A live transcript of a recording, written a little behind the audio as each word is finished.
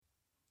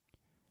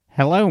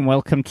Hello and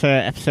welcome to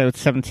episode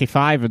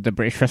 75 of the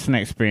British Wrestling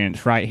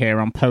Experience right here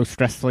on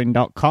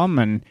postwrestling.com,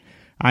 and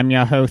I'm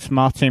your host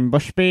Martin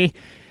Bushby.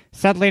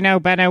 Sadly no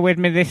Benno with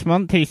me this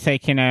month. He's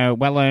taking a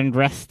well-earned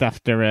rest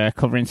after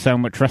covering so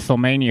much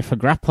WrestleMania for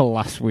Grapple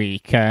last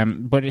week,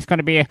 but it's going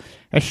to be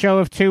a show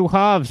of two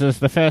halves. As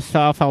the first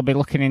half I'll be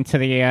looking into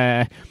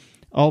the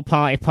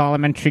all-party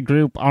parliamentary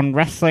group on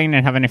wrestling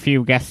and having a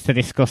few guests to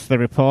discuss the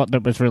report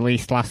that was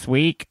released last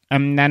week,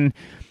 and then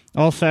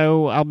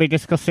also, I'll be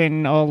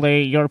discussing all the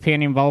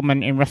European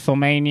involvement in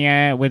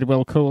WrestleMania with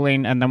Will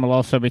Cooling, and then we'll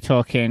also be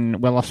talking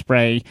Will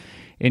Ospreay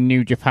in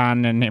New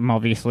Japan and him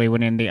obviously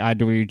winning the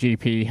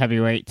IWGP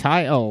Heavyweight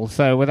title.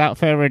 So without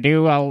further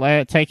ado,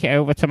 I'll take it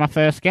over to my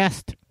first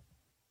guest.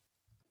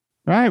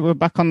 Right, we're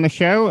back on the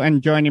show,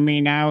 and joining me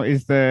now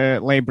is the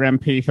Labour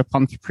MP for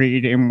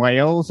Pontypridd in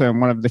Wales and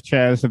one of the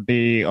chairs of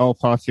the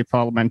All-Party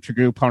Parliamentary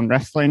Group on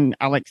Wrestling,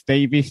 Alex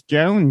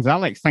Davies-Jones.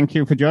 Alex, thank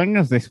you for joining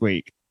us this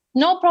week.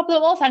 No problem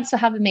at all. Thanks for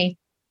having me.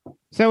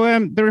 So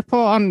the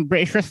report on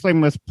British wrestling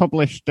was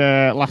published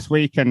last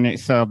week, and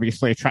it's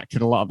obviously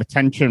attracted a lot of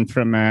attention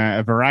from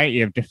a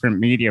variety of different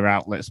media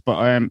outlets. But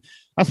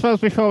I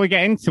suppose before we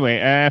get into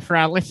it, for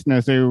our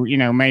listeners who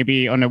may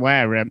be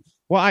unaware,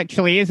 what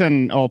actually is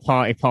an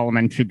all-party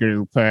parliamentary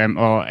group,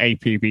 or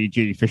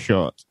APPG for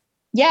short?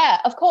 Yeah,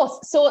 of course.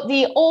 So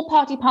the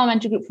All-Party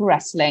Parliamentary Group for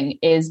Wrestling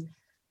is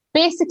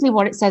basically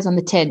what it says on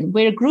the tin.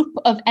 We're a group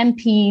of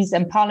MPs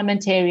and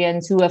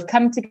parliamentarians who have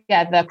come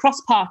together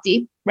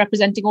cross-party,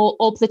 representing all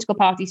political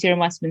parties here in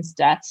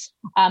Westminster.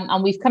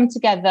 And we've come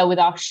together with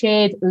our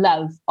shared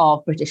love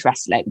of British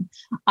wrestling.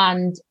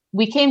 And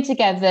we came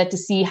together to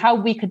see how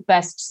we could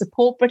best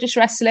support British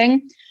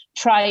wrestling,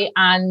 try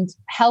and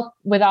help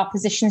with our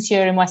positions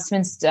here in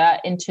Westminster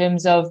in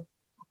terms of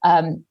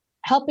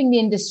helping the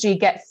industry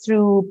get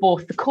through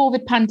both the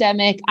COVID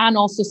pandemic and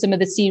also some of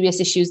the serious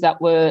issues that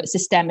were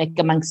systemic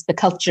amongst the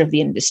culture of the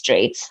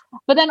industry.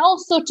 But then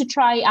also to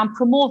try and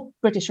promote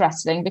British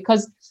wrestling,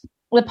 because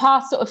the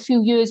past sort of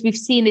few years, we've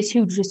seen this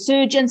huge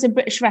resurgence in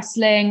British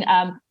wrestling.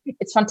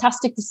 It's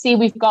fantastic to see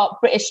we've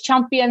got British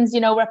champions,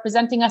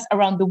 representing us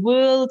around the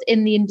world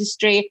in the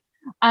industry.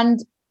 And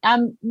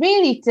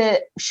really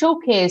to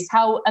showcase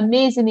how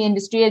amazing the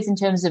industry is in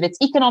terms of its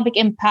economic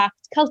impact,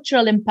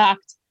 cultural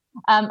impact,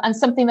 and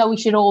something that we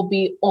should all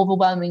be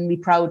overwhelmingly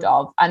proud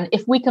of. And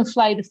if we can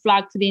fly the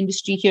flag for the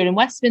industry here in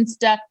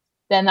Westminster,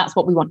 then that's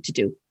what we want to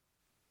do.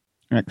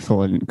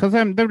 Excellent. Because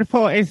the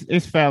report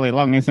is fairly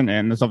long, isn't it?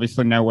 And there's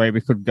obviously no way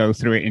we could go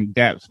through it in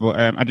depth. But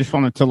I just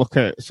wanted to look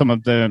at some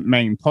of the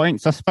main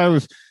points, I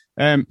suppose,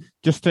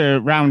 just to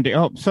round it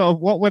up. So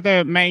what were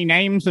the main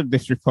aims of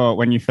this report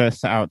when you first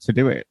set out to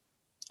do it?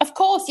 Of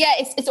course, yeah,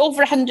 it's over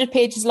 100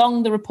 pages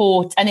long, the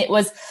report, and it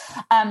was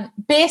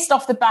based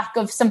off the back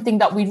of something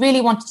that we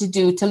really wanted to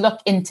do to look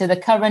into the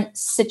current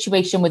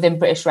situation within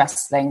British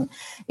wrestling.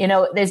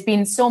 There's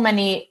been so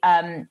many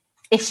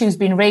issues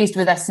being raised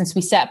with us since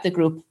we set up the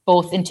group,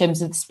 both in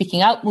terms of the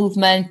speaking out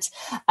movement,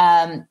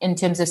 in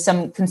terms of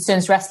some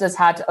concerns wrestlers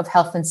had of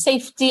health and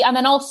safety, and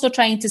then also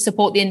trying to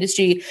support the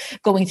industry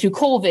going through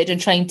COVID and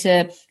trying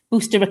to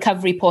boost a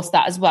recovery post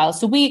that as well.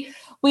 So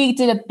we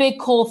did a big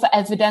call for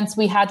evidence.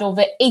 We had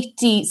over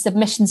 80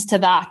 submissions to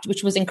that,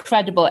 which was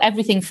incredible.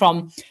 Everything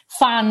from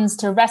fans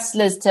to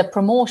wrestlers to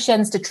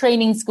promotions to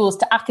training schools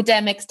to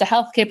academics to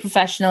healthcare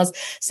professionals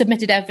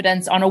submitted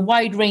evidence on a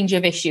wide range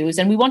of issues.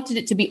 And we wanted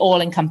it to be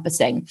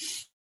all-encompassing.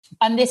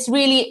 And this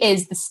really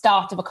is the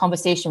start of a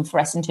conversation for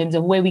us in terms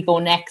of where we go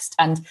next,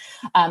 and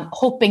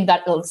hoping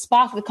that it'll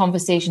spark the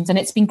conversations. And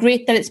it's been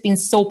great that it's been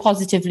so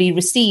positively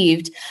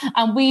received.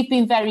 And we've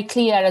been very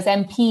clear as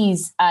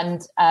MPs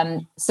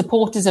and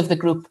supporters of the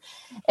group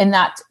in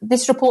that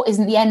this report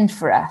isn't the end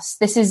for us.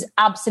 This is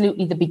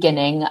absolutely the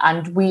beginning.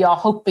 And we are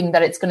hoping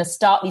that it's going to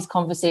start these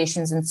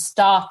conversations and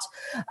start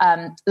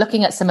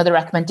looking at some of the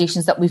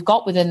recommendations that we've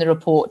got within the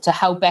report to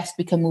how best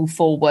we can move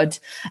forward.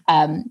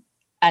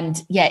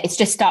 And yeah, it's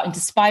just starting to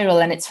spiral,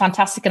 and it's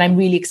fantastic. And I'm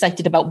really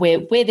excited about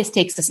where this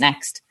takes us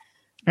next.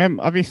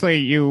 Obviously,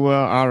 you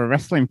are a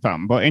wrestling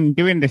fan, but in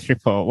doing this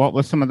report, what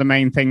were some of the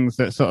main things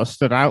that sort of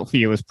stood out for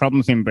you as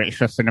problems in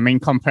British wrestling? I mean,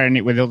 comparing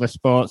it with other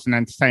sports and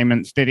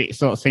entertainments, did it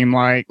sort of seem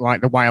like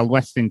the Wild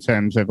West in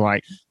terms of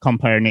like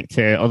comparing it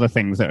to other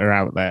things that are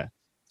out there?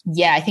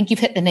 Yeah, I think you've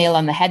hit the nail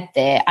on the head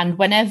there. And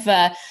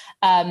whenever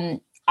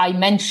I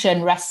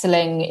mention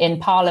wrestling in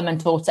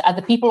Parliament or to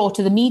other people or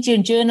to the media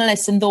and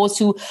journalists and those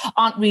who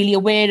aren't really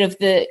aware of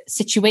the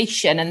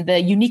situation and the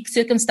unique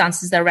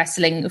circumstances that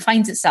wrestling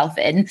finds itself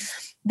in,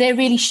 they're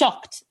really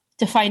shocked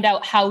to find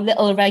out how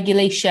little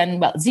regulation,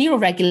 well, zero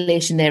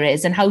regulation there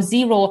is, and how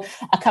zero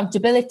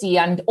accountability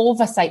and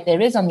oversight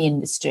there is on the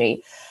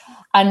industry.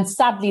 And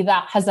sadly,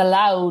 that has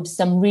allowed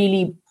some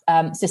really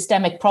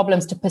systemic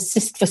problems to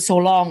persist for so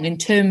long in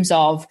terms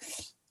of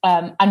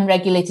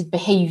unregulated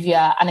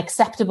behaviour,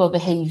 unacceptable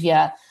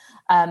behaviour,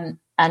 and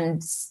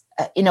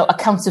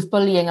accounts of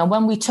bullying. And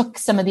when we took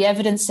some of the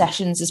evidence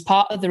sessions as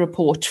part of the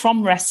report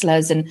from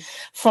wrestlers and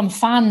from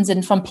fans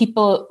and from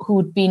people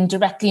who'd been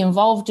directly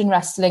involved in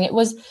wrestling, it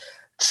was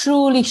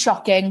truly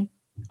shocking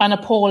and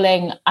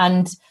appalling.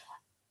 And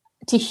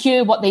to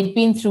hear what they'd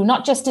been through,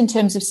 not just in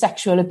terms of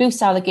sexual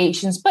abuse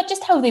allegations, but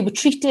just how they were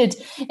treated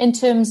in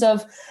terms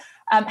of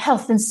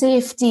health and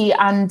safety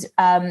and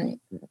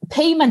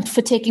payment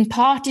for taking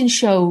part in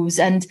shows,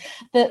 and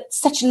that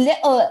such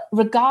little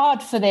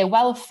regard for their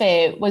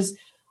welfare was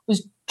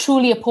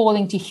truly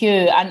appalling to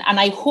hear. And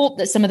I hope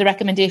that some of the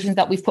recommendations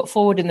that we've put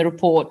forward in the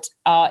report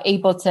are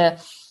able to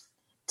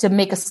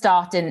make a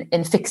start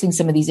in fixing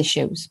some of these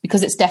issues,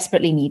 because it's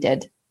desperately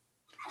needed.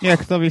 Yeah,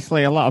 because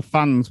obviously a lot of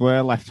fans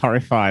were left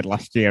horrified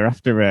last year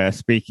after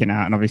speaking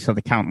out, and obviously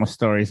the countless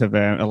stories of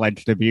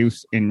alleged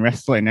abuse in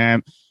wrestling.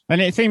 And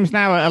it seems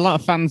now a lot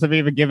of fans have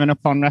either given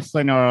up on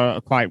wrestling or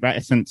are quite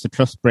reticent to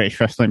trust British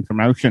wrestling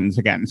promotions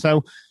again.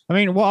 So, I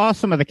mean, what are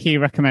some of the key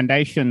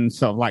recommendations,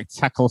 sort of like to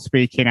tackle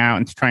speaking out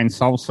and to try and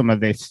solve some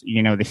of this,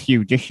 this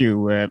huge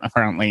issue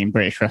apparently in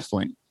British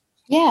wrestling?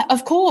 Yeah,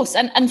 of course.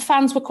 And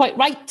fans were quite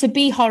right to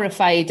be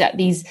horrified at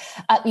these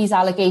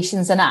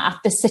allegations and at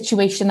the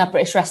situation that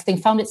British wrestling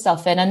found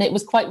itself in. And it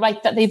was quite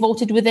right that they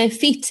voted with their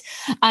feet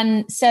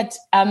and said,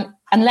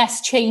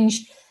 unless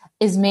change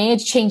is made,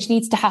 change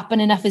needs to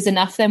happen, enough is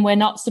enough, then we're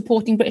not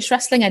supporting British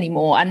wrestling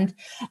anymore. And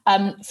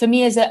for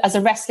me as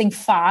a wrestling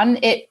fan,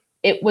 it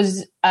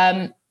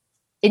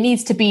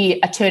needs to be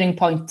a turning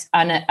point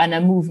and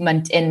a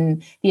movement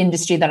in the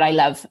industry that I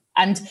love.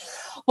 And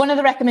one of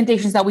the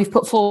recommendations that we've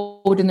put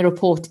forward in the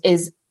report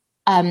is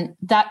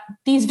that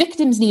these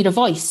victims need a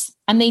voice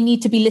and they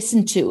need to be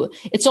listened to.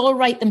 It's all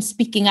right them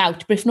speaking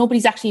out, but if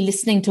nobody's actually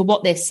listening to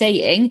what they're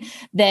saying,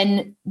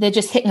 then they're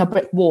just hitting a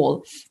brick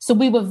wall. So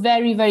we were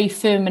very, very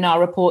firm in our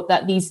report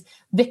that these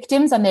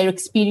victims and their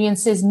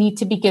experiences need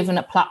to be given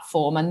a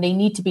platform and they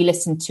need to be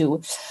listened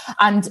to.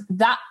 And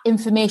that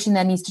information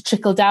then needs to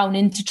trickle down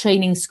into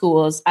training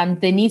schools, and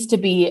there needs to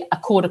be a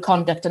code of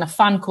conduct and a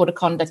fan code of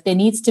conduct. There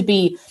needs to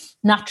be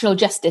natural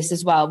justice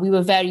as well. We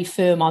were very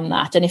firm on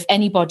that. And if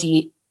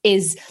anybody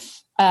is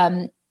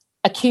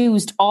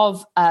accused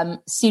of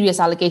serious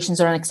allegations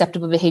or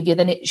unacceptable behaviour,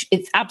 then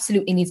it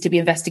absolutely needs to be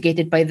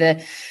investigated by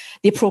the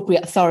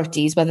appropriate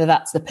authorities, whether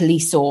that's the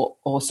police or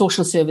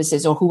social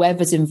services or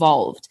whoever's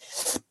involved.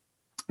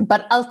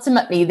 But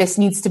ultimately, this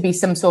needs to be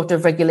some sort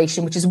of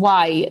regulation, which is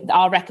why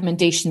our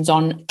recommendations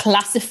on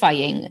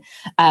classifying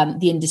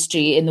the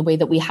industry in the way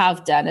that we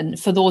have done. And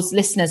for those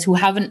listeners who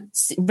haven't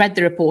read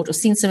the report or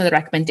seen some of the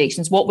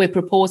recommendations, what we're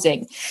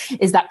proposing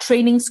is that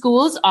training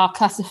schools are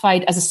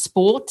classified as a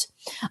sport,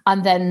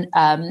 and then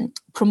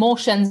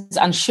promotions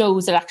and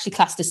shows are actually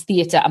classed as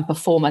theatre and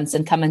performance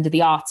and come under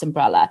the arts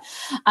umbrella.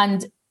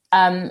 And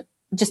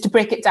just to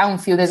break it down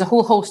for you, there's a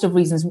whole host of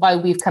reasons why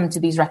we've come to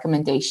these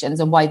recommendations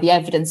and why the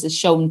evidence has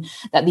shown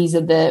that these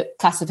are the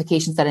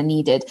classifications that are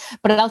needed.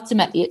 But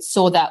ultimately, it's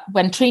so that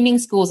when training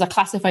schools are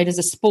classified as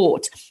a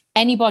sport,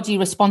 anybody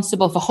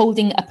responsible for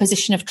holding a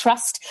position of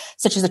trust,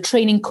 such as a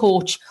training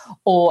coach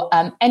or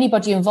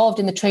anybody involved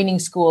in the training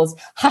schools,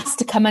 has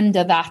to come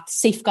under that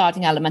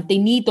safeguarding element. They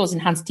need those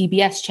enhanced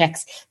DBS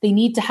checks. They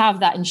need to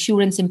have that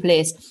insurance in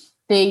place.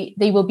 They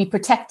will be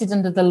protected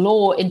under the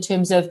law in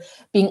terms of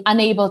being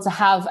unable to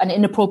have an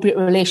inappropriate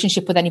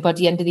relationship with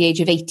anybody under the age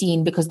of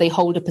 18 because they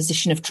hold a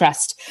position of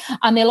trust.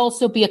 And they'll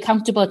also be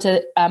accountable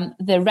to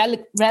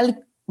the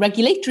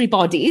regulatory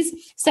bodies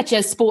such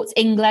as Sports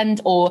England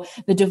or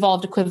the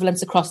devolved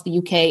equivalents across the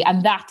UK.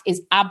 And that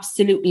is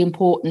absolutely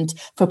important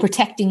for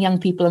protecting young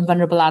people and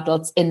vulnerable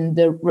adults in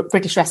the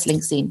British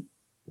wrestling scene.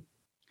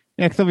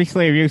 Yeah, because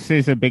obviously abuse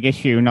is a big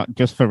issue, not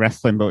just for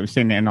wrestling, but we've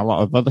seen it in a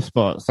lot of other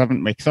sports,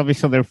 haven't we? Because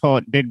obviously the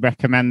report did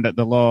recommend that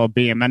the law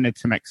be amended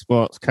to make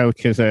sports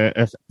coaches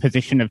a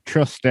position of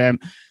trust. I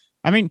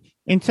mean,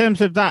 in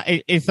terms of that,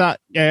 is that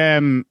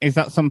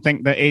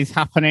something that is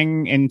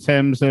happening in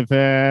terms of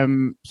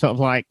sort of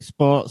like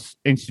sports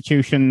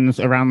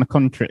institutions around the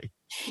country?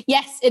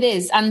 Yes, it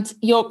is. And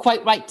you're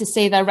quite right to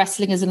say that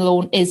wrestling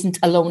isn't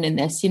alone in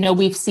this. You know,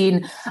 we've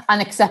seen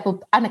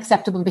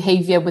unacceptable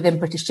behaviour within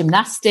British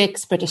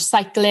gymnastics, British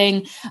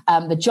cycling,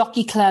 the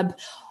Jockey Club.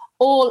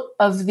 All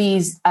of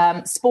these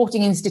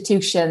sporting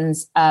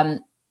institutions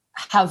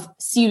have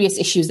serious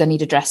issues that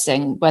need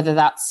addressing, whether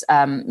that's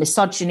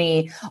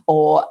misogyny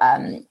or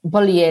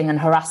bullying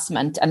and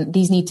harassment, and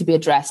these need to be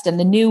addressed. And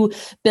the new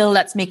bill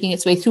that's making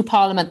its way through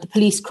Parliament, the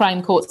Police,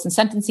 Crime Courts and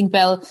Sentencing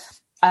Bill,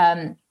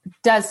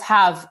 does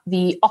have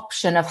the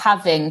option of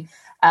having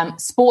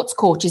sports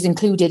coaches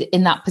included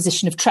in that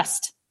position of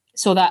trust,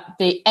 so that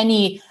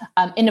any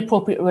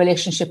inappropriate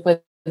relationship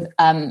with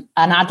an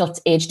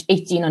adult aged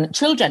 18 and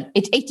children,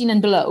 18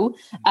 and below,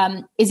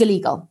 is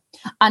illegal.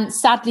 And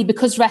sadly,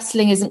 because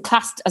wrestling isn't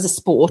classed as a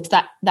sport,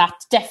 that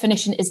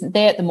definition isn't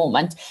there at the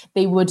moment,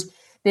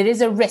 there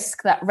is a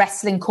risk that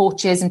wrestling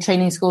coaches and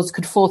training schools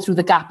could fall through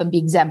the gap and be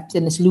exempt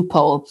in this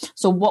loophole.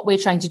 So what we're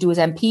trying to do as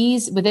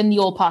MPs within the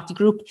all-party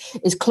group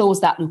is close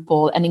that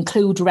loophole and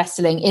include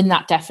wrestling in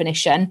that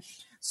definition,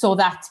 so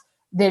that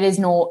there is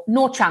no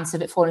chance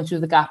of it falling through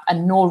the gap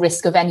and no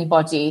risk of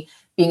anybody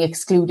being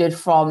excluded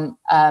from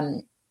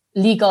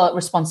legal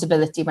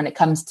responsibility when it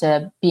comes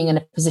to being in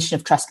a position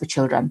of trust with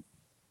children.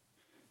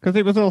 Because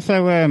it was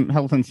also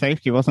health and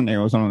safety, wasn't it? It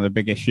was one of the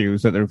big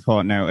issues that the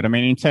report noted. I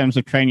mean, in terms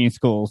of training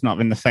schools not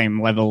having the same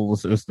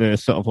levels as the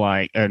sort of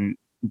like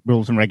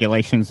rules and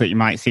regulations that you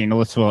might see in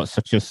other sports,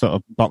 such as sort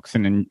of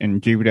boxing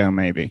and judo,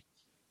 maybe.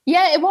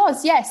 Yeah, it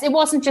was. Yes, it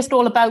wasn't just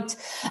all about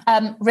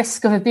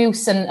risk of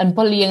abuse and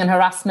bullying and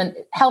harassment.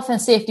 Health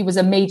and safety was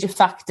a major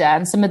factor.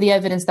 And some of the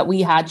evidence that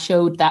we had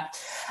showed that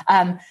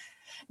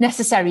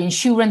necessary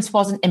insurance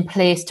wasn't in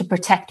place to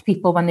protect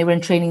people when they were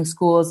in training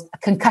schools.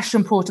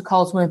 Concussion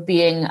protocols weren't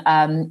being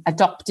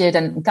adopted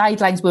and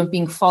guidelines weren't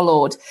being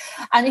followed.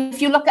 And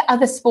if you look at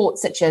other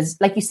sports such as,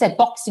 like you said,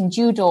 boxing,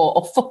 judo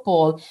or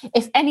football,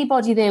 if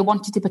anybody there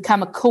wanted to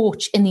become a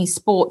coach in these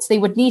sports, they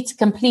would need to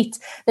complete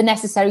the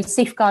necessary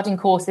safeguarding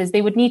courses.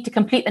 They would need to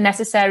complete the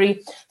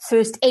necessary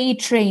first aid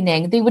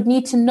training. They would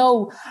need to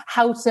know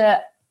how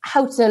to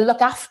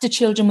look after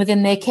children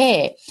within their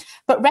care.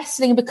 But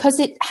wrestling, because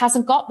it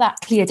hasn't got that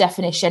clear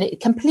definition, it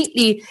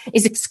completely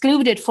is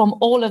excluded from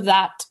all of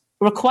that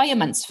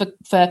requirements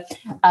for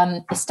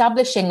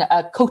establishing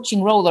a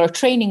coaching role or a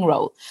training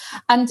role.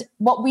 And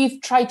what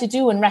we've tried to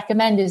do and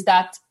recommend is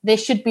that there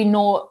should be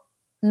no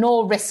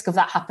risk of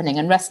that happening,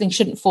 and wrestling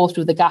shouldn't fall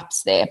through the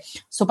gaps there.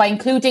 So by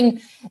including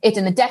it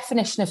in the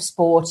definition of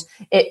sport,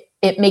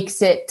 it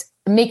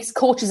makes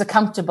coaches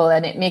accountable,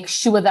 and it makes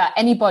sure that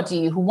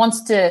anybody who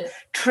wants to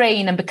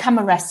train and become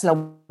a wrestler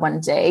one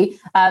day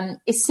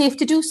is safe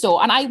to do so.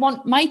 And I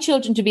want my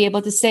children to be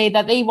able to say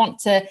that they want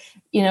to,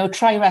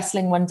 try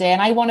wrestling one day.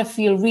 And I want to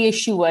feel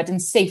reassured and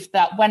safe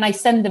that when I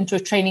send them to a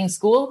training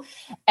school,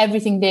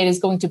 everything there is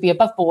going to be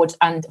above board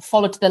and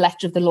follow to the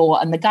letter of the law,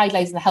 and the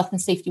guidelines and the health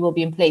and safety will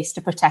be in place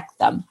to protect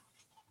them.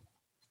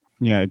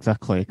 Yeah,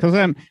 exactly. Because,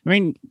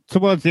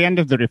 towards the end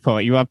of the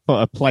report, you have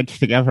put a pledge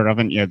together,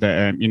 haven't you,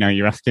 that,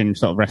 you're asking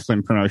sort of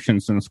wrestling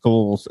promotions and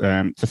schools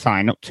to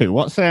sign up to.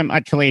 What's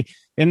actually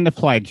in the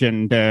pledge,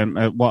 and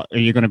what are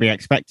you going to be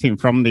expecting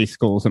from these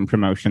schools and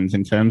promotions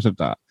in terms of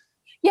that?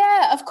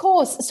 Yeah, of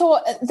course. So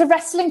the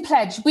wrestling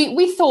pledge,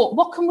 we thought,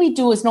 what can we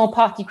do as an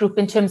all-party group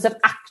in terms of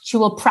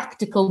actual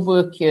practical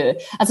work here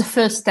as a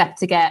first step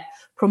to get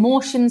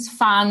promotions,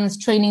 fans,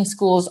 training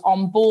schools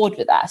on board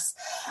with us?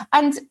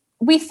 And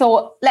we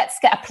thought, let's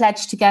get a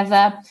pledge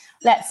together.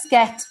 Let's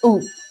get...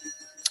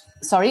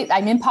 Sorry,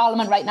 I'm in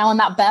Parliament right now, and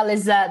that bell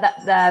is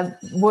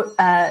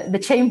the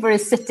chamber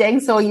is sitting,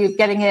 so you're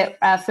getting it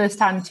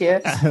firsthand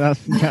here.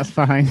 That's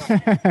fine.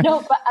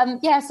 No,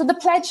 but so the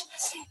pledge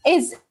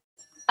is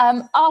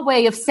our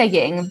way of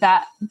saying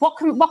that what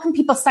can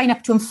people sign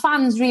up to, and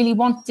fans really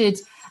wanted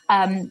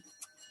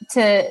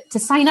to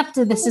sign up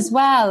to this as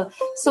well.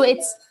 So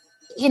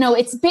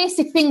it's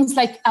basic things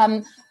like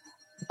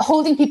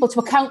holding people to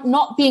account,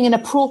 not being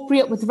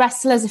inappropriate with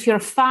wrestlers if you're a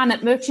fan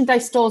at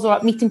merchandise stores or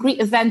at meet and greet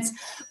events.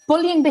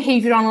 Bullying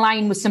behaviour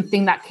online was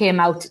something that came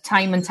out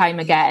time and time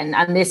again,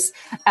 and this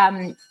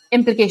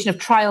implication of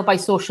trial by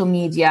social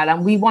media.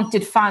 And we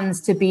wanted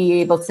fans to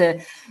be able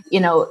to,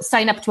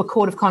 sign up to a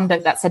code of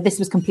conduct that said this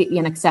was completely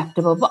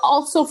unacceptable, but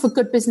also for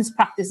good business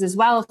practice as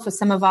well for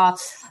some of our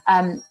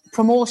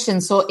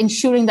promotions. So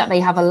ensuring that they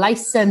have a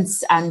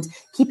license and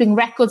keeping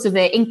records of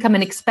their income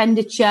and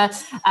expenditure,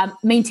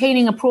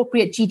 maintaining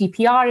appropriate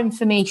GDPR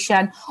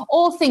information,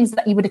 all things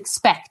that you would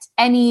expect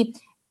any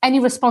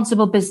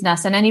responsible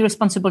business and any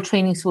responsible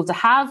training school to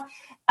have.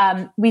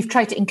 We've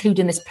tried to include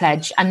in this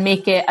pledge and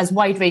make it as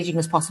wide-ranging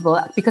as possible,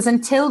 because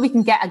until we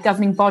can get a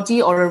governing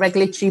body or a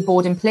regulatory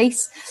board in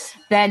place,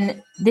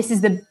 then this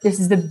is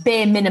the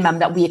bare minimum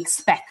that we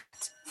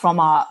expect from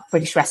our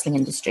British wrestling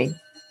industry.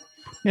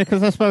 Yeah,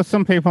 because I suppose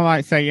some people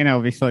might say,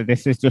 obviously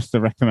this is just a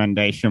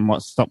recommendation.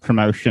 What's stop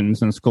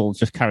promotions and schools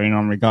just carrying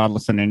on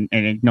regardless and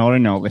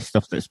ignoring all this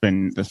stuff that's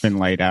been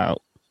laid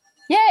out?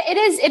 Yeah, it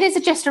is. It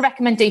is just a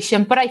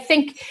recommendation, but I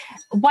think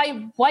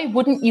why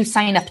wouldn't you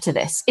sign up to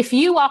this? If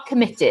you are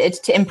committed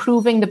to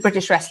improving the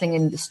British wrestling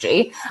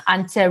industry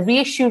and to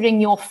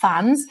reassuring your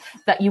fans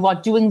that you are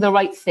doing the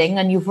right thing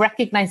and you've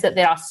recognised that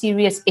there are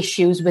serious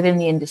issues within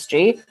the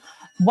industry,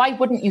 why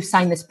wouldn't you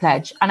sign this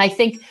pledge? And I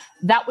think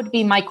that would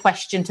be my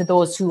question to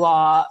those who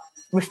are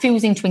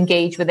refusing to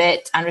engage with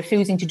it and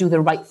refusing to do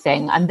the right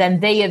thing. And then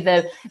they are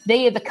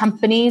the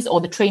companies or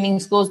the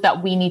training schools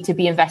that we need to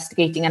be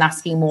investigating and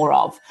asking more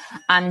of.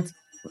 And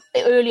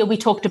earlier we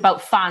talked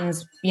about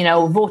fans,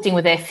 voting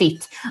with their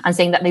feet and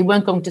saying that they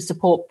weren't going to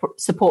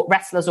support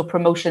wrestlers or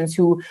promotions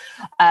who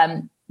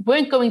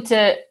weren't going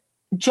to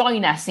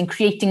join us in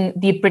creating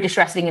the British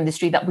wrestling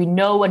industry that we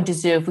know and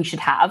deserve we should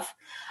have.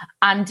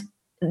 And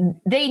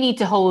they need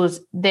to hold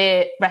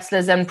their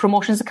wrestlers and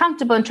promotions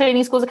accountable and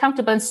training schools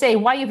accountable and say,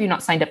 why have you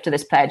not signed up to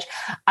this pledge?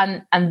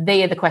 And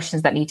they are the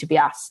questions that need to be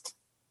asked.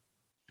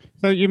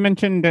 So you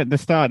mentioned at the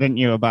start, didn't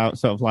you, about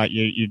sort of like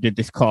you did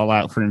this call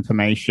out for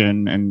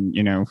information and,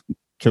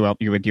 to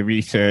help you with your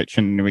research,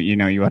 and,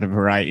 you had a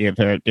variety of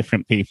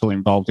different people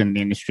involved in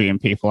the industry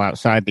and people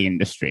outside the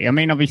industry. I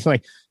mean,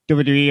 obviously,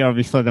 WWE,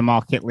 obviously the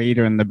market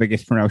leader and the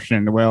biggest promotion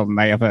in the world, and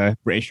they have a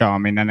British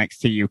arm in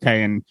NXT UK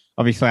and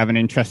obviously have an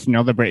interest in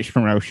other British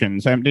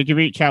promotions. Did you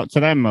reach out to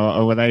them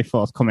or were they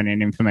forthcoming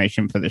in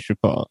information for this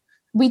report?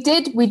 We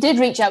did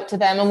reach out to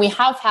them, and we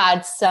have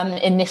had some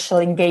initial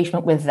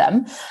engagement with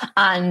them.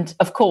 And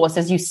of course,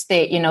 as you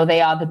state,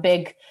 they are the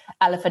big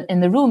elephant in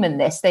the room in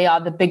this. They are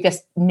the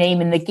biggest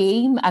name in the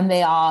game, and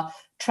they are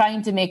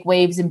trying to make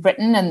waves in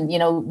Britain. And,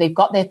 they've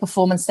got their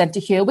performance centre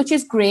here, which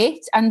is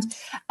great. And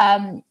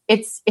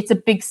it's a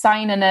big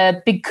sign and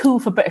a big coup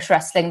for British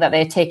wrestling that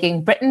they're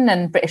taking Britain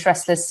and British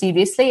wrestlers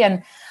seriously.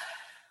 And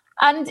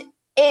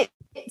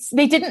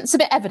they didn't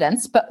submit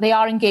evidence, but they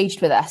are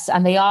engaged with us,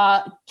 and they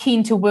are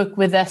keen to work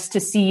with us to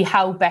see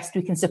how best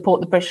we can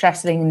support the British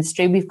wrestling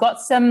industry. We've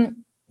got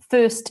some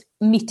first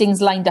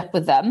meetings lined up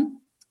with them,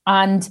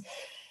 and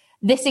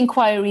this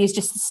inquiry is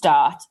just the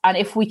start. And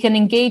if we can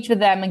engage with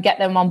them and get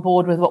them on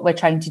board with what we're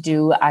trying to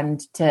do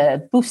and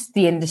to boost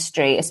the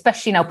industry,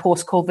 especially now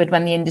post-COVID,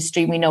 when the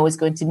industry we know is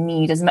going to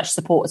need as much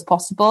support as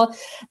possible,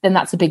 then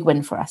that's a big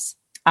win for us.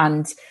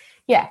 And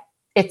yeah,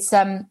 it's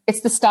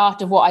the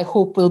start of what I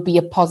hope will be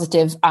a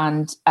positive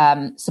and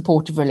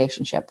supportive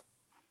relationship.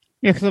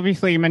 Yeah, because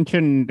obviously you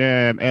mentioned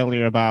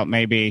earlier about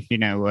maybe,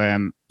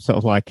 sort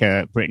of like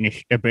a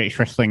British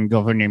wrestling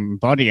governing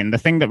body. And the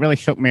thing that really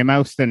shook me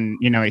most, and,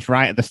 it's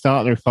right at the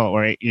start of the report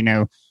where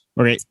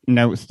it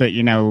notes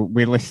that,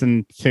 we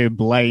listen to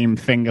blame,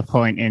 finger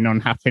pointing,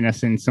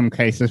 unhappiness, in some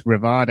cases,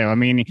 bravado. I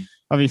mean,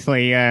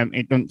 obviously,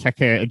 it doesn't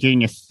take a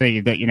genius to see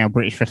that,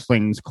 British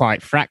wrestling's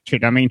quite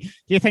fractured. I mean, do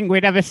you think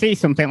we'd ever see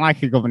something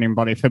like a governing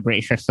body for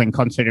British wrestling,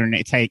 considering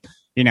it take,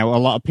 a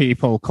lot of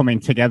people coming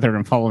together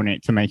and following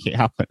it to make it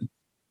happen?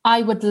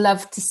 I would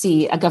love to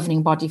see a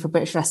governing body for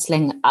British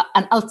wrestling.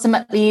 And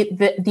ultimately,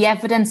 the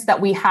evidence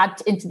that we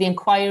had into the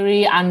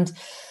inquiry and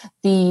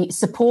the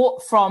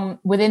support from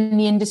within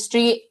the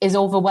industry is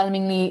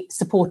overwhelmingly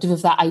supportive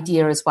of that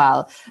idea as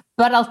well.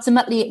 But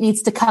ultimately, it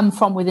needs to come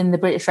from within the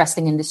British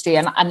wrestling industry.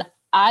 And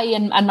I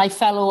and my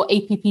fellow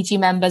APPG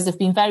members have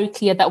been very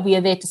clear that we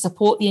are there to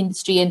support the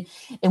industry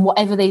in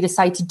whatever they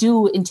decide to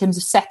do in terms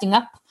of setting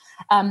up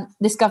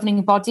this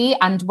governing body.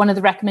 And one of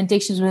the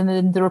recommendations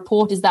within the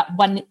report is that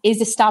one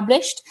is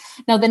established.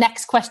 Now, the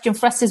next question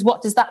for us is,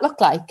 what does that look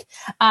like?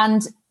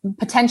 And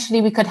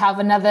potentially we could have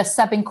another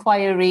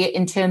sub-inquiry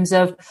in terms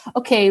of,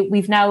 okay,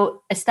 we've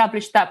now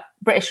established that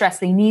British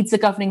wrestling needs a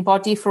governing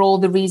body for all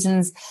the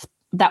reasons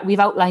that we've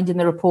outlined in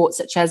the report,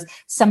 such as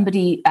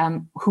somebody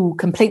who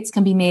complaints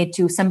can be made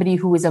to, somebody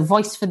who is a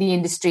voice for the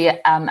industry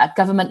at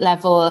government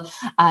level,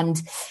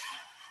 and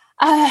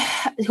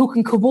who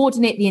can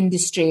coordinate the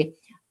industry.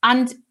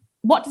 And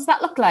what does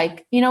that look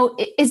like?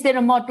 Is there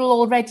a model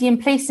already in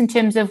place in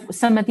terms of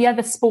some of the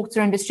other sports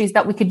or industries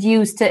that we could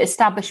use to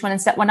establish one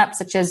and set one up,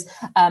 such as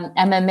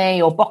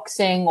MMA or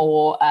boxing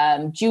or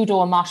judo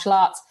or martial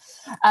arts?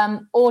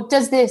 Or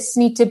does this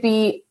need to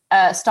be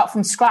start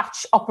from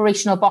scratch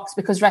operational box,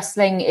 because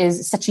wrestling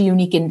is such a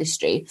unique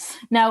industry?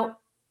 Now,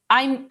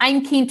 I'm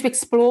keen to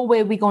explore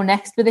where we go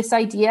next with this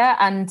idea,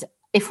 and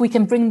if we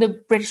can bring the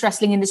British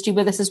wrestling industry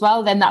with us as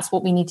well, then that's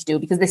what we need to do,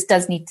 because this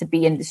does need to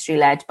be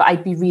industry-led. But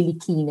I'd be really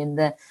keen in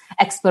the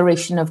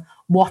exploration of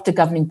what a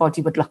governing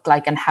body would look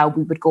like and how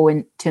we would go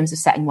in terms of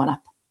setting one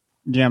up.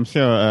 Yeah, I'm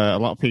sure a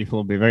lot of people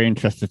will be very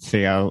interested to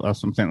see how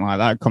something like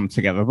that come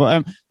together.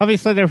 But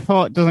obviously the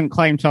report doesn't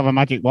claim to have a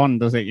magic wand,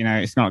 does it?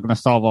 It's not going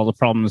to solve all the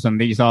problems, and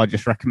these are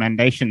just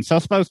recommendations. So I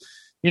suppose,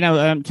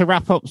 to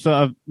wrap up, sort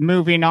of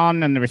moving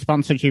on and the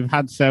responses you've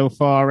had so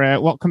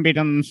far, what can be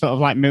done sort of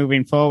like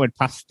moving forward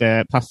past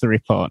the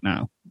report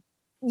now?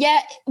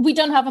 Yeah, we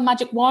don't have a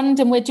magic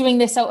wand, and we're doing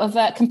this out of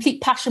a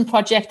complete passion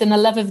project and a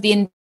love of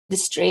the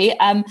industry.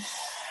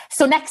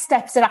 So next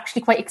steps are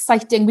actually quite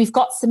exciting. We've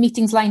got some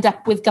meetings lined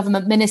up with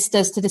government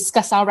ministers to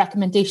discuss our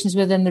recommendations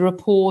within the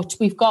report.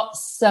 We've got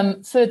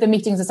some further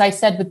meetings, as I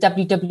said, with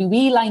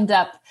WWE lined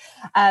up,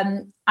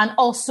 and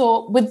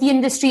also with the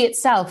industry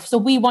itself. So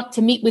we want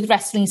to meet with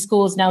wrestling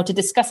schools now to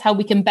discuss how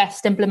we can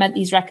best implement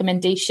these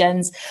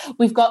recommendations.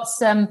 We've got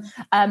some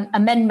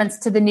amendments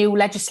to the new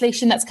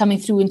legislation that's coming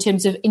through in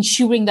terms of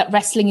ensuring that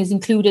wrestling is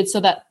included so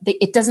that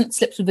it doesn't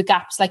slip through the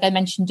gaps, like I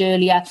mentioned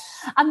earlier.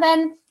 And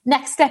then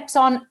next steps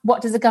on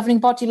what does a governing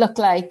body look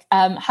like?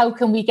 How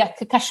can we get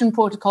concussion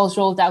protocols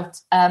rolled out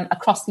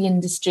across the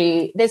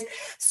industry? There's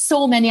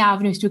so many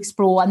avenues to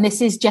explore, and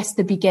this is just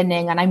the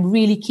beginning. And I'm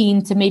really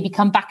keen to maybe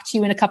come back to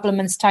you in a couple of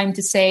months' time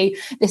to say,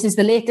 this is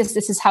the latest,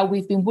 this is how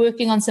we've been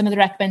working on some of the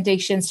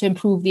recommendations to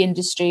improve the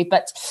industry.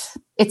 But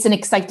it's an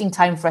exciting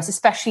time for us,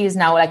 especially as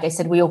now, like I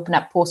said, we open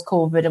up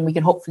post-COVID and we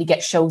can hopefully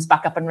get shows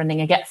back up and running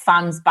and get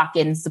fans back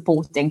in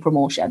supporting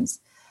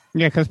promotions.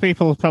 Yeah, because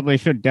people probably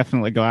should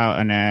definitely go out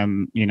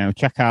and,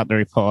 check out the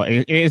report.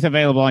 It is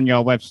available on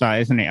your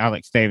website, isn't it?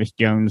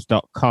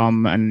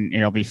 alexdavisjones.com.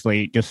 And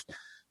obviously just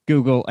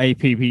Google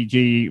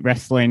APPG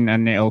Wrestling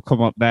and it'll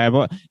come up there.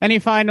 But any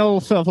final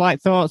sort of like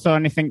thoughts or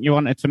anything you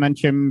wanted to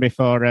mention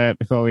before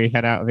we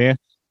head out of here?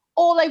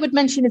 All I would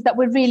mention is that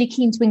we're really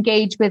keen to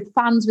engage with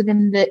fans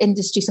within the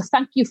industry. So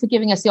thank you for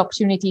giving us the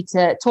opportunity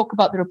to talk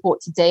about the report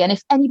today. And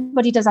if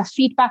anybody does have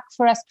feedback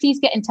for us, please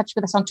get in touch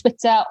with us on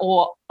Twitter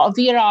or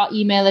via our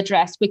email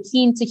address. We're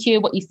keen to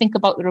hear what you think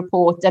about the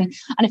report. And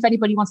if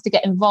anybody wants to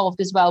get involved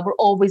as well, we're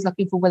always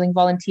looking for willing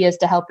volunteers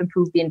to help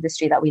improve the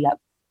industry that we love.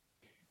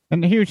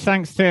 And a huge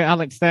thanks to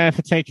Alex there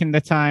for taking the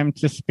time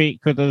to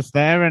speak with us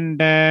there. And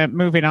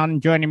moving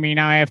on, joining me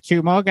now, I have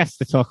two more guests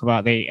to talk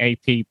about the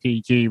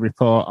APPG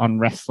report on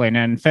wrestling.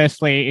 And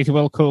firstly is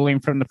Will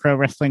Cooling from the Pro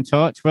Wrestling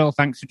Torch. Will,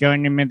 thanks for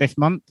joining me this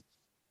month.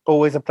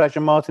 Always a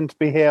pleasure, Martin, to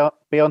be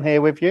on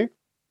here with you.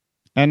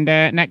 And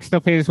next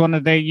up is one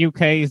of the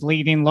UK's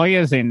leading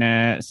lawyers in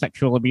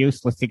sexual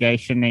abuse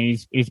litigation.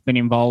 He's been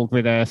involved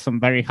with some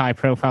very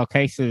high-profile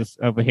cases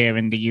over here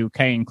in the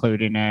UK,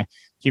 including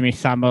Jimmy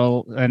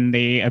Savile and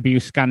the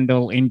abuse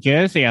scandal in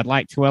Jersey. I'd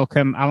like to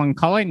welcome Alan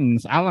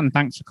Collins. Alan,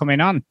 thanks for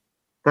coming on.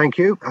 Thank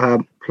you.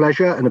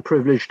 Pleasure and a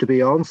privilege to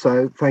be on.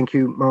 So thank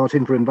you,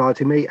 Martin, for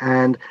inviting me,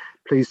 and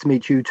pleased to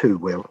meet you too,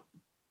 Will.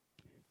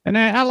 And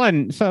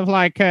Alan, sort of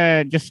like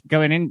just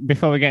going in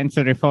before we get into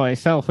the report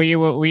itself, were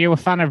you a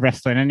fan of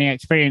wrestling? Any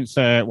experience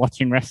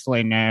watching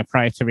wrestling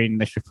prior to reading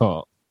this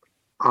report?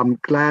 I'm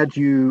glad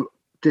you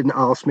didn't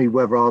ask me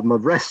whether I'm a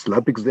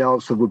wrestler, because the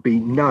answer would be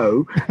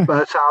no.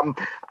 But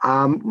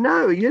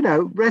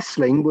no,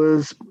 wrestling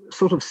was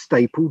sort of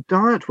staple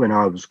diet when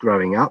I was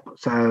growing up.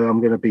 So I'm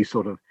going to be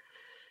sort of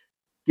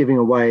giving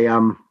away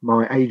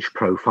my age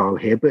profile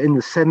here. But in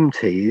the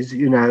 70s,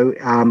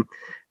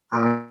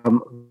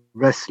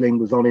 wrestling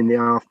was on in the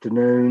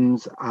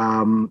afternoons,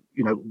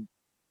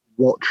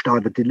 watched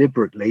either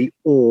deliberately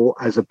or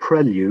as a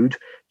prelude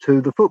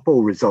to the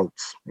football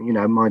results.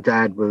 My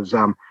dad was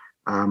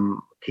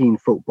keen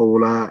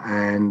footballer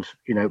and,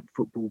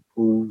 football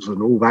pools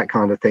and all that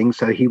kind of thing.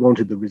 So he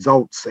wanted the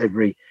results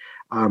every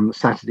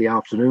Saturday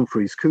afternoon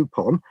for his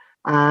coupon.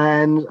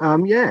 And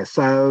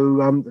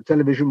the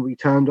television we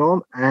turned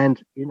on,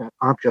 and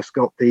I've just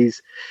got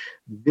these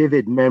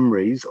vivid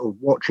memories of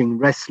watching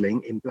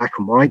wrestling in black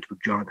and white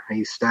with Giant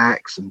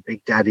Haystacks and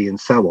Big Daddy and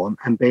so on,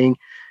 and being,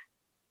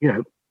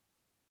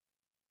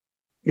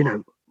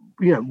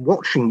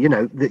 watching,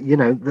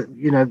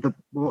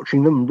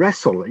 watching them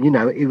wrestle.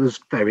 It was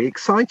very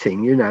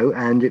exciting,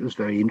 and it was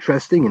very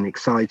interesting and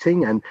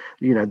exciting, and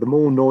the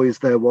more noise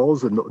there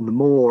was, and the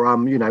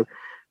more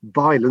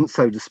violence,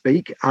 so to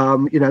speak,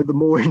 the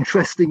more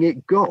interesting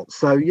it got.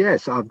 So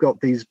yes, I've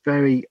got these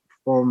very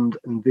fond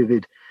and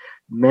vivid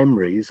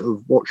memories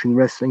of watching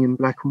wrestling in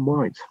black and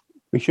white.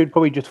 We should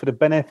probably, just for the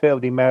benefit of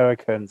the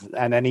Americans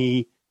and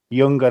any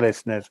younger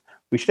listeners,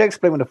 we should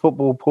explain what the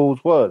football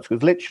pools was,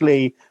 because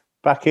literally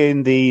back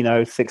in the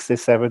 60s,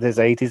 70s,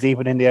 80s,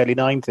 even in the early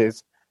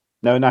 90s,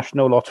 no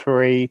national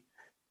lottery,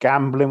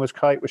 gambling was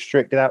quite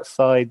restricted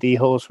outside the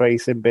horse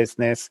racing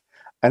business,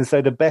 and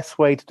so the best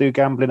way to do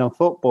gambling on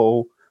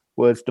football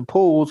was the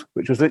pools,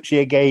 which was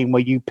literally a game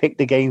where you picked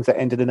the games that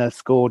ended in a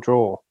score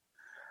draw.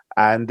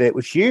 And it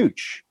was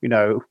huge,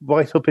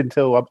 right up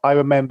until I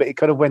remember it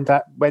kind of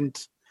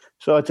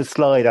started to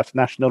slide after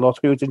National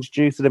Lottery was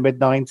introduced in the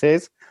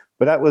mid-90s.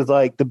 But that was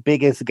like the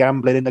biggest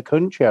gambling in the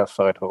country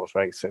outside horse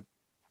racing.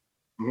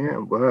 Yeah,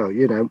 well,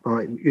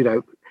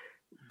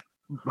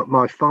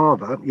 my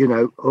father, he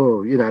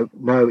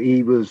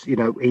was, he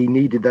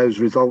needed those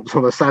results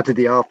on a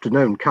Saturday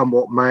afternoon, come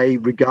what may,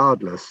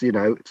 regardless,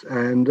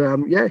 and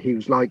he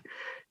was like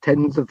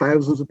tens of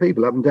thousands of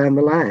people up and down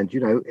the land,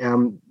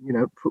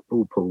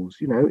 football pools,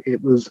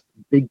 it was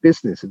big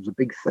business. It was a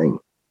big thing.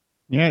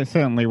 Yeah, it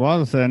certainly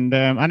was. And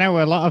I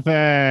know a lot of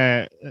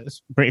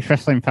British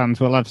wrestling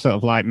fans will have sort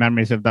of like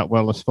memories of that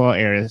World of Sport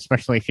era,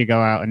 especially if you go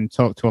out and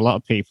talk to a lot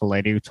of people,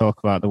 they do talk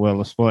about the World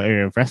of Sport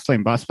era of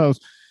wrestling. But I suppose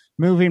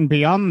moving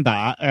beyond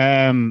that,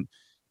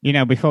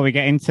 before we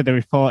get into the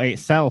report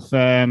itself,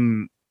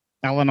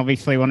 Alan,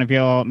 obviously one of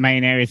your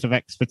main areas of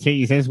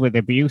expertise is with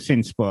abuse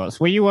in sports.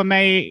 Were you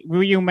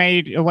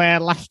made aware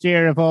last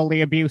year of all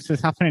the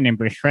abuses happening in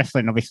British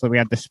wrestling? Obviously, we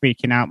had the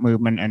speaking out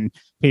movement and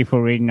people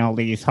reading all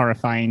these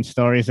horrifying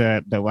stories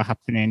that were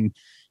happening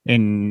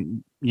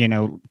in,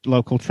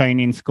 local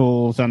training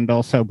schools and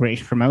also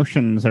British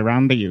promotions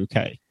around the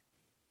UK.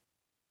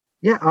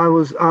 Yeah, I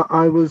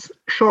was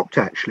shocked,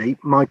 actually.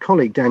 My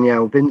colleague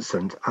Danielle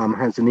Vincent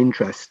has an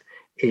interest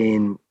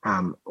in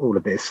all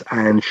of this,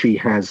 and she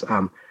has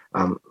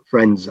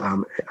friends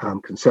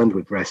concerned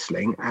with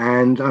wrestling,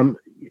 and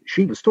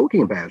she was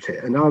talking about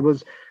it, and I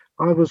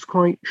was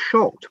quite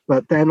shocked.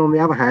 But then, on the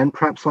other hand,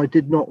 perhaps I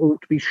did not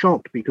ought to be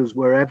shocked, because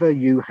wherever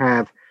you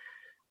have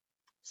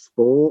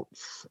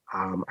sports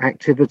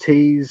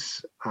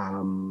activities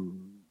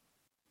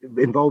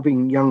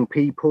involving young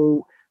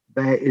people,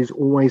 there is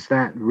always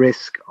that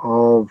risk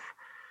of,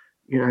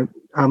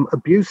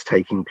 abuse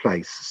taking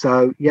place.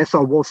 So, yes, I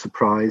was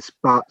surprised,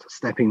 but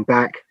stepping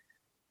back,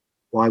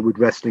 why would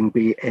wrestling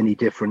be any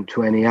different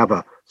to any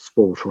other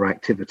sport or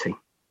activity?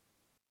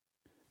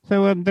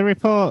 So the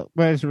report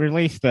was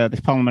released, this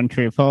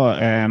parliamentary report,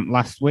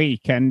 last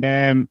week,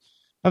 and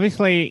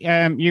obviously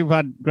you've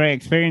had great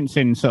experience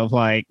in sort of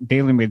like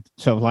dealing with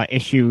sort of like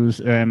issues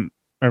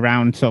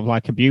around sort of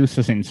like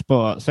abuses in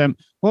sports.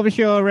 What was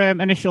your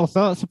initial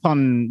thoughts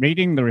upon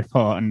reading the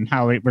report and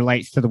how it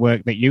relates to the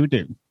work that you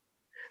do?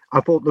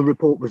 I thought the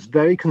report was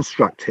very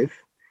constructive.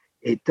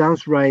 It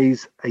does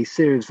raise a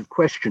series of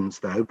questions,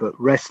 though, that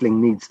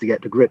wrestling needs to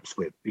get to grips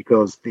with,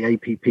 because the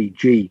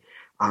APPG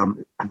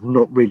have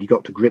not really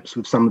got to grips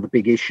with some of the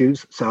big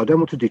issues. So I don't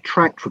want to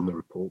detract from the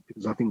report,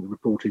 because I think the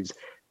report is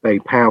very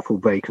powerful,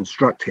 very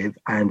constructive,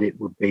 and it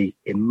would be,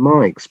 in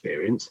my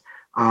experience,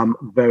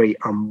 very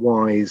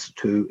unwise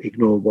to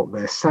ignore what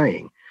they're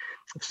saying.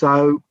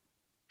 So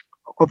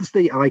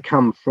obviously I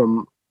come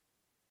from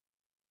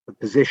a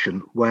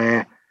position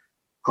where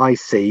I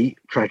see,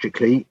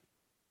 tragically,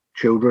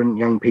 children,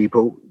 young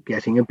people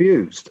getting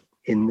abused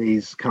in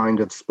these kind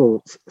of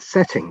sports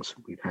settings.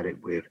 We've had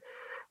it with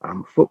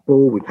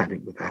football, we've had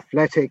it with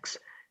athletics.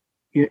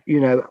 You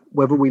know,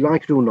 whether we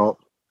like it or not,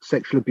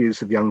 sexual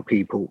abuse of young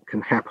people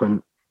can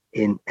happen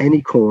in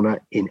any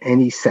corner, in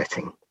any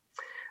setting.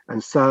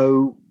 And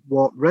so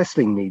what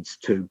wrestling needs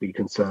to be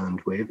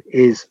concerned with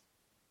is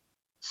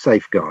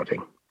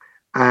safeguarding.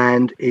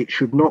 And it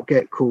should not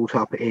get caught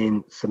up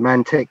in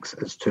semantics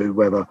as to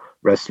whether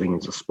wrestling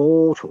is a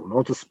sport or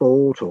not a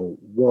sport or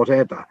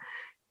whatever.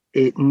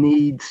 It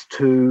needs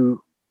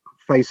to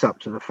face up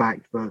to the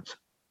fact that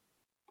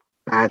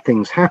bad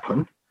things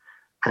happen.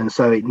 And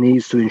so it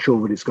needs to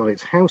ensure that it's got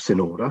its house in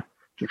order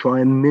to try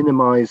and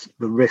minimize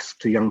the risk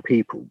to young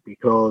people,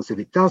 because if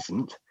it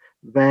doesn't,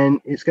 then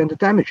it's going to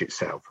damage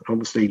itself.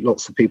 Obviously,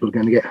 lots of people are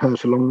going to get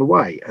hurt along the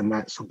way, and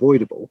that's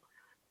avoidable.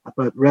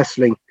 But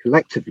wrestling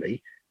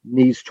collectively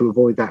needs to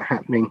avoid that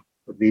happening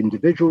for the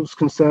individuals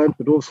concerned,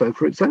 but also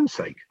for its own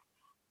sake.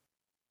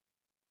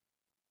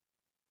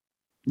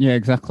 Yeah,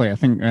 exactly. I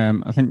think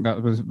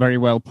that was very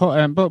well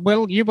put. But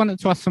Will, you wanted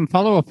to ask some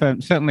follow-up,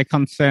 certainly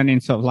concerning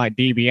sort of like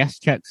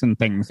DBS checks and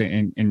things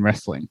in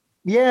wrestling.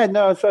 Yeah,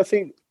 no. So I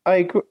think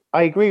I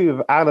agree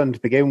with Alan to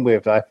begin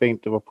with. I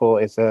think the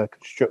report is a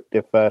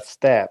constructive first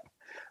step,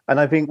 and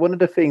I think one of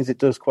the things it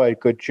does quite a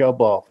good job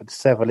of in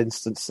several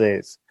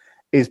instances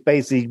is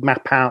basically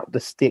map out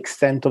the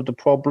extent of the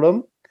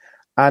problem.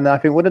 And I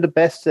think one of the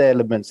best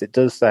elements it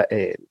does that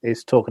in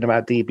is talking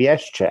about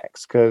DBS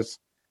checks, because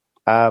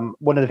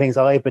one of the things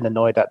I've been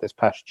annoyed at this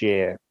past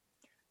year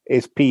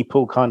is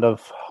people kind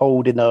of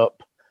holding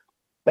up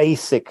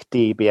basic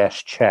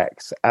DBS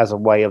checks as a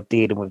way of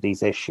dealing with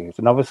these issues.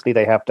 And obviously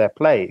they have their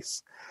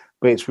place,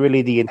 but it's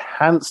really the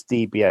enhanced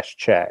DBS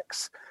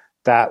checks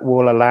that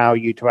will allow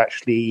you to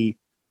actually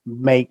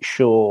make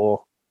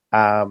sure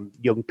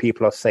young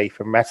people are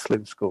safe in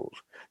wrestling schools.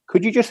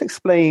 Could you just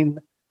explain,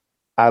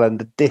 Alan,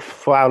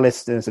 for our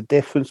listeners, the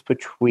difference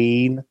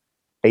between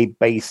a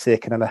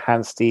basic and an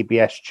enhanced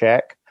DBS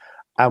check,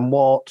 and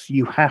what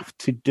you have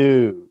to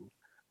do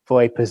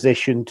for a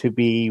position to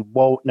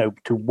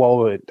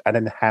warrant an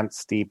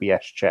enhanced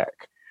DBS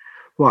check?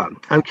 Well,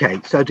 okay.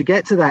 So to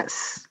get to that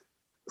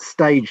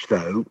stage,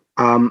 though,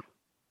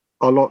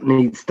 a lot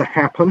needs to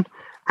happen.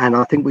 And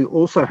I think we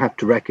also have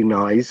to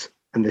recognise,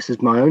 and this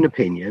is my own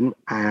opinion,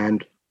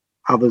 and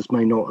others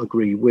may not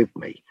agree with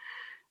me,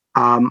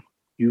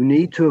 you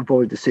need to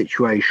avoid the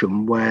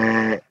situation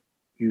where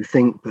you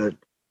think that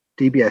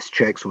DBS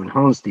checks or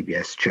enhanced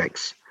DBS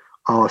checks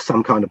are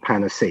some kind of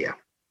panacea.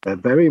 They're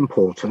very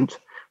important,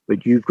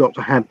 but you've got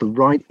to have the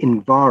right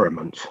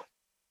environment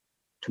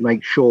to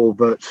make sure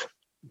that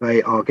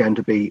they are going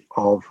to be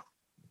of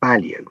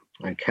value.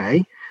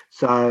 Okay,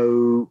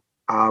 so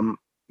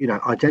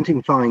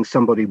identifying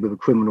somebody with a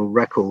criminal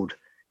record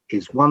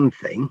is one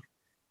thing,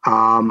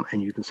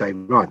 and you can say,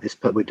 right,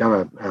 we've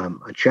done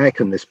a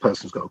check, and this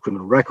person's got a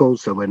criminal record,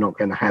 so we're not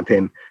going to have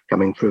him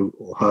coming through,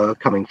 or her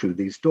coming through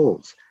these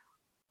doors.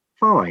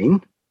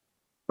 Fine,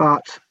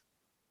 but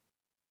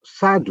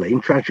sadly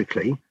and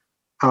tragically,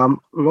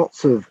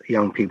 lots of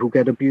young people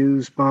get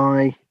abused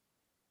by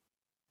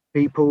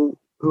people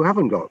who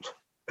haven't got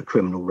a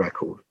criminal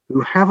record,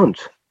 who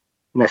haven't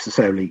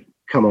necessarily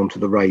come onto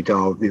the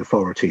radar of the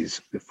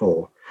authorities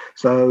before.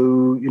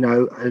 So,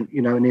 an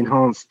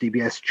enhanced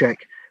DBS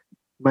check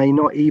may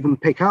not even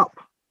pick up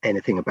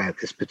anything about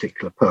this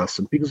particular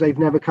person because they've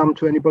never come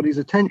to anybody's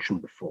attention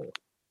before.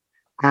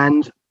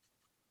 And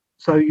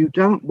so you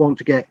don't want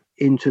to get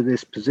into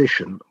this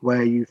position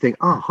where you think,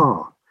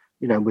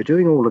 we're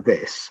doing all of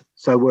this,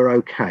 so we're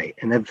okay,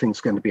 and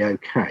everything's going to be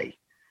okay.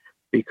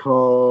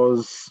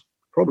 Because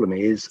the problem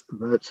is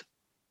that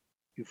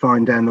you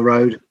find down the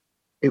road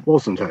it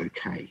wasn't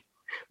okay,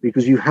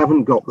 because you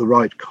haven't got the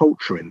right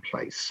culture in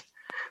place.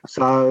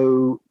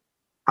 So,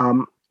 I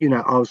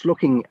was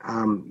looking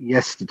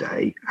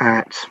yesterday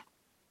at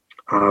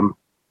some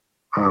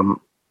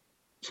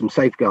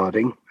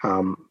safeguarding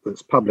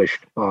that's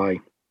published by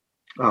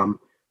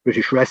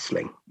British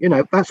Wrestling.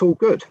 That's all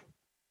good.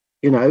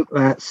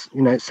 That's,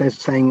 it says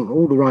saying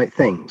all the right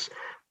things.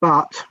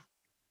 But,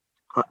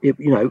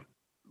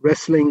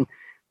 wrestling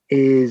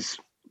is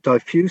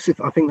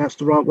diffusive. I think that's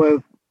the right way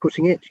of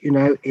putting it.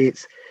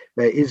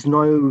 There is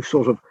no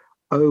sort of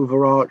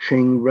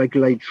overarching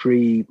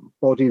regulatory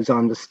bodies,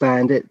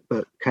 understand it,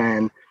 but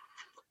can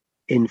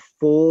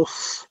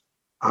enforce,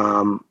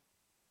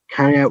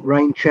 carry out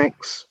rain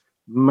checks,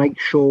 make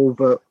sure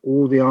that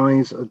all the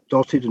I's are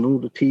dotted and all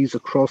the T's are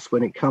crossed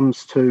when it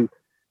comes to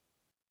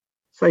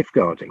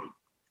safeguarding.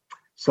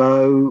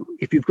 So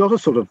if you've got a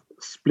sort of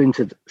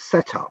splintered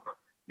setup,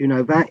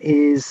 that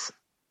is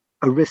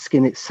a risk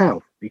in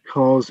itself,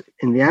 because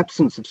in the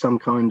absence of some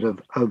kind of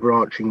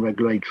overarching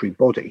regulatory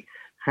body,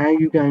 how are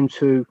you going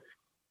to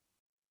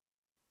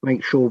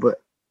make sure that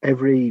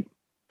every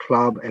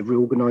club, every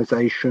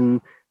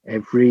organisation,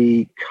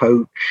 every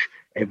coach,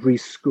 every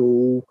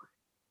school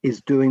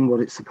is doing what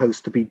it's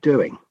supposed to be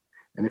doing?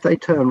 And if they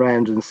turn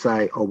around and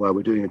say, oh, well,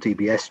 we're doing a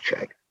DBS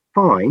check,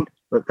 fine,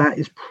 but that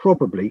is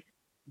probably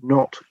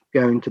not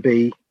going to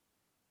be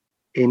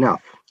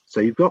enough. So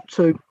you've got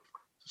to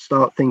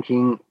start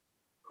thinking,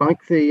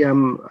 like the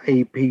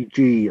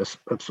APG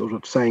are sort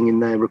of saying in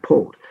their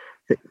report,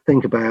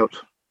 think about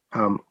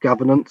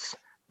governance,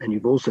 and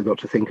you've also got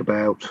to think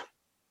about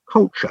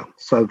culture.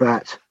 So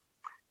that,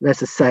 let's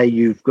just say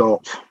you've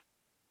got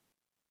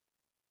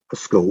a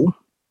school,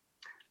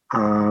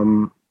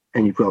 and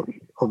you've got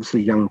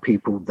obviously young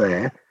people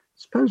there.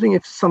 Supposing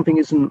if something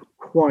isn't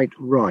quite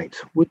right,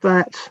 would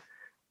that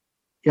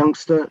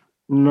youngster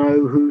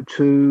know who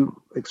to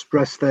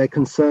express their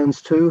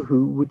concerns to?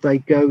 Who would they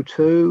go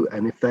to?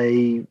 And if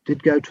they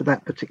did go to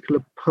that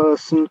particular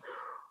person,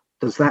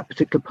 does that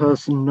particular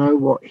person know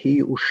what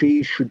he or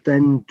she should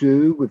then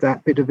do with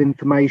that bit of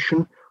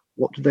information?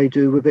 What do they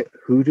do with it?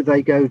 Who do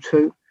they go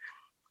to?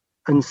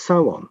 And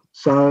so on.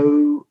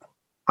 So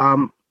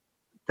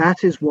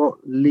that is what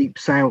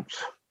leaps out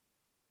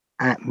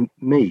at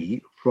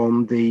me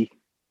from the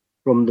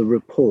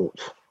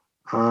report.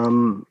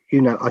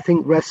 I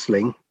think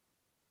wrestling,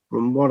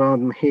 from what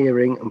I'm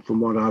hearing and from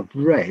what I've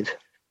read,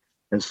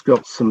 has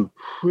got some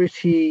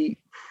pretty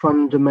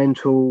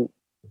fundamental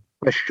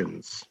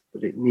questions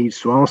that it needs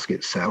to ask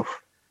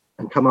itself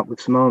and come up with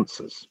some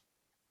answers.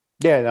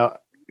 Yeah, no,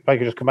 if I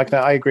could just come back to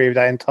that, I agree with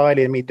that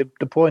entirely. I mean,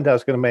 the point I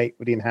was going to make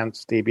with the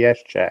enhanced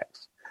DBS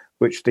checks,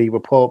 which the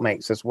report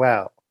makes as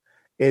well,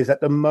 is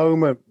at the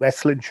moment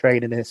wrestling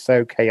training is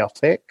so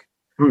chaotic.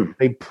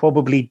 They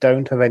probably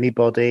don't have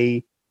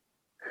anybody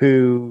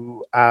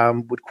who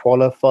would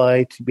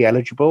qualify to be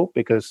eligible,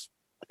 because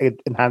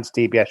enhanced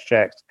DBS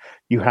checks,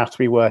 you have to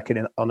be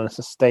working on a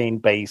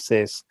sustained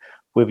basis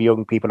with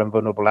young people and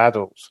vulnerable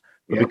adults.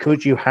 But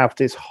because you have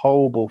this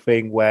horrible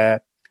thing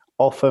where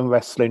often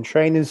wrestling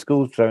training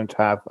schools don't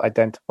have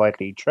identified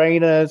lead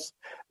trainers,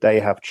 they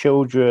have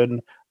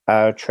children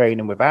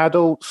training with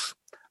adults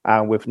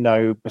and with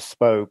no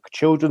bespoke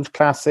children's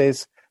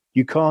classes,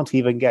 you can't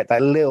even get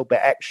that little bit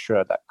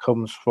extra that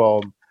comes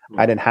from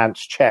an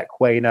enhanced check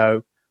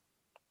where,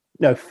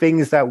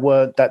 things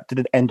that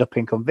didn't end up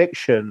in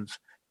convictions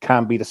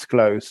can be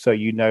disclosed, so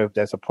if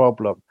there's a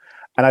problem.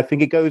 And I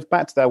think it goes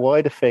back to that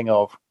wider thing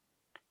of,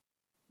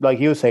 like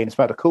you were saying, it's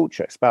about the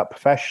culture, it's about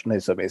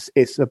professionalism,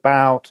 it's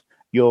about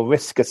your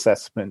risk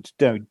assessment.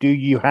 Do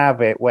you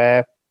have it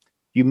where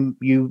you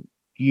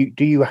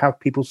do you have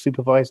people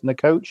supervising the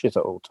coaches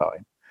at all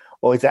time,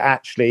 or is it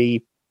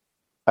actually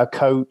a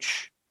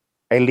coach,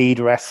 a lead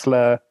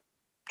wrestler,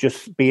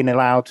 just being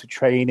allowed to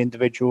train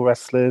individual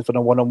wrestlers on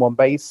a one-on-one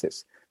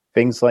basis?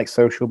 Things like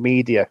social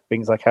media,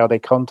 things like how they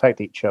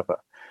contact each other.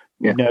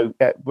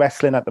 At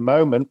wrestling at the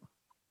moment,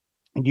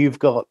 you've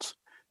got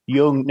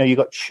you've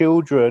got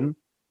children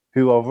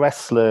who are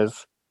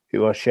wrestlers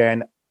who are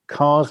sharing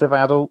cars with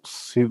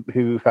adults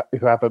who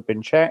haven't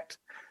been checked,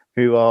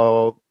 who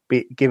are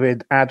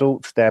giving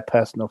adults their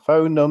personal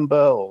phone number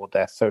or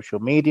their social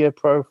media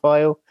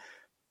profile.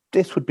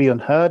 This would be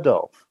unheard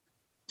of.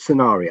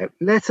 Scenario.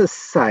 Let us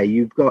say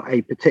you've got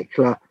a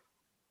particular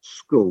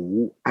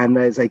school and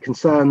there's a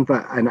concern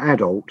that an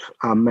adult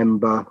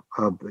member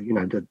of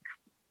the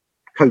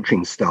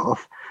coaching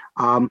staff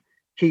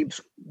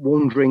keeps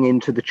wandering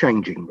into the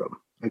changing room.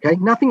 Okay,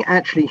 nothing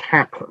actually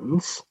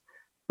happens,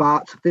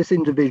 but this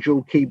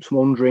individual keeps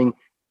wandering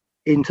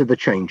into the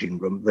changing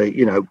room,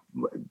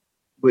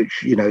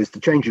 which is the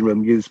changing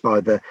room used by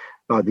the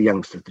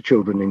youngsters, the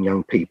children and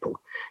young people,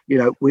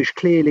 which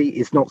clearly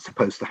is not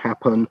supposed to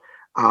happen.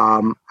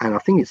 And I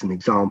think it's an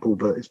example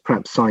that is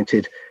perhaps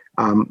cited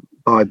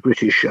by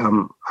British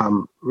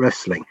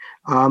wrestling.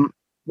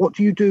 What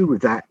do you do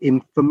with that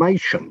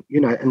information?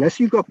 Unless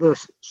you've got the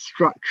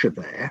structure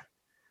there,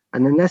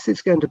 and unless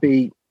it's going to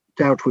be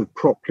dealt with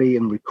properly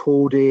and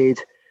recorded,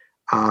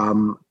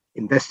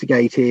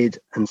 investigated,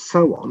 and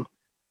so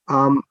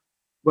on,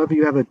 whether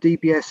you have a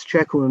DBS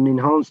check or an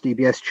enhanced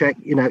DBS check,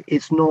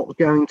 it's not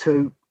going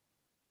to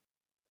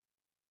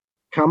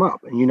come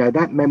up. And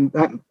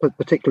that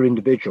particular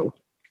individual,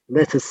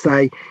 let us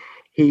say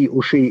he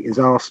or she is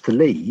asked to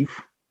leave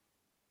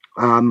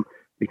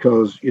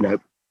because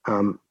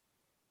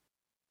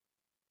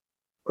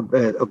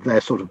of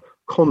their sort of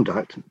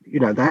conduct.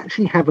 They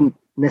actually haven't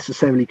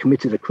necessarily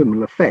committed a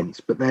criminal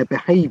offence, but their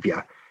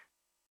behaviour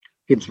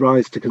gives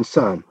rise to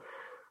concern.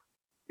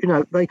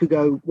 They could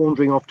go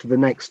wandering off to the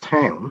next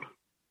town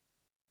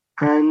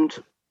and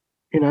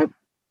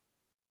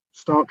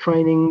start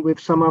training with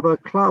some other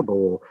club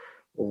or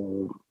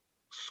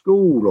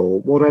school or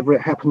whatever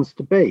it happens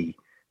to be,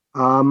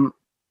 and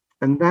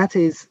that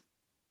is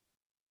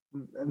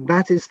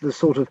the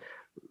sort of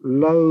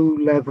low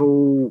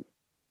level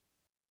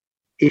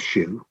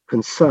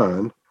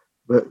concern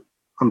that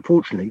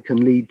unfortunately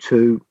can lead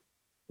to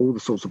all the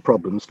sorts of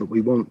problems that we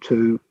want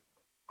to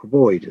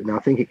avoid. And I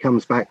think it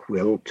comes back,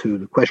 Will, to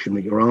the question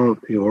that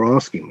you're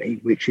asking me,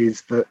 which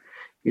is that,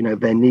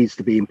 there needs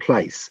to be in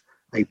place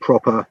a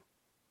proper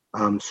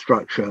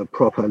structure,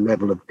 proper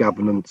level of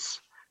governance,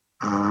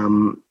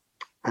 and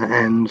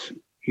that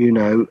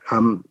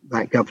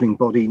governing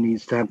body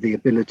needs to have the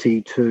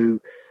ability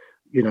to,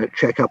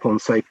 check up on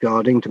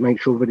safeguarding to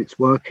make sure that it's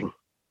working.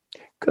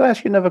 Could I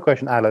ask you another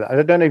question, Alan?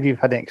 I don't know if you've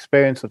had any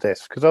experience with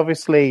this, because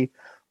obviously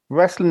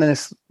wrestling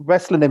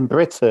in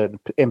Britain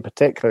in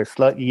particular is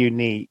slightly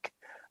unique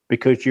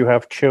because you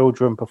have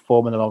children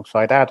performing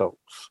alongside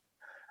adults.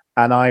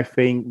 And I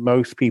think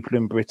most people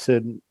in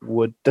Britain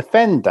would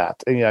defend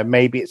that.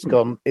 Maybe it's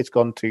gone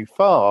too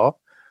far,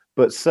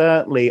 but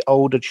certainly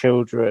older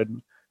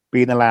children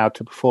being allowed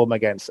to perform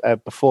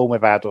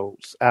with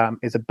adults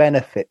is a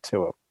benefit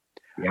to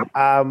them. Yep.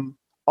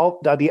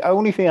 The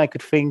only thing I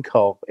could think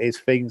of is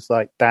things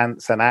like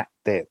dance and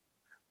acting,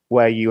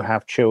 where you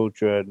have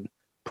children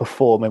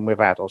performing with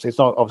adults. It's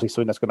not obviously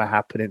something that's going to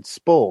happen in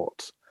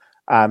sport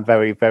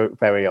very, very,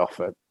 very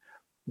often.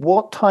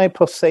 What type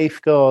of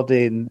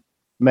safeguarding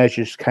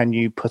measures can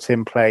you put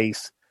in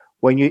place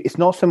when it's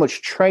not so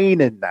much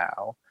training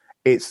now,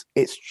 it's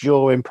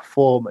during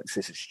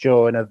performances, it's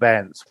during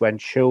events when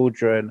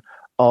children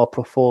are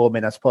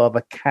performing as part of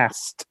a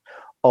cast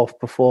of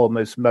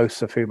performers,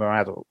 most of whom are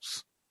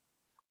adults?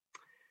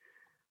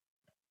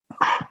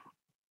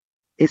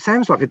 It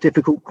sounds like a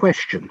difficult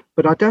question,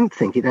 but I don't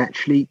think it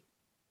actually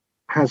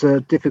has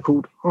a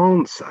difficult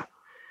answer,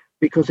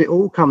 because it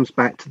all comes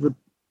back to the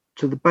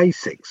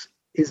basics.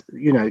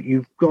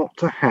 You've got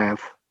to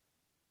have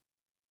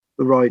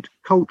the right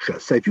culture.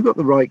 So if you've got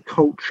the right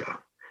culture,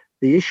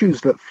 the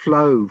issues that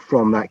flow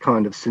from that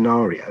kind of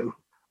scenario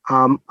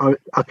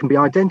can be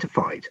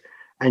identified,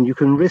 and you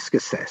can risk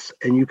assess,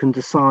 and you can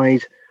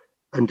decide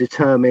and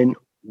determine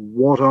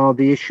what are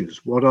the issues,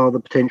 what are the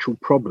potential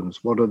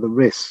problems, what are the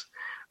risks,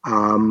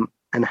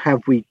 and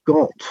have we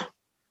got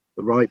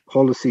the right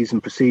policies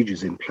and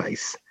procedures in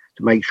place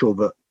to make sure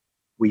that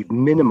we've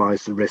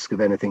minimized the risk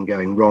of anything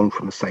going wrong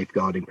from a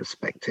safeguarding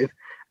perspective.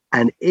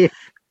 And if,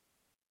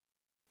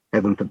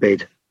 heaven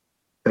forbid,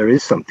 there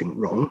is something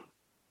wrong,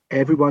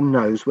 everyone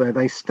knows where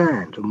they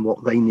stand and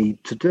what they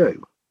need to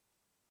do.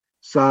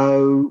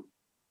 So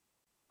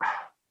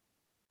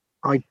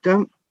I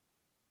don't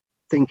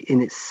think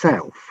in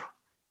itself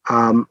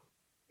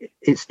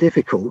it's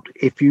difficult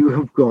if you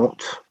have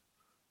got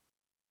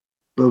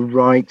the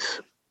right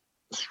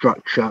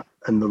structure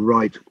and the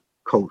right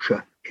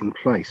culture in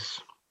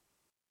place.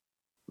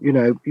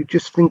 You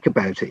just think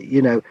about it.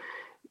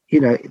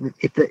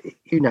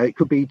 It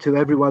could be to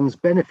everyone's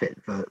benefit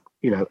that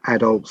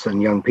adults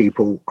and young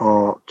people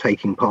are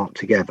taking part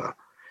together.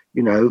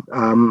 It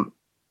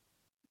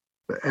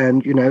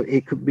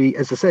could be,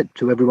 as I said,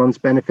 to everyone's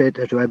benefit,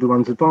 to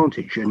everyone's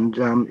advantage, and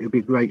it would be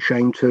a great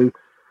shame to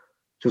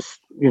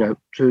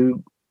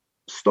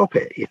stop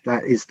it if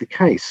that is the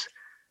case.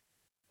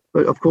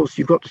 But of course,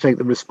 you've got to take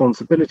the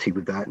responsibility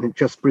with that. And it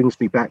just brings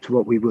me back to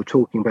what we were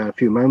talking about a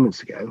few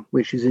moments ago,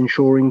 which is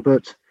ensuring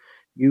that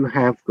you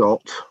have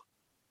got,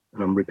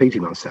 and I'm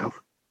repeating myself,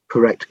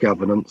 correct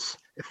governance,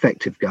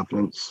 effective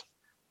governance,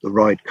 the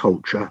right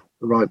culture,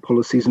 the right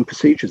policies and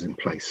procedures in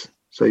place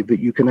so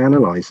that you can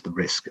analyse the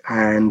risk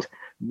and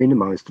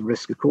minimise the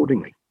risk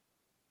accordingly.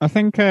 I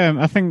think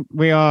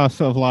we are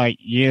sort of like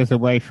years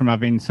away from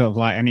having sort of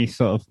like any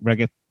sort of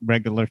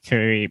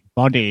regulatory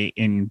body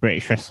in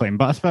British wrestling.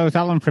 But I suppose,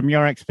 Alan, from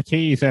your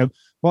expertise,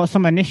 what are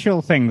some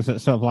initial things that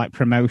sort of like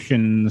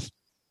promotions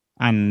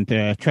and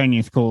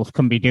training schools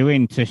can be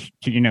doing to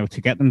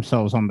get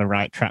themselves on the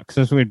right tracks?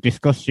 As we've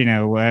discussed,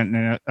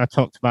 and I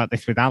talked about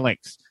this with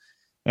Alex,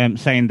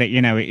 saying that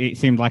it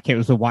seemed like it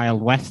was a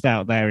wild west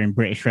out there in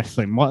British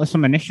wrestling. What are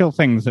some initial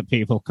things that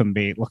people can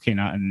be looking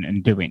at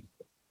and doing?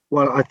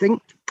 Well, I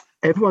think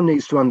everyone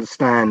needs to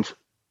understand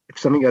if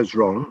something goes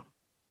wrong,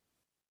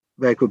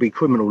 there could be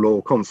criminal law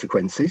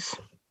consequences.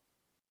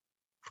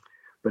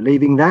 But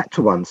leaving that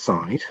to one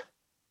side,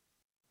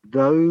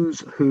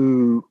 those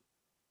who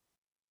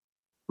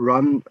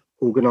run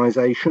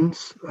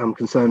organisations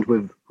concerned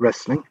with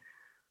wrestling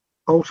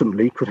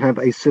ultimately could have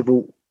a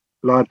civil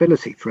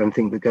liability for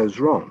anything that goes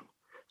wrong.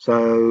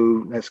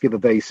 So let's give a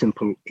very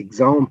simple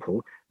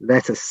example.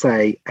 Let us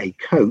say a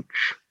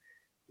coach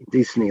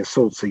indecently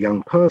assaults a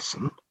young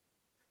person.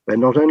 But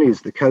not only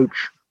is the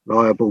coach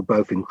liable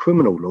both in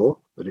criminal law,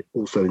 but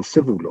also in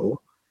civil law,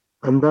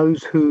 and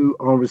those who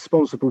are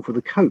responsible for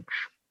the coach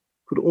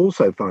could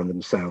also find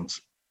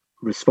themselves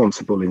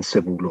responsible in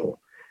civil law.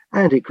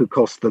 And it could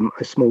cost them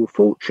a small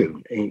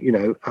fortune.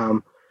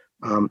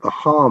 The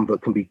harm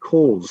that can be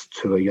caused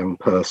to a young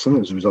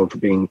person as a result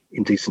of being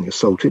indecently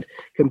assaulted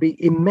can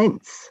be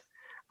immense.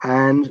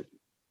 And,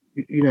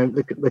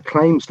 the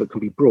claims that can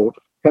be brought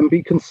can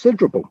be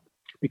considerable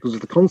because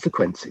of the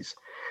consequences.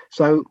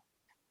 So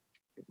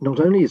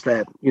not only is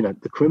there,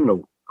 the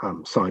criminal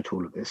side to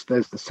all of this,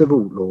 there's the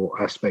civil law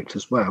aspect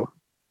as well,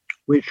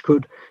 which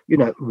could,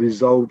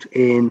 result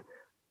in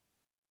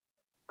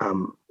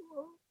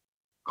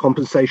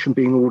compensation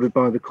being ordered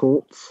by the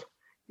courts.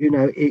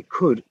 it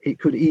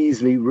could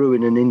easily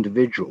ruin an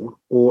individual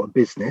or a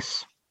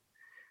business.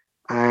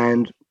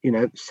 And,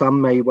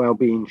 some may well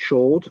be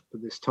insured for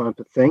this type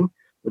of thing,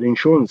 but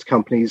insurance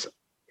companies,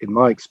 in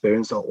my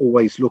experience, are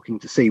always looking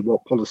to see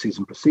what policies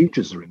and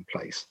procedures are in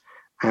place.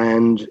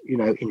 And,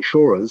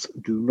 insurers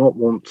do not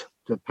want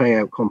to pay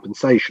out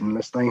compensation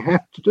unless they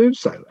have to do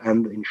so.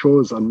 And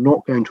insurers are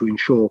not going to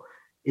insure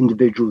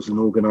individuals and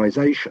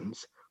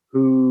organizations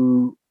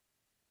who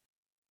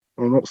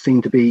are not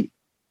seen to be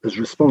as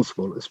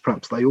responsible as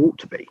perhaps they ought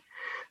to be.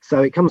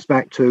 So it comes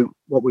back to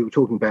what we were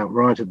talking about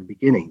right at the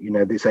beginning.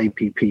 This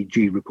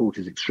APPG report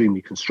is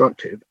extremely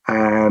constructive,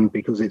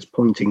 because it's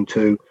pointing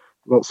to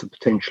lots of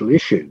potential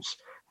issues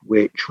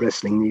which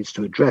wrestling needs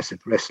to address.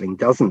 If wrestling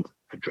doesn't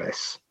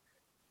address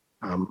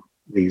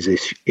these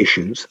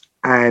issues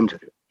and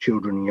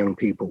children and young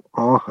people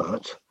are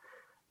hurt,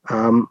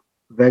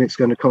 then it's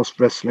going to cost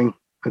wrestling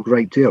a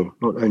great deal,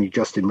 not only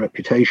just in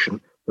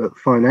reputation, but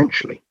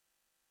financially.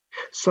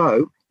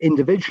 So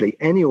individually,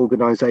 any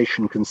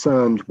organisation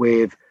concerned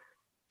with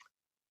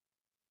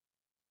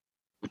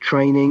the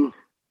training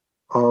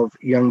of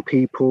young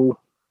people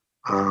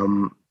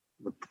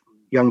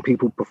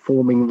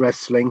performing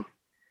wrestling,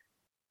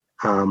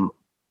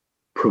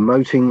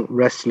 promoting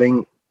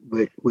wrestling,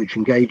 which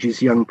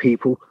engages young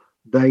people,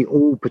 they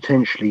all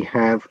potentially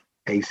have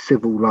a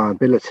civil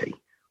liability,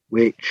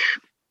 which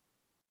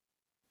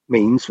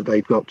means that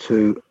they've got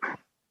to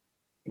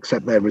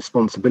accept their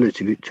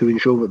responsibility to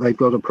ensure that they've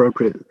got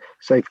appropriate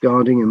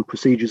safeguarding and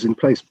procedures in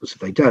place. Because if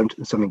they don't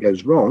and something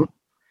goes wrong,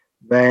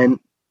 then,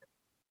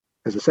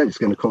 as I said, it's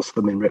going to cost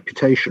them in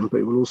reputation, but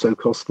it will also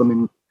cost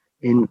them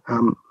in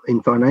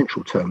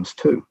financial terms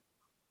too.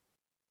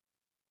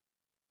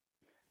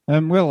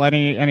 Will,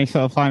 any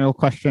sort of final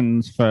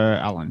questions for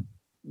Alan?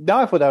 No,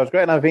 I thought that was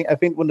great, and I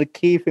think one of the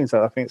key things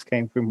that I think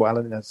came from what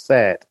Alan has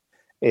said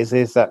is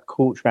that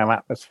culture and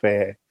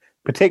atmosphere,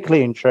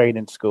 particularly in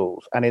training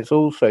schools, and it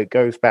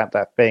goes back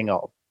that thing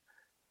of,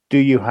 do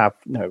you have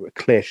a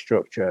clear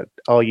structure?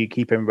 Are you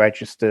keeping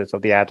registers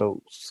of the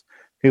adults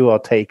who are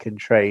taking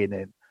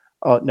training?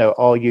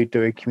 Are you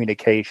doing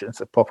communications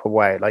the proper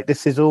way? Like,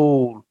 this is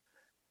all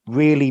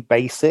really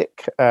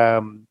basic.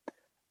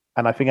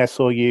 And I think I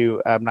saw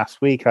you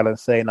last week, Alan,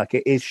 saying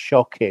it is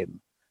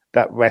shocking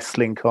that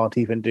wrestling can't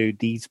even do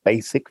these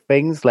basic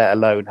things, let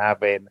alone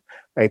having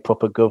a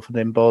proper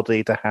governing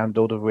body to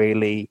handle the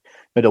really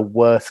the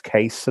worst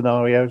case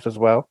scenarios as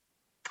well.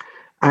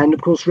 And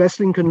of course,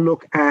 wrestling can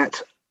look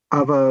at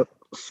other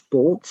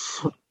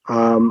sports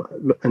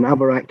and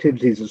other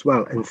activities as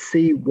well, and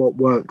see what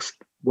works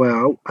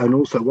well and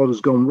also what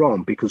has gone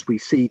wrong, because we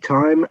see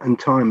time and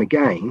time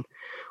again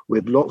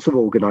with lots of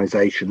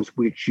organizations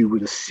which you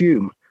would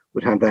assume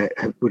would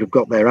have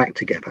got their act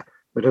together,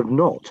 but have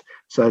not.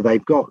 So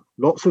they've got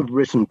lots of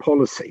written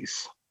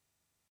policies,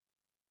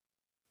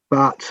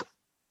 but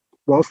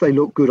whilst they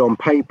look good on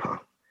paper,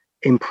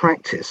 in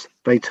practice,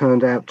 they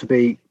turned out to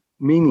be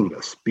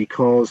meaningless,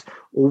 because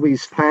all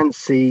these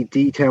fancy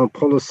detailed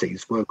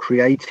policies were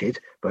created.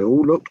 They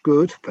all looked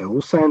good, they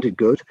all sounded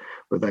good,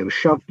 but they were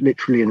shoved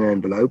literally in an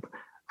envelope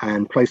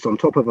and placed on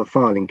top of a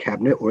filing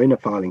cabinet or in a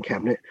filing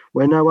cabinet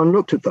where no one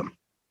looked at them.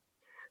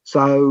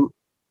 So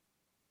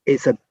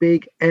it's a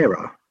big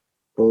error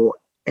for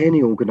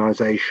any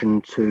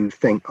organisation to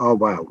think, oh,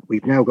 well,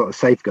 we've now got a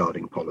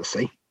safeguarding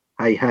policy.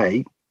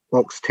 Hey,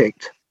 box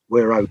ticked,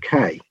 we're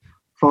okay.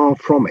 Far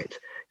from it.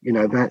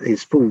 That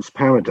is fool's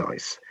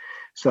paradise.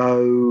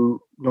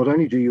 So not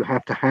only do you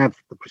have to have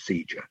the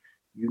procedure,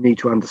 you need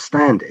to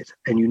understand it,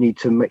 and you need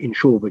to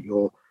ensure that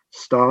your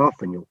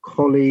staff and your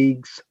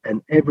colleagues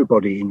and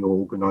everybody in your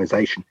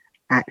organisation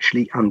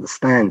actually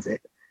understands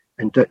it.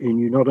 And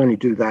you not only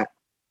do that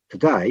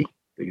today,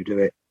 but you do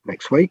it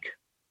next week,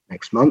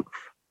 next month,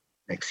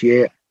 next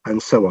year,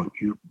 and so on.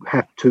 You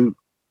have to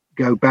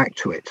go back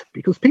to it,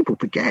 because people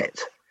forget,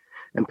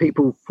 and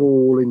people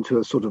fall into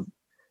a sort of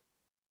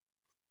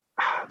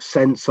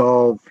sense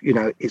of,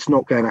 it's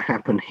not going to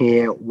happen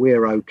here,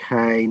 we're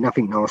okay,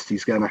 nothing nasty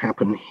is going to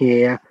happen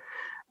here.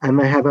 And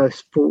they have a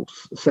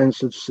false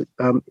sense of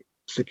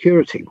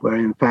security, where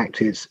in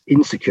fact it's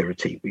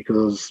insecurity,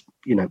 because,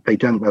 they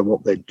don't know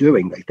what they're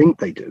doing. They think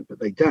they do, but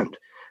they don't.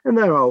 And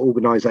there are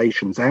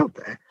organizations out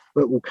there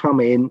that will come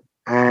in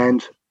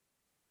and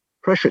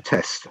pressure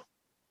test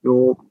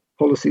your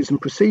policies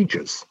and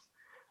procedures.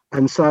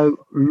 And so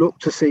look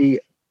to see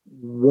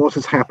what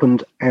has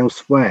happened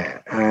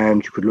elsewhere.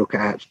 And you could look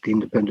at the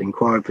Independent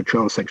Inquiry for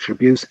Child Sexual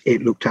Abuse.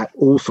 It looked at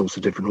all sorts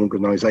of different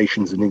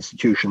organisations and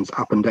institutions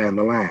up and down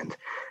the land.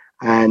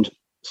 And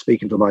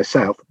speaking for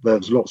myself,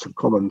 there's lots of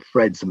common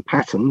threads and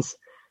patterns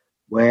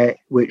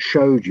which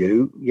showed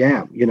you,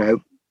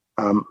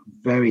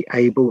 very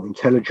able,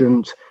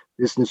 intelligent,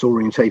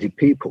 business-orientated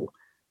people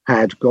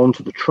had gone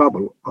to the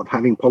trouble of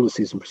having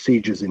policies and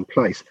procedures in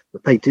place,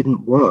 but they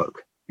didn't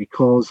work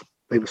because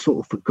they were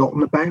sort of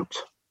forgotten about,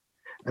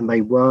 and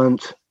they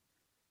weren't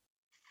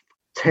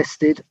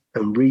tested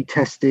and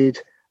retested,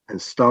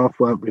 and staff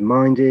weren't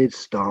reminded,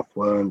 staff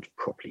weren't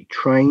properly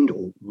trained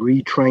or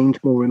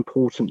retrained, more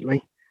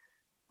importantly.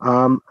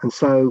 And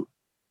so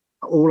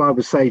all I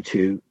would say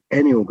to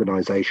any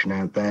organisation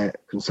out there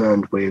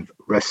concerned with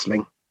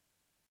wrestling,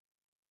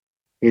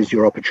 here's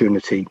your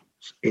opportunity.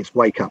 It's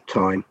wake up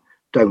time.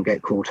 Don't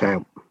get caught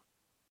out.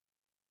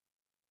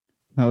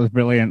 That was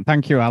brilliant.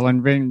 Thank you,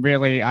 Alan. Been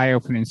really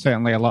eye-opening.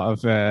 Certainly a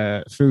lot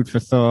of food for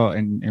thought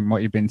in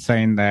what you've been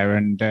saying there.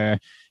 And I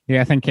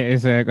think it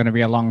is going to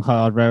be a long,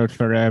 hard road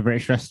for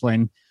British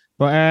wrestling.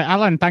 But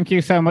Alan, thank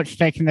you so much for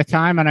taking the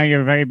time. I know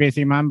you're a very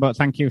busy man, but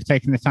thank you for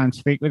taking the time to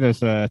speak with us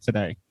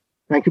today.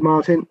 Thank you,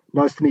 Martin.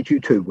 Nice to meet you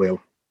too,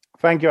 Will.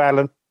 Thank you,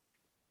 Alan.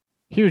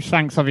 Huge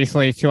thanks,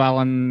 obviously, to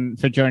Alan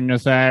for joining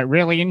us.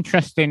 Really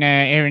interesting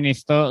hearing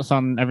his thoughts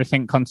on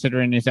everything,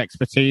 considering his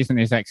expertise and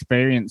his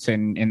experience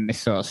in this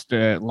sort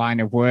of line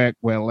of work,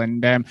 Will.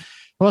 And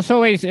what's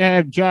always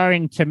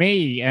jarring to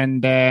me,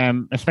 and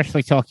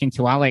especially talking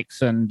to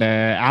Alex and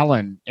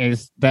Alan,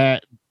 is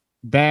that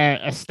they're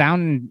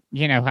astounded,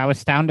 how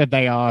astounded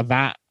they are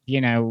that,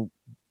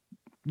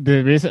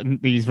 there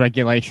isn't these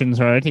regulations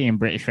already in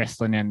British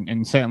wrestling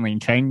and certainly in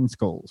training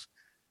schools.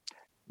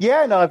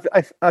 Yeah, no,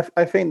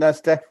 I think that's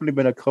definitely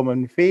been a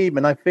common theme.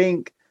 And I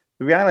think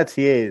the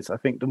reality is, I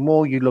think the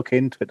more you look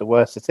into it, the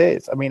worse it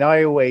is. I mean, I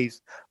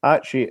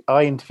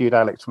interviewed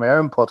Alex for my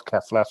own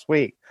podcast last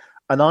week,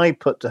 and I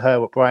put to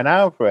her what Brian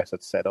Alvarez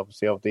had said,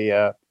 obviously, of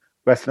the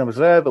Wrestling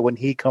Observer, when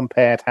he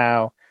compared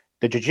how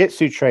the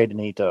jiu-jitsu training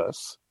he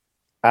does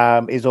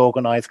is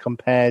organized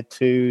compared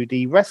to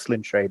the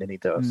wrestling training he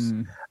does.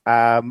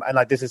 And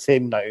like, this is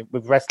him,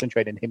 with wrestling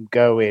training, him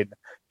going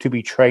to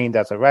be trained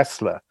as a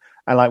wrestler.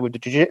 And like with the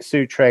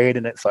jiu-jitsu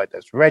training, it's like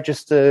there's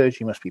registers,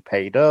 you must be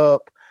paid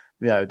up.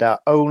 The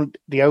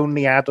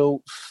only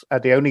adults,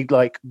 the only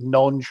like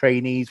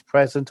non-trainees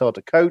present are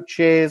the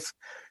coaches.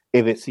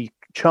 If it's a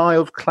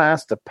child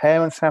class, the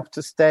parents have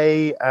to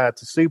stay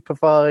to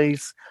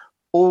supervise.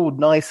 All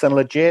nice and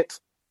legit.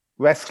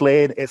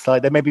 Wrestling, it's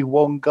like there may be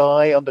one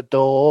guy on the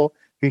door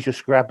who's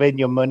just grabbing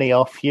your money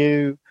off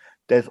you.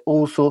 There's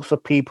all sorts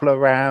of people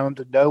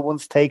around. No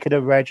one's taken a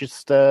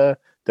register.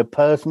 The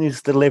person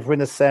who's delivering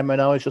the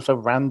seminar is just a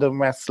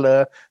random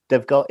wrestler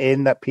they've got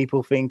in that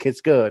people think is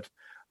good.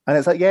 And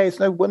it's like, yeah, it's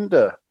no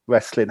wonder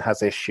wrestling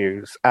has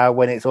issues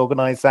when it's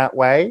organized that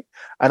way.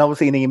 And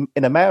obviously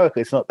in America,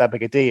 it's not that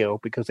big a deal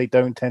because they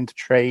don't tend to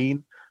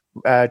train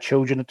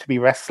children to be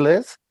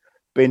wrestlers.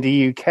 But in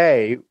the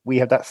UK, we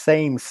have that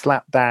same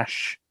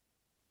slapdash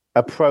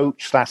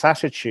approach /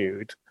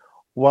 attitude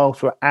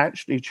whilst we're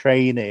actually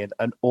training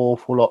an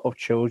awful lot of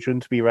children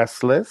to be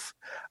wrestlers.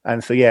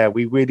 And so, yeah,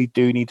 we really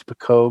do need to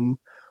become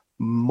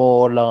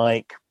more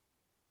like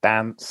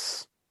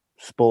dance,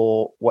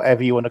 sport,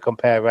 whatever you want to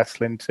compare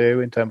wrestling to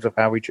in terms of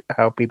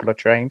how people are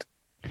trained.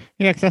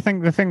 Yeah, because I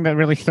think the thing that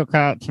really stuck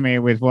out to me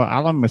with what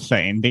Alan was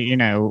saying,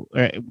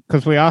 that,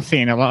 because we are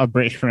seeing a lot of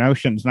British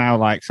promotions now,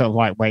 like sort of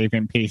like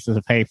waving pieces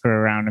of paper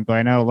around and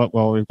going, oh, look,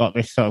 well, we've got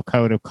this sort of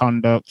code of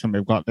conduct and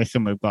we've got this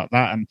and we've got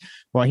that. And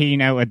what he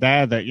noted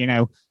there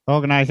that,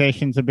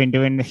 organizations have been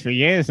doing this for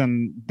years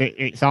and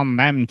it's on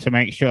them to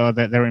make sure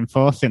that they're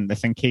enforcing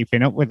this and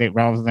keeping up with it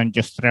rather than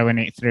just throwing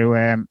it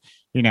through,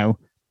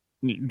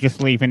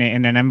 just leaving it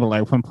in an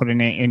envelope and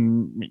putting it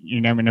in,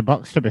 in a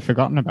box to be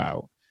forgotten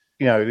about.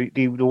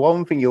 The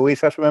one thing you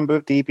always have to remember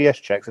with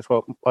DBS checks is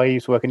what I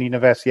used to work in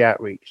University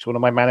Outreach. One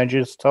of my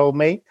managers told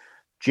me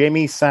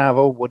Jimmy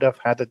Savile would have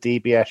had a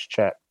DBS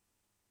check.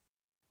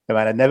 The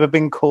man had never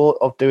been caught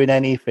of doing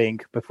anything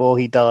before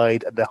he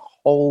died, and the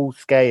whole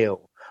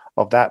scale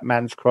of that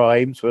man's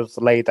crimes was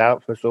laid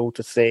out for us all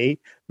to see.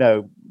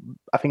 I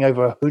think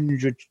over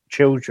 100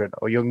 children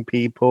or young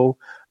people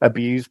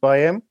abused by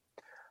him.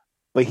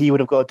 But he would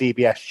have got a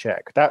DBS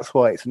check. That's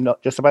why it's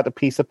not just about the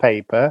piece of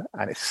paper,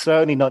 and it's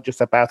certainly not just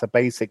about a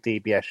basic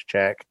DBS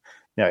check.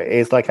 It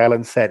is, like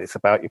Alan said, it's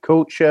about your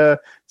culture,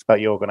 it's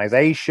about your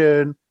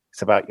organization,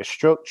 it's about your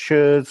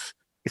structures,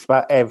 it's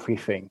about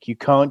everything. You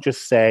can't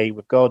just say,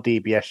 we've got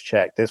a DBS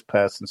check, this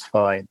person's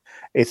fine.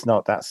 It's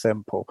not that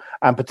simple.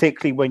 And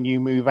particularly when you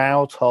move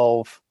out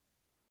of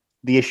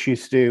the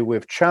issues to do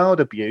with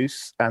child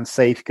abuse and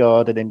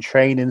safeguarding in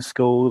training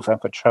schools and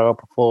for child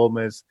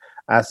performers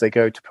as they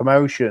go to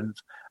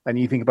promotions, and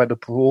you think about the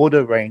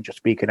broader range of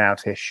speaking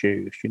out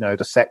issues,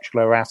 the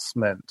sexual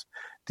harassment,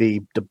 the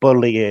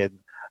bullying,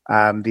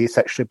 the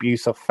sexual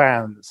abuse of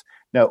fans,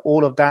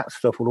 all of that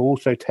stuff will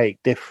also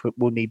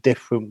will need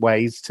different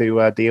ways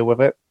to deal with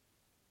it.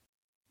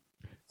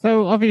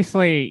 So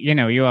obviously,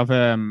 you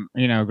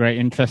have great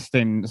interest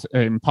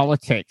in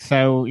politics.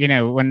 So,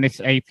 when this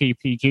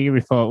APPG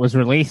report was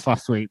released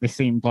last week, this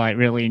seemed like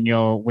really in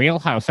your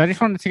wheelhouse. So I just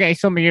wanted to get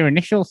some of your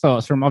initial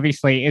thoughts from,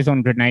 obviously it is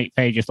 108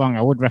 pages long.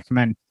 I would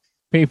recommend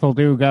people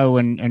do go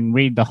and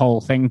read the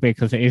whole thing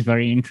because it is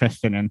very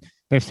interesting, and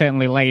they've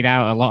certainly laid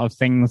out a lot of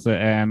things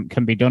that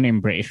can be done in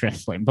British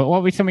wrestling. But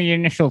what were some of your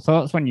initial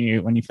thoughts when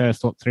you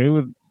first looked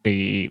through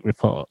the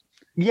report?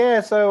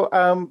 Yeah, so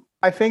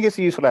I think it's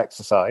a useful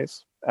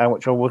exercise.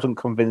 Which I wasn't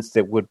convinced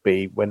it would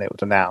be when it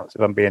was announced,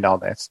 if I'm being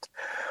honest.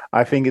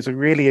 I think it's a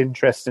really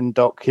interesting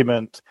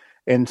document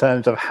in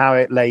terms of how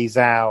it lays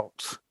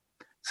out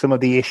some of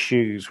the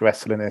issues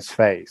wrestling has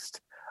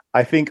faced.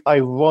 I think,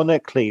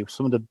 ironically,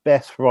 some of the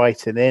best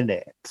writing in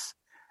it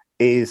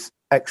is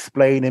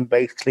explaining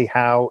basically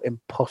how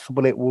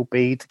impossible it will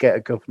be to get a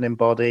governing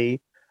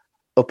body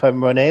up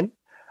and running.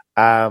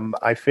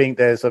 I think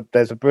there's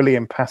a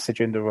brilliant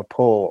passage in the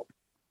report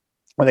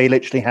where they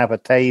literally have a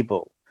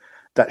table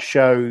that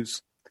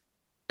shows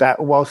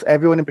that whilst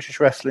everyone in British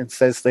wrestling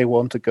says they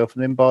want a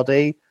governing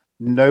body,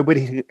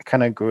 nobody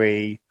can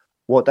agree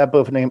what that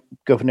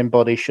governing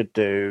body should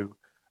do,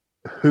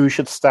 who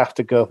should staff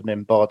the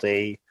governing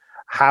body,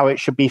 how it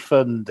should be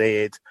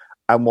funded,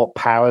 and what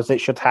powers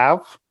it should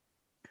have.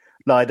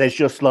 Like, there's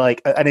just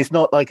like, and it's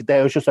not like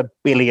there was just a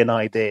billion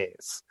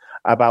ideas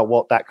about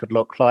what that could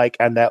look like,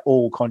 and they're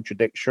all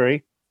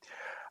contradictory.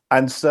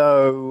 And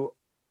so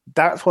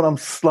that's what I'm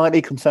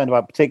slightly concerned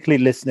about,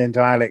 particularly listening to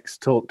Alex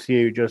talk to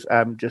you just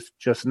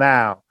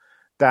now,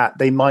 that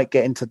they might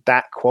get into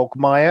that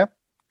quagmire,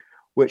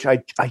 which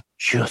I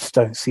just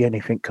don't see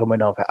anything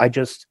coming of it. I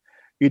just,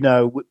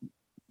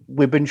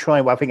 we've been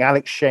trying. I think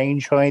Alex Shane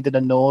tried in the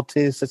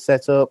noughties to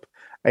set up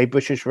the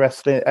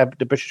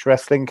British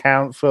Wrestling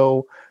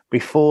Council.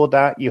 Before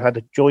that, you had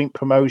a joint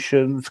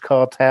promotions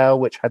cartel,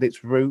 which had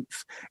its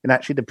roots in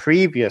actually the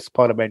previous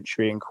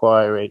parliamentary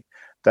inquiry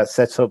that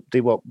set up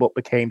what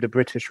became the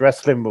British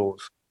wrestling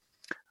rules.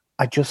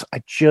 I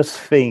just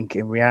think,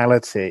 in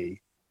reality,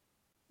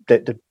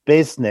 that the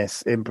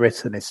business in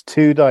Britain is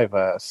too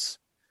diverse,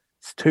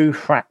 it's too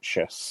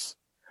fractious,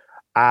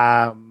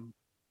 that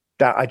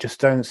I just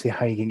don't see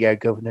how you can get a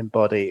governing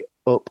body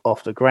up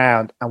off the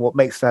ground. And what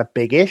makes that a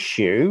big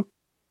issue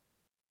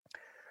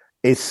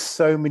is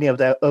so many of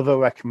their other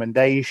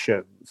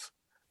recommendations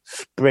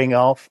spring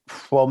off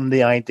from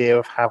the idea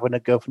of having a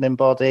governing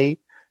body.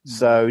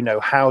 So,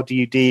 how do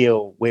you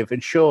deal with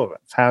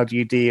insurance? How do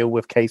you deal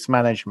with case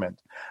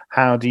management?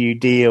 How do you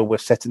deal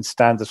with setting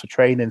standards for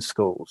training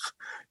schools?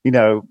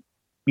 You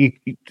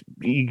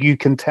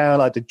can tell,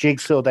 like, the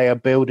jigsaw they are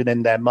building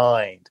in their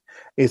mind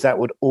is that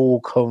would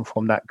all come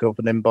from that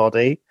governing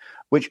body,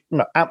 which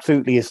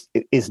absolutely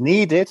is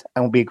needed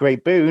and will be a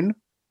great boon.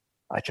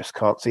 I just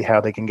can't see how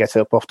they can get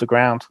it up off the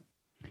ground.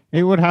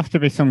 It would have to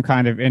be some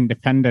kind of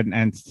independent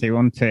entity,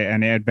 wouldn't it?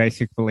 And it'd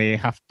basically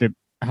have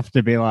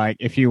to be like,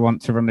 if you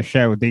want to run a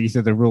show, these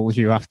are the rules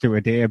you have to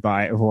adhere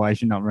by,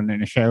 otherwise you're not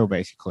running a show,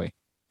 basically.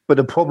 But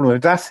the problem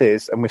with that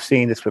is, and we've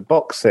seen this with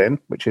boxing,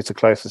 which is the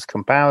closest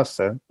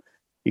comparison,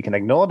 you can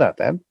ignore that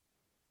then.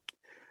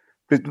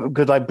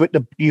 Because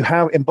you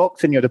have in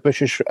boxing, you're the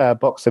British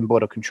Boxing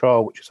Board of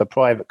Control, which is a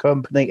private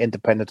company,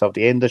 independent of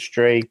the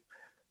industry.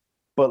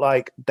 But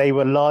like, they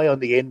rely on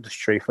the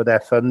industry for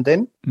their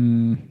funding.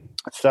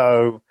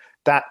 So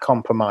that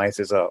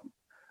compromises up.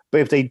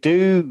 But if they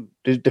do,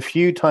 the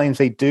few times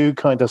they do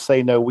kind of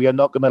say, no, we are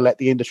not going to let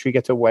the industry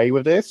get away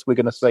with this, we're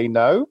going to say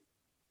no,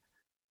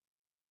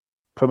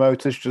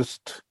 promoters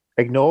just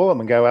ignore them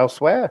and go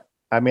elsewhere.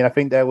 I mean, I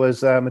think there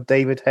was a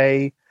David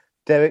Haye,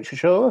 Derek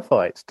Chisora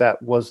fight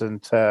that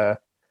wasn't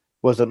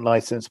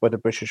licensed by the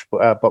British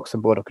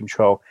Boxing Board of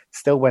Control.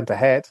 Still went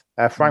ahead.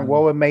 Frank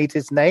Warren made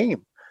his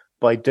name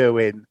by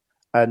doing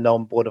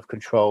non-Board of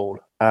Control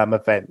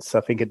events, I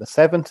think in the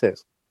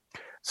 70s.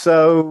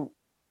 So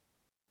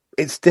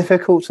it's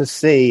difficult to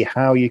see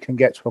how you can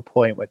get to a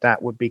point where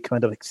that would be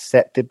kind of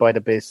accepted by the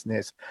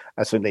business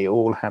as something they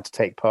all had to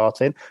take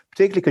part in,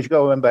 particularly because you've got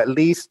to remember, at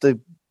least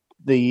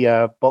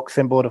the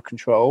Boxing Board of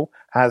Control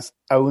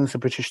owns the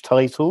British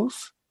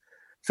titles.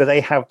 So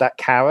they have that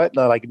carrot.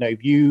 Like,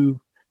 if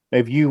you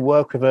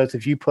work with us,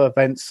 if you put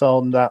events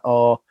on that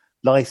are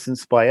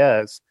licensed by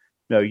us,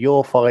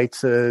 your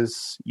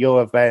fighters,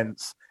 your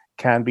events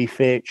can be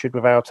featured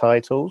with our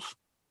titles.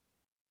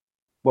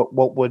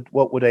 What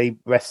would a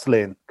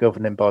wrestling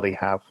governing body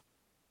have?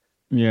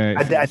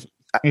 Yeah,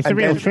 it's a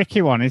real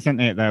tricky one, isn't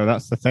it? Though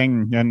that's the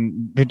thing,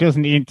 and there does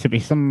need to be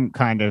some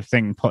kind of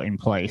thing put in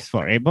place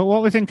for it. But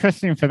what was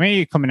interesting for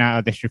me coming out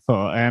of this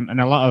report, and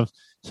a lot of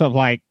sort of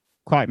like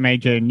quite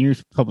major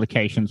news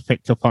publications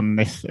picked up on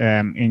this,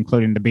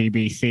 including the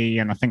BBC,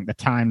 and I think the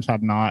Times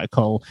had an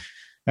article.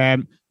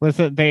 Was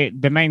that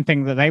the main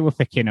thing that they were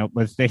picking up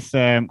was this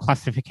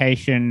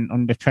classification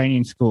under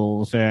training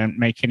schools,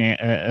 making it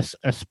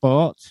a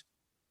sport?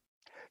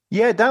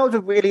 Yeah, that was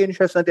a really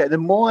interesting idea. The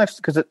more,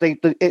 because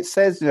it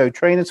says,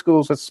 training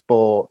schools as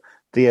sport,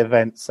 the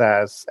events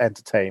as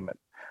entertainment.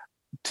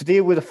 To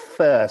deal with the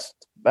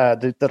first,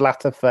 the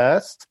latter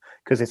first,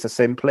 because it's the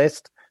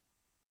simplest,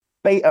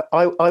 I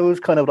was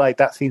kind of like,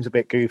 that seems a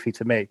bit goofy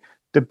to me.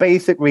 The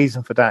basic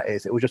reason for that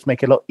is it will just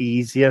make it a lot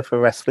easier for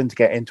wrestling to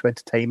get into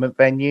entertainment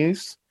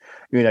venues.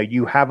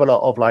 You have a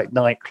lot of like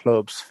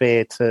nightclubs,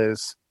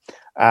 theaters,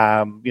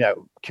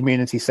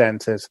 community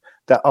centers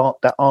that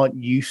aren't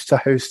used to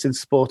hosting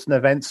sporting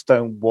events,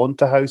 don't want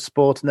to host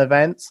sporting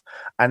events.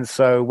 And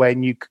so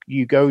when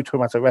you go to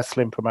them as a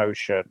wrestling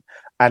promotion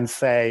and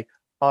say,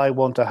 I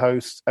want to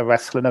host a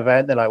wrestling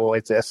event, they're like, well,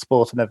 is it a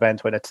sporting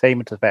event or an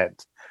entertainment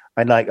event?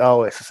 And like,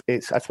 oh,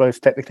 it's I suppose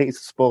technically it's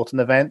a sporting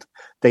event.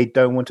 They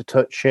don't want to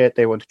touch it.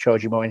 They want to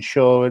charge you more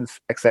insurance,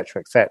 etc.,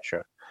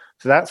 etc.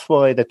 So that's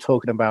why they're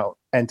talking about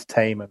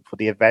entertainment for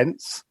the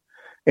events.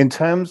 In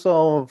terms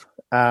of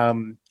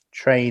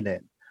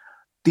training.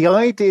 The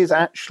ideas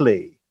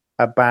actually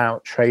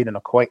about training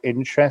are quite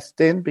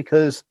interesting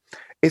because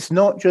it's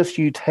not just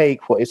you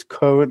take what is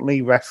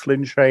currently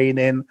wrestling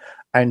training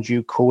and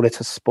you call it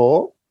a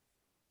sport.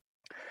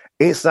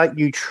 It's like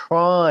you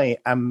try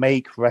and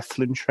make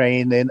wrestling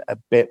training a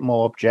bit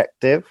more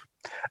objective,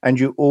 and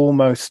you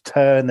almost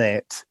turn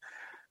it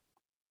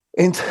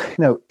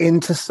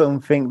into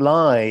something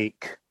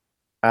like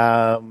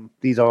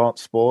these aren't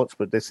sports,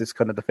 but this is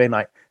kind of the thing,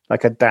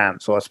 like a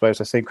dance, or I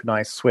suppose a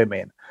synchronized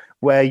swimming,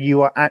 where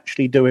you are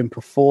actually doing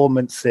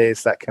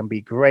performances that can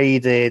be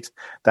graded,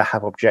 that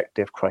have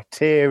objective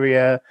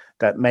criteria,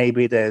 that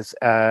maybe there's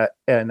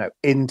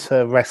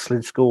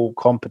inter-wrestling school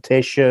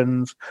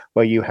competitions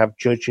where you have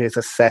judges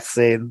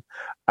assessing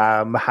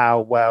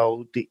how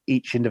well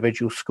each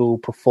individual school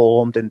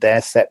performed in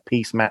their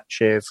set-piece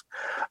matches.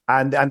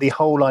 And the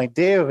whole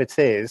idea of it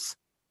is,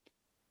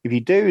 if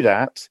you do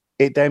that,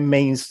 it then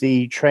means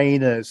the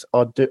trainers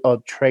are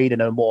trained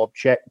in a more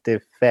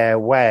objective, fair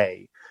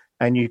way.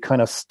 And you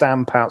kind of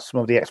stamp out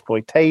some of the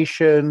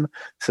exploitation,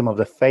 some of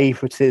the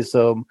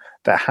favoritism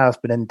that has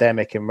been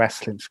endemic in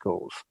wrestling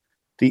schools.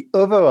 The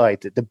other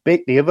idea,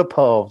 the other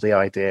part of the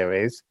idea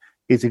is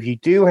if you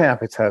do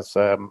have it as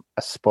a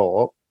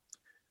sport,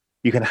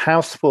 you can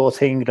have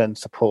Sport England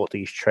support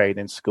these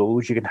training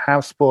schools. You can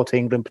have Sport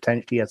England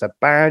potentially as a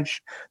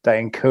badge that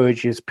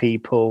encourages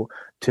people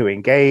to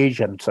engage.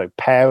 And so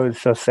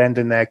parents are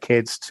sending their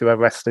kids to a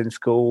wrestling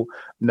school,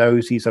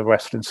 knows these are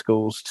wrestling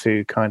schools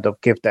to kind of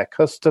give their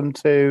custom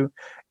to.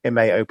 It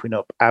may open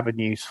up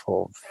avenues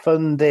for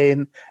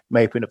funding,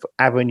 may open up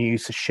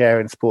avenues to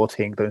sharing Sport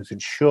England's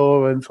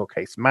insurance or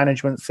case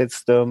management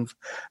systems.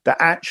 That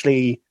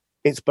actually,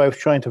 it's both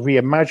trying to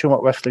reimagine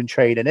what wrestling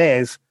training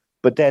is,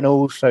 but then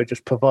also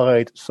just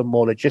provide some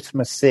more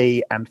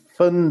legitimacy and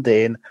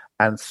funding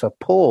and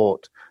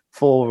support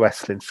for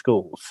wrestling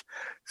schools.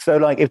 So,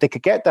 like, if they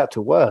could get that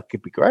to work,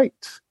 it'd be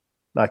great.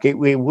 Like, it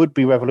would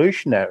be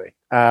revolutionary.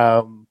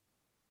 But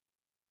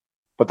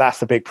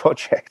that's a big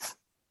project.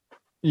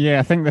 Yeah,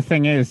 I think the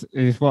thing is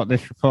what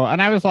this report,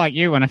 and I was like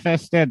you, when I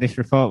first heard this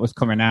report was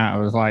coming out, I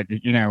was like,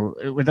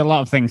 with a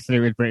lot of things to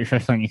do with British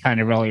wrestling, you kind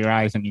of roll your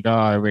eyes and you go,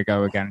 oh, here we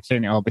go again.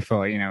 Seen it all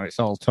before, it's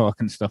all talk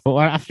and stuff. But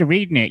after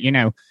reading it,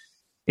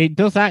 it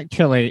does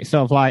actually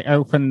sort of like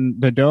open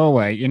the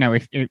doorway.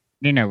 If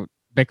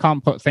they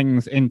can't put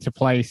things into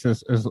place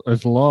as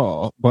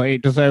law, but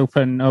it does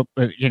open up,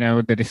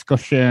 the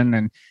discussion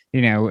and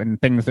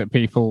and things that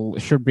people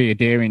should be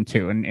adhering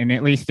to, and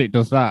at least it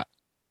does that.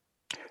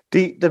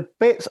 The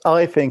bits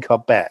I think are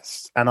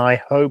best, and I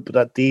hope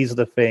that these are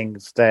the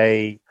things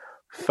they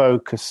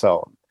focus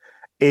on,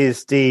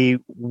 is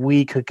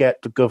we could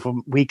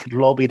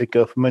lobby the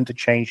government to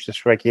change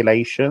this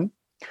regulation.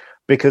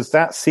 Because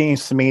that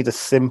seems to me the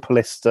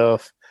simplest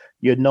stuff.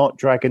 You're not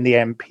dragging the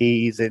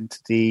MPs into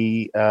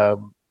the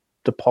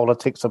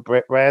politics of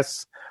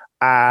BritRes.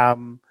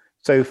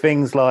 So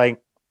things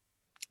like,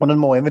 one of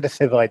the more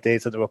innovative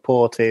ideas of the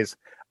report is,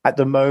 at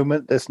the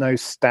moment, there's no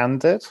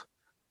standard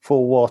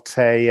for what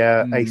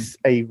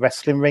a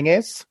wrestling ring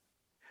is.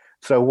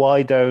 So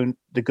why don't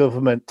the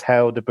government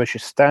tell the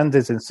British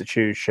Standards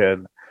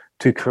Institution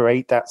to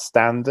create that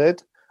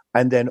standard?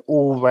 And then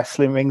all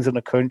wrestling rings in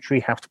the country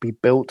have to be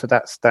built to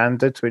that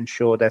standard to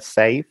ensure they're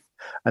safe,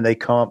 and they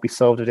can't be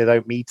sold if they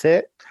don't meet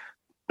it.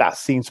 That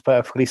seems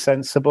perfectly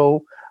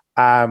sensible.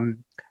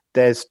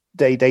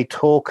 They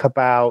talk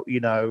about,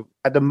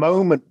 at the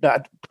moment,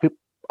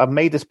 I've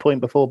made this point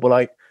before, but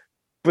like,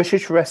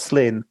 British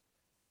wrestling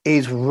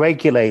is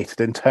regulated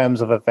in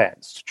terms of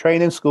events.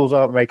 Training schools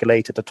aren't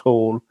regulated at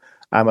all,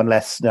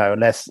 unless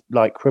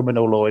like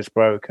criminal law is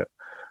broken.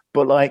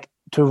 But like,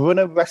 to run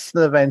a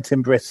wrestling event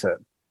in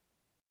Britain,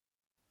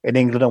 in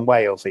England and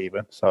Wales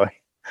even,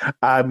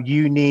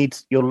 you need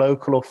your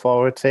local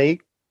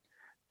authority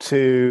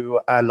to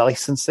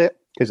license it,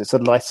 because it's a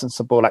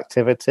licensable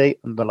activity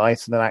under the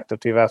Licensing Act of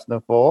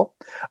 2004.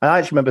 And I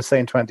actually remember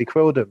saying to Andy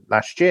Quilden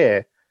last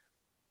year,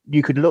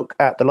 you could look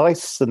at the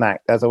Licensing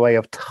Act as a way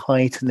of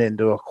tightening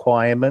the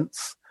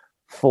requirements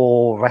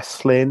for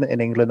wrestling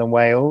in England and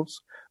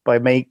Wales by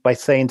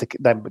saying to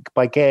them,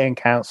 by getting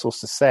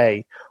councils to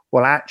say,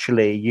 well,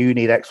 actually, you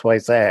need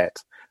XYZ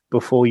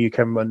before you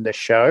can run this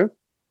show.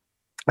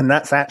 And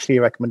that's actually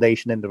a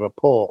recommendation in the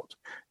report.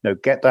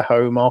 Get the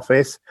Home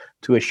Office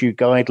to issue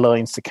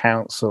guidelines to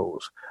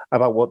councils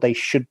about what they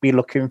should be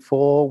looking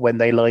for when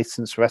they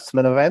license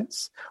wrestling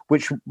events,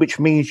 which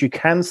means you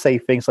can say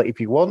things like,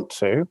 if you want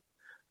to,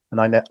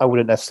 and I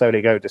wouldn't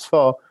necessarily go this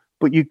far,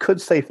 but you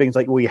could say things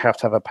like, well, you have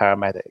to have a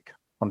paramedic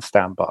on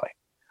standby.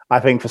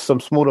 I think for some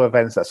smaller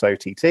events, that's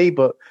OTT,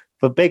 but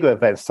for bigger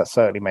events, that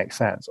certainly makes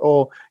sense.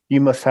 Or you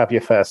must have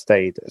your first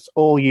aiders,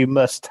 or you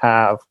must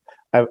have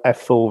a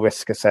full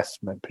risk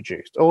assessment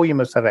produced, or you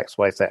must have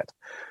XYZ.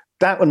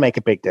 That would make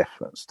a big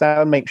difference. That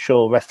would make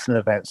sure wrestling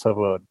events are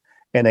run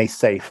in a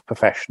safe,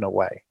 professional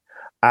way.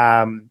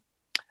 The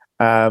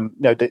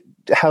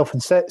health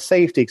and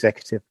safety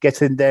executive,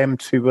 getting them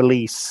to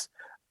release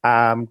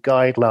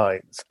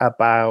guidelines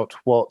about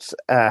what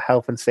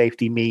health and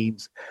safety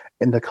means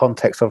in the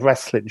context of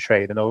wrestling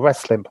training or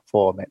wrestling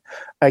performing,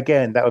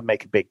 again, that would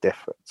make a big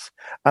difference.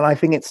 And I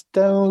think it's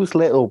those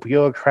little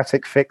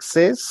bureaucratic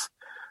fixes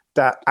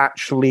that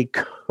actually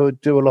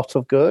could do a lot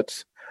of good,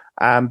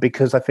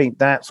 because I think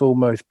that's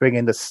almost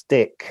bringing the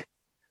stick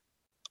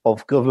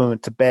of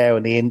government to bear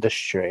on the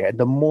industry. And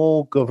the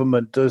more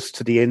government does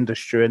to the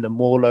industry and the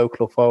more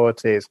local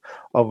authorities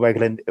are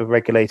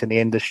regulating the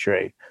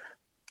industry,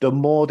 the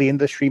more the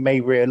industry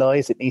may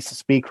realise it needs to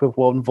speak with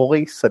one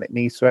voice and it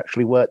needs to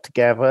actually work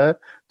together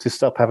to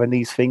stop having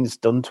these things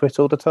done to it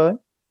all the time.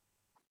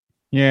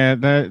 Yeah,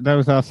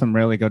 those are some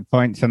really good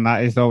points, and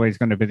that is always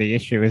going to be the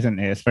issue, isn't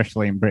it?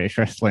 Especially in British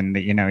wrestling,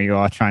 that, you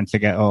are trying to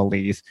get all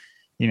these,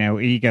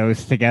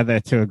 egos together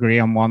to agree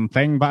on one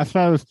thing. But I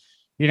suppose,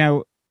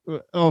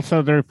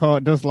 also the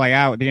report does lay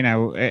out,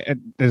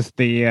 there's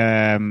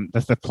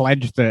the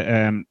pledge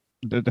that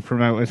the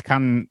promoters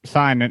can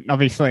sign, and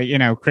obviously,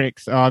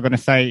 critics are going to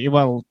say,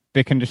 well,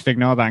 they can just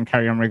ignore that and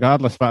carry on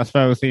regardless. But I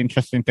suppose the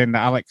interesting thing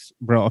that Alex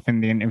brought up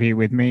in the interview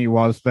with me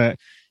was that,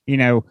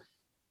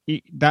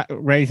 that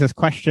raises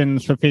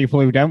questions for people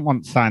who don't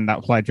want to sign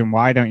that pledge, and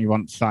why don't you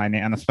want to sign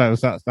it? And I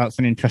suppose that's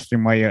an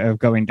interesting way of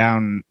going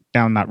down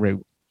that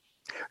route.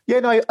 Yeah,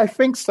 no, I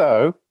think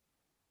so.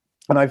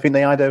 And I think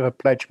the idea of a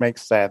pledge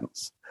makes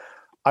sense.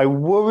 I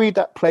worry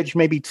that pledge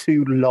may be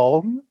too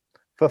long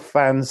for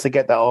fans to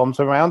get their arms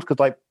around,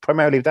 because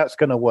primarily if that's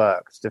going to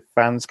work, if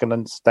fans can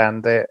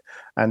understand it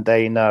and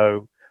they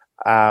know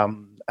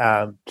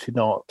to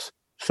not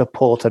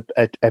support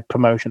a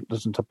promotion that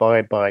doesn't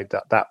abide by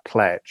that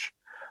pledge.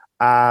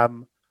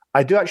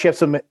 I do actually have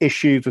some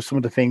issues with some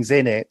of the things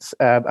in it.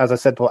 As I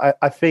said,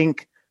 I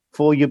think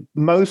for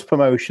most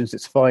promotions,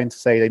 it's fine to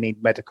say they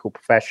need medical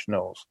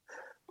professionals.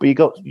 But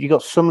you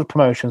got some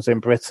promotions in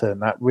Britain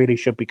that really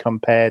should be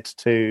compared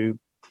to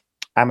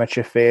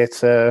amateur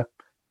theatre,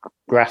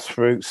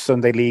 grassroots,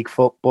 Sunday league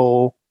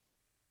football.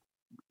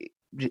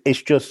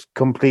 It's just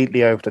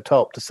completely over the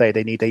top to say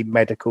they need a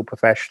medical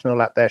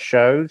professional at their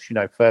shows.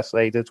 First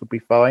aiders would be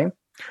fine.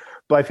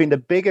 But I think the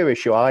bigger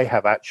issue I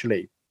have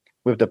actually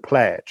with the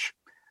pledge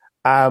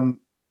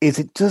is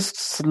it just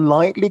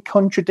slightly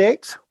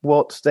contradicts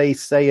what they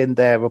say in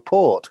their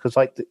report. Because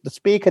the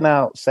speaking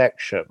out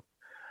section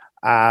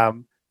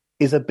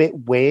is a bit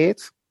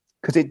weird,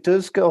 because it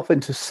does go off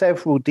into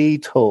several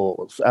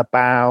detours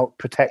about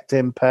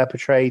protecting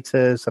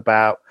perpetrators,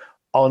 about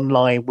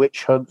online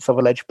witch hunts of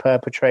alleged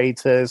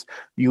perpetrators.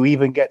 You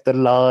even get the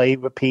lie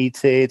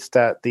repeated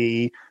that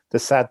the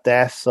sad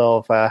deaths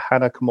of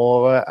Hannah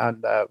Kimura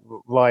and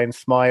Ryan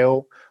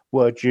Smile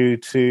were due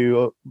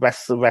to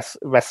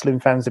wrestling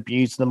fans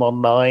abusing them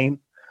online.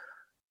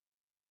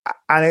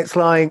 And it's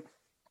like,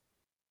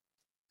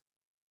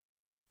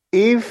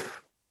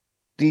 if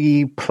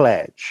the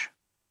pledge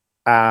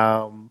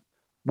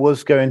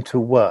was going to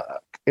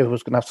work, it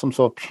was going to have some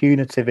sort of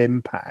punitive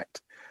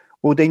impact,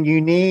 well, then you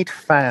need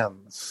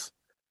fans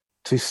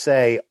to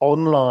say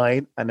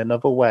online and in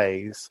other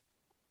ways,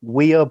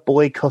 we are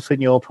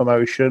boycotting your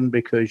promotion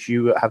because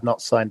you have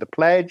not signed a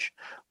pledge.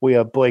 We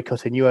are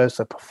boycotting you as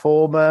a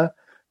performer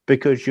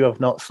because you have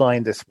not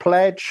signed this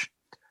pledge.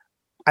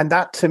 And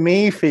that, to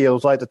me,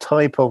 feels like the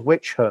type of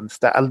witch hunts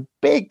that a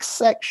big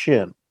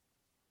section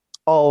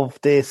of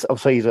this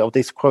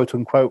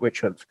quote-unquote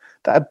witch hunts,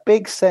 that a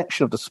big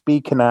section of the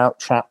Speaking Out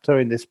chapter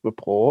in this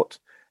report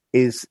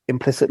is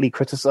implicitly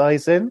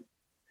criticising.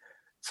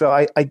 So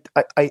I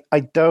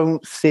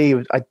don't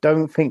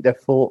think they've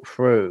thought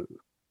through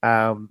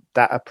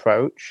that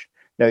approach.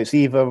 It's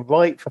either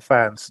right for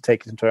fans to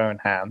take it into their own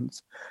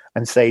hands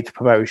and say to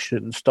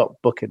promotion,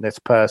 stop booking this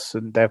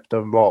person, they've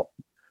done wrong,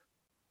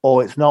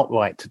 or it's not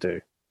right to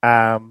do.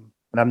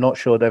 And I'm not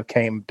sure they've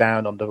came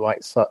down on the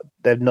right side.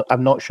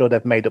 I'm not sure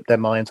they've made up their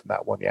minds on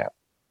that one yet.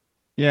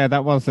 Yeah,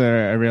 that was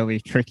a really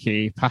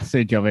tricky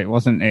passage of it,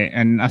 wasn't it?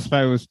 And I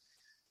suppose,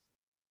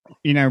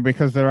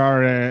 because there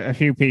are a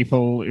few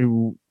people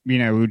who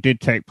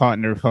did take part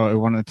in the report who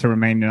wanted to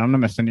remain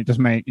anonymous, and it does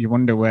make you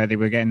wonder where they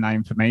were getting that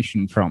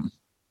information from.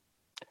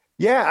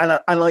 Yeah,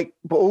 and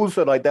but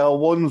also there are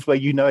ones where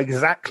you know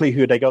exactly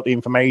who they got the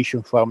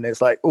information from, and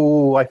it's like,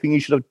 oh, I think you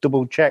should have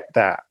double checked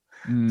that.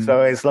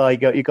 So it's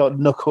like you got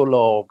Knuckle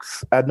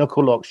Logs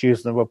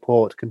using the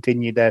report to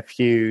continue their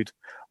feud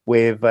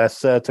with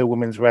certain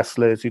women's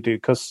wrestlers who do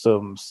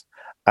customs.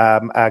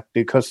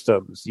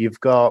 You've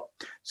got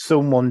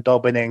someone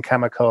dobbing in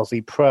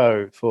Kamikaze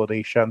Pro for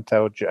the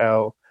Chantel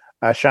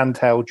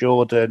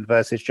Jordan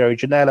versus Joey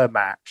Janela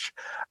match.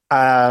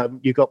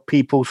 You've got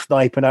people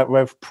sniping at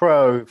Rev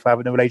Pro for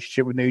having a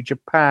relationship with New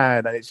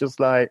Japan, and it's just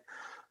like,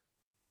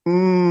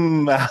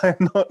 I'm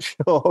not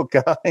sure,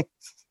 guys.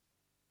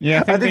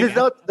 Yeah, this is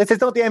not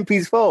the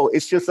MP's fault.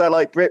 It's just that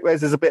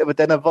BritWres is a bit of a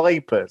den of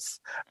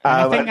vipers.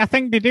 I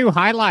think they do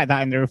highlight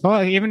that in the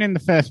report, even in the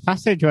first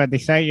passage where they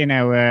say,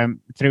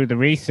 through the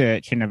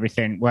research and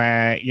everything,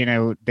 where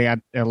they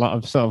had a lot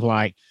of sort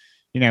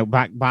of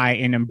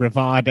backbiting and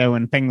bravado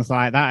and things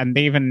like that, and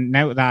they even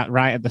note that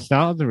right at the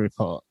start of the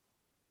report.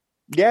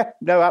 Yeah,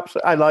 no,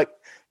 absolutely.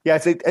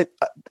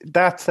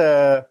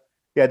 That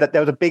Yeah, that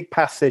there was a big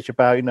passage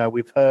about,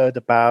 we've heard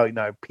about,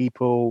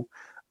 people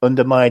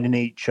undermining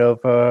each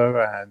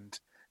other and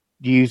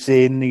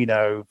using,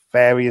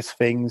 various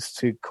things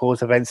to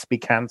cause events to be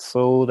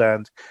cancelled.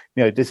 And,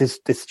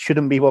 this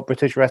shouldn't be what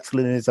British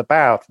wrestling is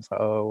about.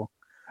 So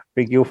I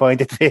think you'll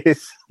find it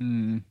is.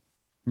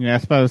 Yeah, I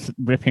suppose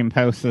ripping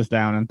posters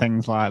down and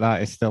things like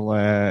that is still,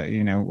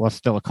 was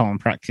still a common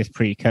practice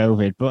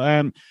pre-COVID.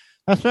 But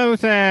I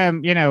suppose,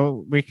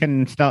 we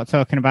can start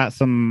talking about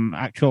some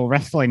actual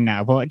wrestling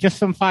now. But just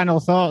some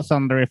final thoughts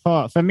on the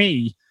report. For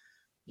me,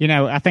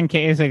 I think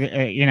it is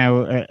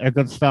a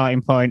good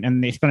starting point,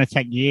 and it's going to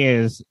take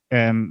years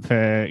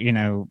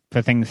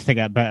for things to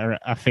get better.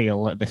 I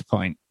feel at this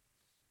point.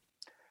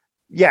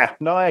 Yeah,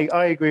 no,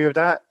 I agree with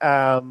that.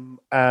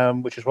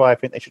 Which is why I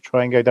think they should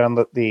try and go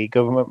down the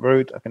government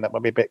route. I think that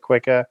might be a bit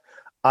quicker.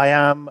 I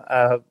am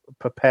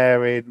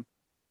preparing.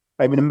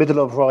 I'm in the middle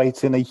of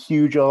writing a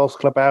huge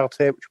article about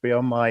it, which will be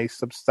on my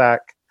Substack.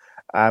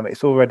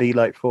 It's already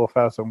like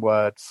 4,000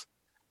 words,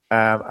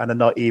 and I've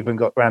not even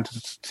got around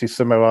to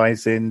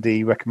summarising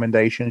the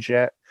recommendations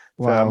yet.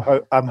 Wow.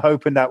 So I'm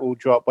hoping that will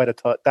drop by the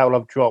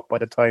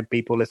time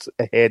people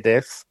hear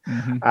this.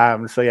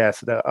 Mm-hmm.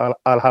 So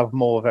I'll have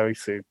more very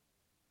soon.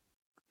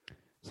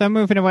 So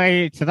moving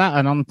away to that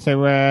and on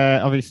to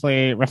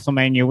obviously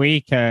WrestleMania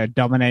week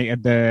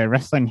dominated the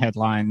wrestling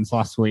headlines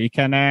last week,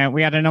 and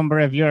we had a number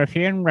of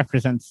European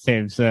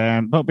representatives.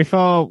 But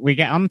before we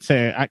get on to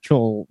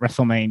actual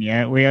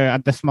WrestleMania, we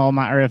had the small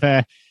matter of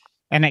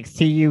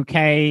NXT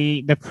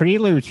UK, the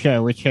Prelude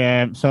show, which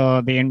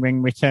saw the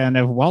in-ring return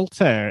of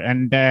Walter.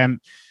 And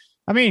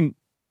I mean,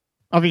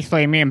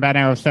 obviously, me and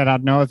Benno have said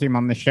ad nauseum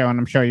on the show, and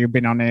I'm sure you've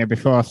been on here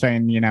before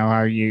saying,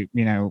 how you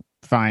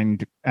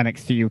find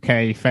NXT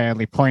UK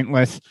fairly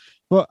pointless.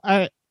 But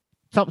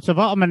top to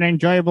bottom, an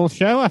enjoyable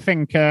show. I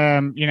think,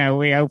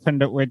 we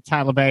opened up with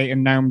Tyler Bate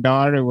and Noam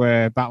Dar, who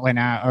were battling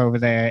out over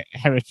the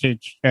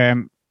Heritage,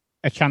 a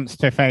chance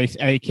to face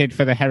A-Kid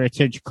for the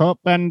Heritage Cup.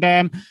 And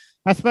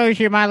I suppose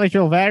your mileage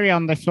will vary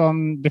on this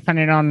one,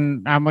 depending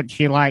on how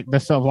much you like the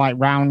sort of like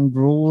round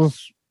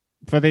rules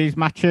for these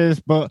matches.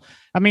 But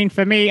I mean,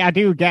 for me, I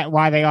do get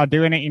why they are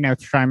doing it, to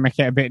try and make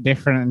it a bit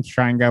different and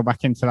try and go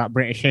back into that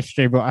British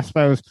history. But I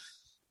suppose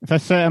for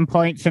certain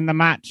points in the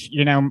match,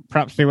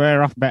 perhaps they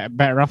were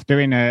better off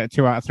doing a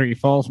 2 out of 3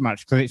 falls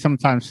match, because it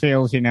sometimes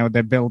feels,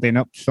 they're building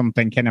up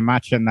something in a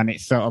match and then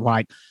it's sort of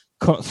like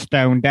cut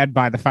stone dead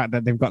by the fact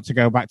that they've got to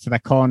go back to their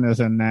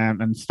corners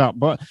and stop.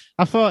 But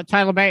I thought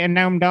Tyler Bate and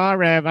Noam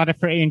Dar had a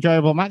pretty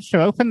enjoyable match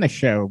to open the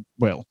show,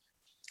 Will.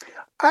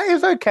 It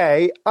was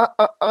okay.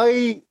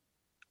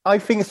 I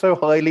think so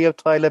highly of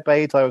Tyler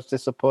Bate. I was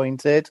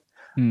disappointed.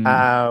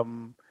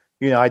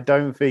 I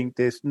don't think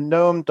this.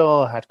 Noam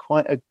Dar had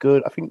quite a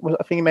good. I think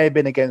he may have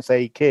been against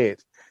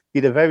A-Kid. He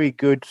had a very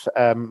good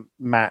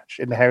match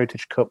in the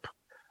Heritage Cup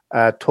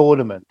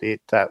tournament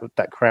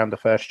that crowned the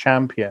first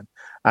champion.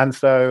 And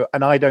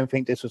I don't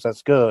think this was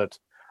as good.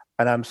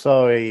 And I'm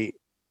sorry.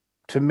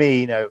 To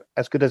me,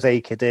 as good as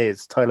A-Kid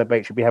is, Tyler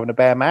Bate should be having a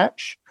better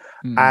match.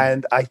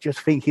 And I just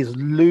think he's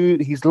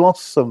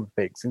lost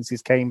something since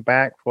he's came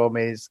back from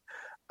his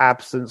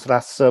absence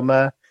last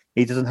summer.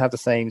 He doesn't have the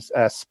same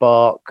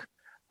spark.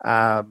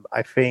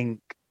 I think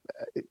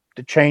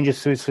the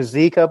changes to his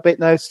physique are a bit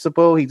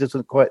noticeable. He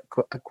doesn't quite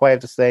have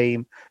the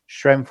same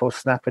strength or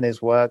snap in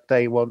his work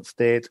that he once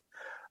did.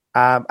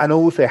 And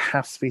also, it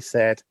has to be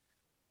said,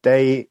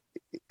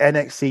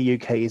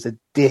 NXT UK is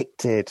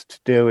addicted to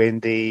doing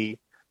the,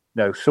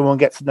 someone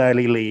gets an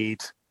early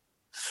lead,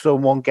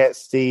 someone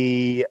gets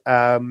the,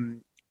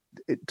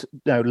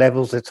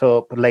 levels it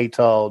up late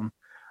on,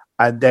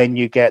 and then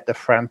you get the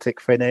frantic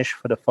finish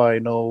for the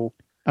final.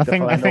 I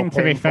think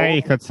to be fair,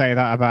 you could say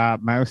that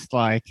about most 2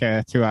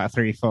 out of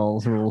 3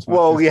 falls rules.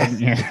 Well,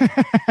 matches, yeah.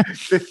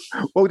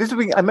 Well, this is the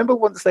thing. I remember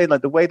once saying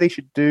the way they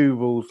should do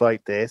rules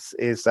like this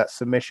is that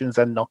submissions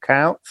and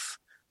knockouts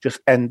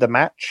just end the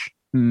match.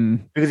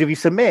 Because if you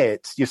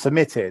submit, you're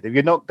submitted. If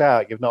you're knocked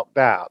out, you've knocked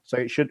out. So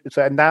it should.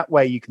 So in that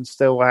way, you can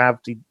still have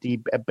the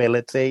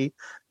ability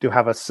to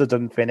have a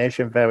sudden finish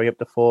and vary up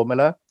the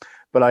formula.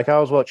 But I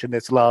was watching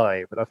this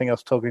live, and I think I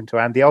was talking to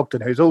Andy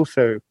Ogden, who's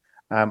also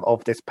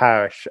of this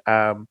parish,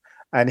 and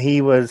he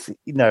was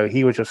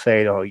just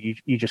saying, "Oh,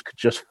 you just could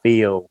just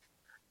feel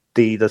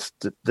the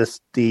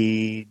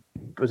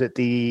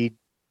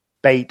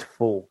bait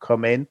fall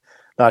come in,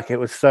 like it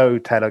was so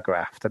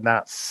telegraphed, and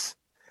it's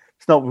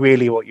not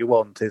really what you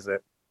want, is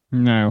it?"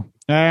 No.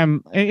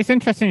 It's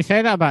interesting you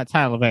say that about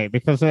Tyler Bate,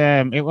 because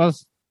it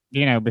was,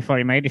 before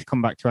he made his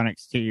comeback to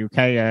NXT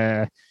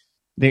UK,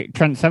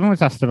 Trent Seven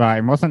was asked about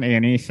him, wasn't he?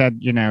 And he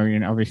said,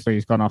 obviously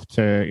he's gone off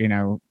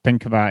to,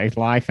 think about his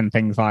life and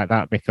things like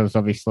that, because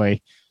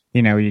obviously,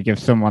 you give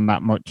someone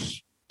that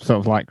much sort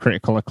of like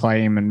critical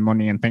acclaim and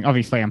money and things.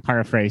 Obviously, I'm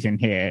paraphrasing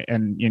here,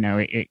 and,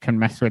 it can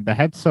mess with the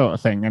head sort of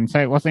thing. And so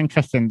it was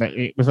interesting that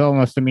it was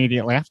almost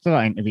immediately after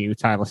that interview,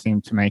 Tyler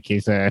seemed to make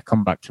his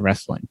comeback to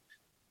wrestling.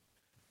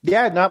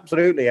 Yeah, no,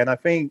 absolutely. And I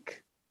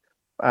think,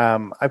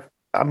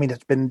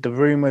 there's been the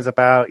rumors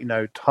about,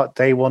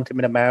 they want him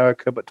in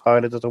America, but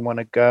Tyler doesn't want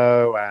to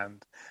go.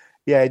 And,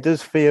 Yeah, it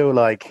does feel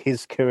like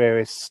his career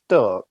is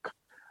stuck,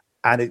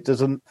 and it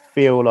doesn't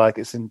feel like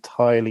it's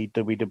entirely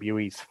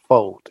WWE's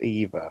fault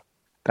either.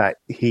 That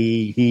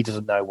he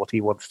doesn't know what he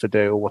wants to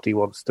do or what he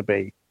wants to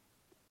be.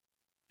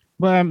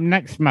 Well,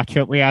 next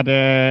matchup, we had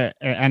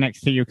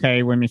NXT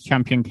UK Women's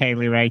Champion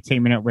Kaylee Ray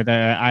teaming up with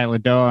Isla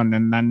Dawn,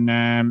 and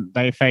then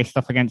they faced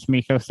off against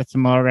Miko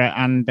Satomura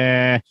and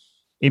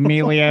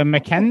Emilia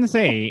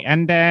McKenzie.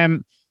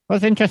 And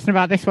what's interesting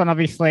about this one,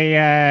 obviously,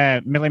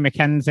 Millie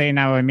McKenzie,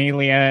 now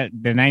Emilia,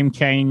 the name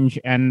change,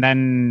 and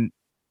then,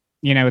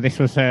 you know, this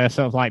was her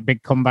sort of like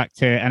big comeback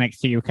to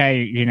NXT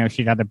UK. You know,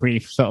 she'd had a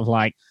brief sort of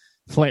like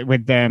flit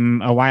with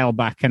them a while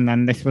back, and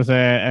then this was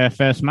her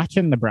first match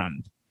in the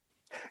brand.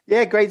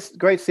 Yeah, great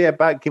to see her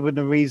back, given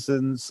the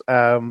reasons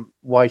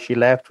why she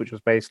left, which was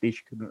basically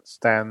she couldn't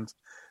stand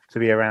to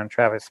be around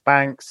Travis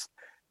Banks.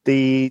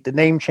 The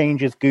name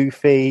change is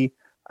goofy.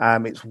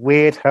 It's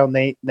weird how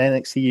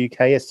NXT UK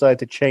has started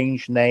to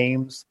change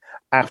names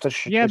after.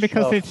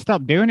 Because they'd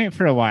stopped doing it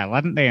for a while,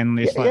 hadn't they? And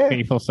it's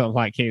people sort of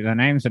like keep their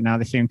names, and now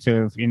they seem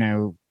to have, you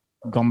know,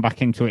 gone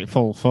back into it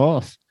full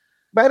force.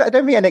 But I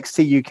don't think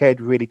NXT UK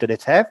had really done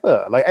it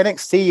ever. Like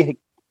NXT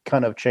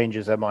kind of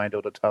changes their mind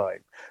all the time,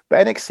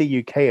 but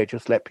NXT UK had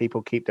just let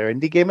people keep their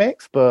indie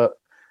gimmicks. But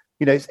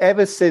you know, it's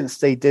ever since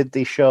they did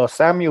the Shaw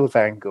Samuels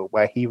angle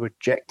where he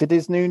rejected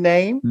his new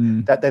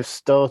name that they've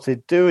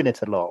started doing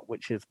it a lot,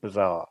 which is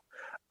bizarre.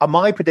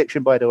 My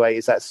prediction, by the way,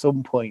 is at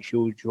some point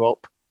she'll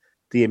drop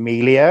the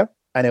Emilia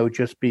and it'll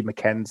just be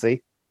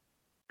Mackenzie.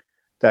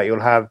 That you'll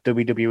have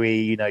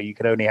WWE, you know, you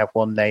can only have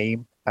one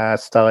name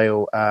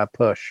style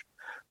push.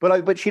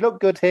 But she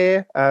looked good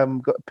here.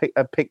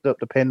 Picked up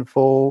the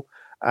pinfall.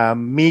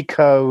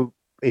 Miko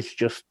is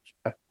just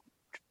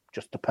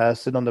a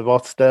person on the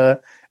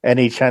roster.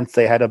 Any chance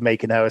they had of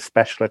making her a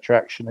special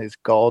attraction is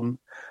gone.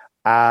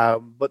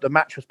 But the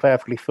match was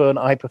perfectly fun.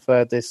 I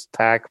preferred this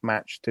tag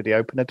match to the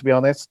opener, to be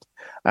honest.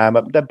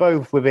 They're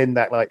both within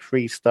that like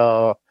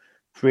 3-star,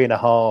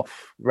 3.5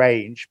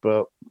 range,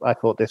 but I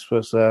thought this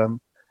was a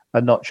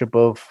notch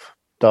above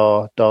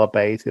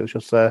Darbait. It was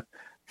just a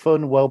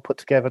fun, well put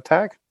together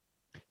tag.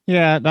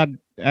 Yeah,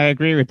 I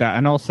agree with that.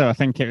 And also, I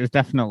think it was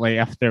definitely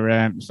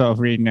after sort of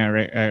reading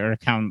her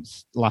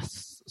accounts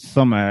last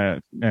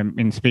summer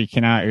in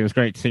Speaking Out, it was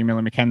great to see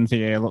Millie McKenzie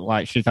here look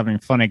like she's having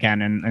fun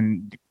again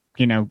and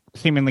you know,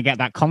 seemingly get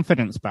that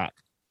confidence back.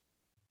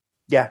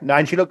 Yeah, no,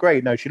 and she looked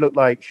great. No, she looked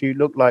like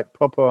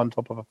proper on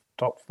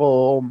top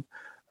form,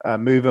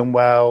 moving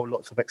well.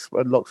 Lots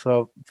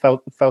of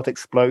felt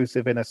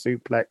explosive in her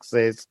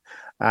suplexes.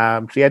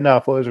 So yeah, no, I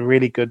thought it was a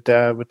really good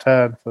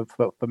return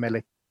for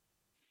Millie.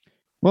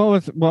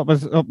 What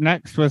was up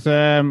next was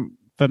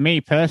for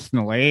me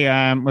personally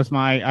was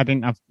I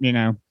didn't have, you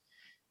know,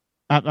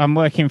 I'm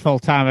working full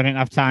time. I didn't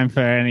have time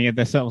for any of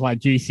the sort of like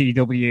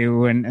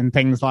GCW and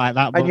things like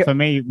that. But for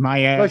me,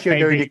 my plus you're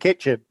doing your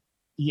kitchen.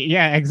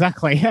 Yeah,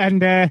 exactly.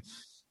 And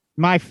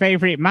my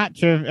favorite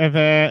match of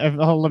the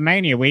whole of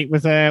Mania week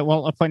was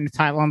Walter putting the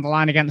title on the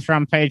line against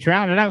Rampage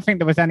Brown. I don't think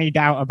there was any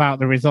doubt about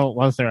the result,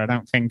 was there? I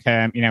don't think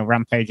you know,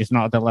 Rampage is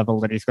not at the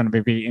level that he's going to be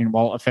beating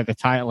Walter for the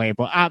title here.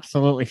 But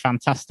absolutely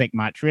fantastic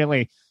match.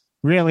 Really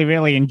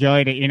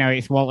enjoyed it. You know,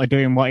 it's Walter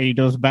doing what he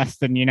does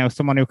best, and you know,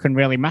 someone who can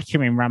really match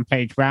him in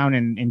Rampage Brown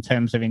in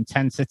terms of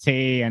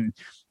intensity and,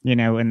 you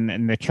know,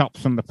 and the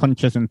chops and the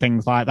punches and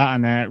things like that.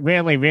 And a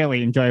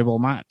really enjoyable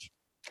match.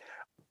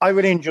 I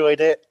really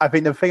enjoyed it. I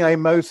think the thing I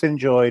most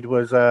enjoyed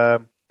was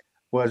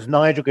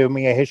Nigel giving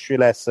me a history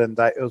lesson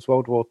that it was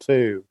World War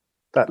II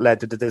that led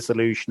to the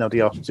dissolution of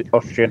the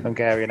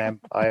Austrian-Hungarian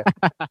Empire.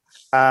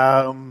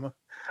 But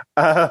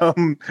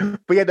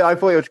yeah, no, I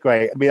thought it was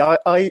great. I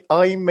mean,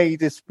 I made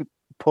this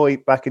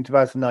point back in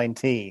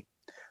 2019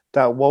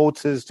 that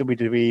Walter's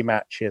WWE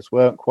matches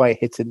weren't quite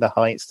hitting the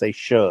heights they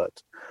should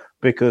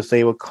because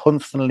they were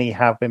constantly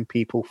having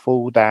people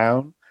fall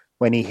down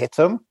when he hit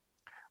them,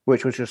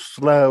 which was just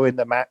slowing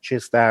the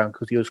matches down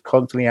because he was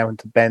constantly having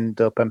to bend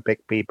up and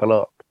pick people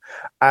up.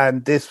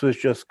 And this was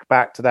just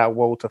back to that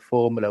Walter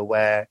formula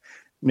where,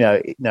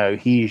 you know,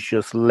 he's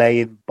just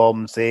laying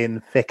bombs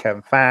in thick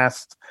and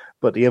fast,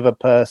 but the other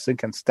person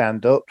can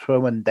stand up to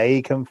him and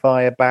they can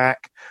fire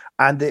back.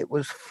 And it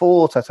was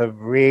fought at a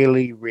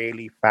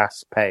really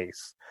fast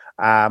pace.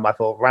 I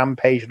thought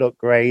Rampage looked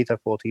great. I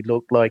thought he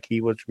looked like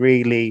he was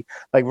really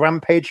like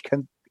Rampage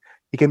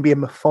he can be a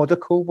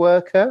methodical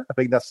worker. I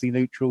think that's the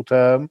neutral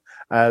term.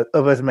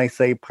 Others may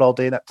say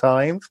plodding at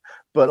times,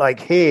 but like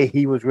here,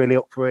 he was really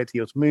up for it.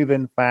 He was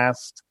moving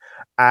fast.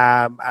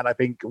 And I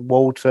think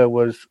Walter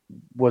was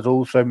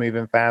also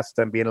moving fast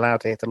and being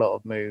allowed to hit a lot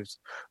of moves.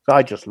 So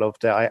I just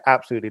loved it. I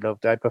absolutely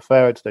loved it. I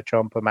prefer it to the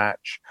Ciampa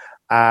match,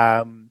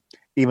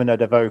 even though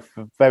they're both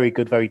very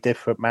good, very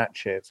different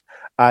matches.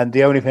 And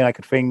the only thing I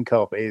could think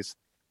of is,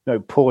 you know,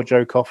 poor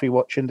Joe Coffey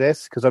watching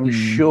this, because I'm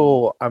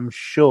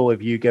sure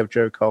if you give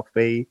Joe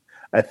Coffey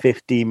a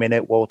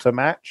 15-minute Walter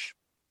match,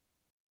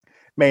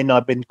 may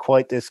not have been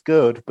quite this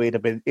good, but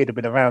it'd have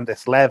been around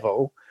this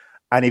level.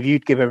 And if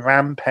you'd given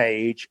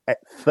Rampage a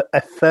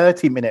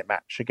 30-minute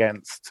match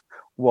against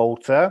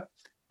Walter,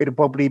 it'd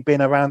probably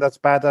been around as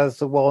bad as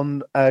the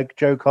one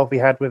Joe Coffey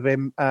had with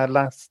him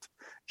last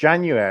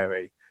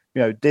January.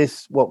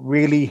 What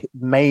really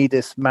made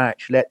this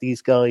match, let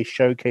these guys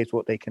showcase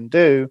what they can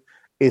do,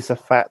 is the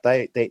fact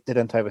that they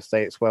didn't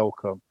overstay its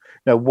welcome.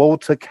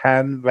 Walter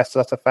can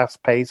wrestle at a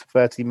fast pace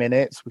for 30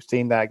 minutes. We've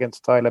seen that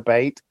against Tyler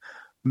Bate.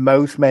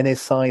 Most men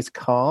his size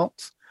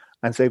can't.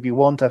 And so if you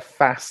want a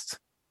fast,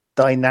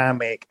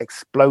 dynamic,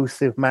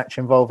 explosive match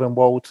involving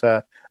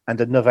Walter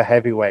and another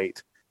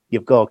heavyweight,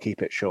 you've got to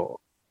keep it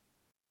short.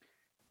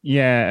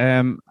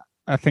 Yeah,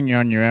 I think you're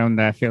on your own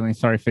there, feeling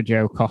sorry for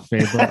Joe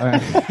Coffey.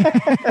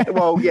 But,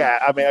 well, yeah,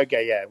 I mean,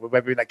 okay, yeah, with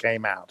everything that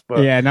came out.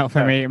 But, yeah, not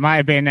for me. It might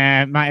have been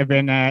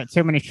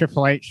too many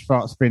Triple H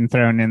spots been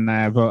thrown in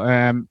there.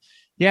 But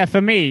yeah,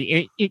 for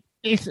me,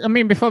 it's. I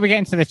mean, before we get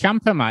into the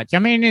Ciampa match, I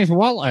mean, is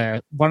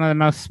Walter one of the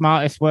most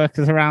smartest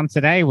workers around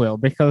today, Will?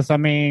 Because I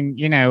mean,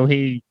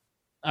 he,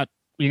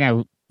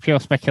 pure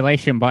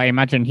speculation, but I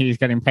imagine he's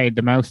getting paid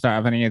the most out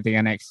of any of the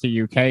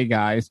NXT UK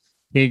guys.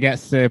 He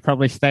gets to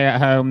probably stay at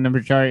home the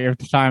majority of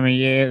the time of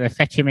year. They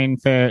fetch him in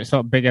for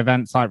sort of big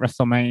events like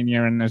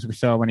WrestleMania, and as we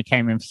saw when he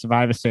came in for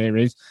Survivor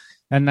Series.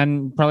 And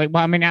then probably,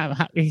 well, I mean,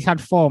 he's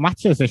had 4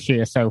 matches this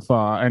year so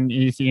far, and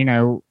he's,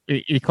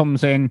 he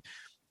comes in,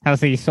 has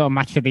these sort of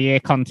match of the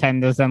year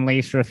contenders, then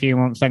leaves for a few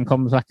months, then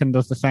comes back and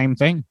does the same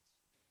thing.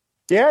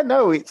 Yeah,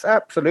 no, it's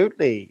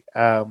absolutely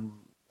got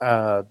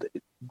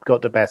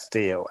the best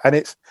deal, and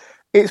it's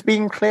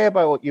being clear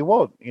about what you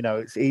want.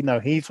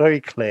 He's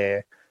very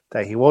clear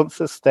that he wants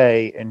to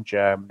stay in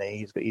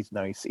Germany.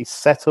 He's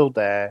settled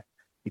there.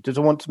 He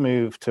doesn't want to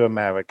move to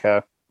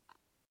America,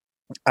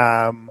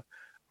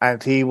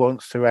 and he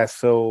wants to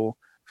wrestle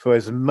for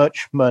as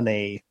much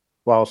money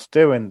whilst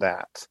doing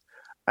that.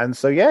 And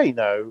so, yeah,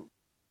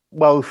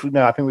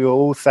 I think we were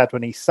all sad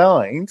when he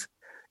signed.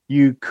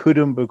 You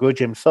couldn't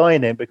begrudge him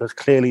signing because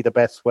clearly the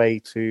best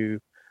way to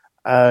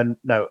earn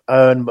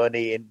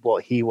money in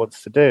what he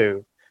wants to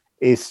do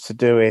is to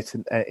do it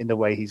in the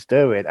way he's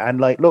doing. And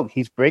look,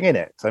 he's bringing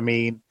it. I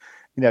mean,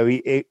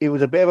 it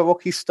was a bit of a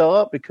rocky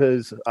start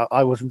because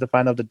I wasn't a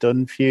fan of the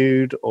Dunn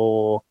feud,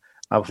 or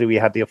obviously we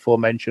had the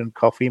aforementioned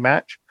Coffey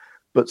match.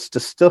 But the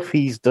stuff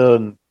he's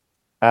done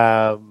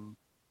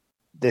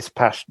this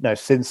past,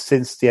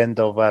 since the end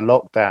of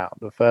lockdown,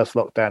 the first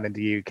lockdown in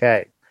the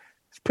UK,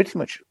 it's pretty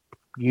much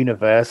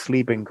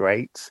universally been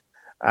great.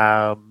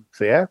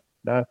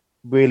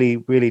 Really,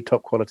 really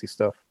top quality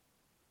stuff.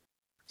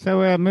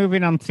 So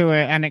moving on to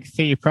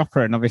NXT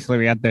proper, and obviously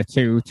we had the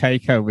 2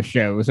 takeover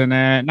shows, and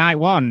night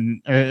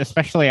 1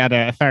 especially had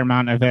a fair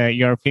amount of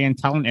European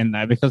talent in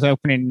there, because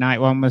opening night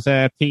 1 was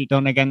Pete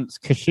Dunne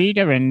against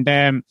Kushida, and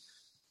I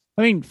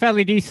mean,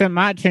 fairly decent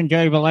match,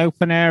 enjoyable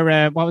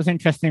opener. What was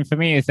interesting for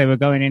me is they were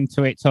going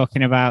into it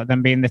talking about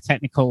them being the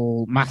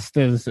technical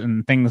masters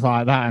and things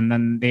like that, and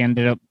then it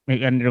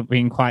ended up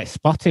being quite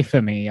spotty for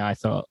me, I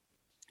thought.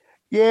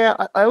 Yeah,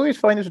 I always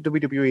find this with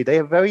WWE. They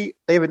have a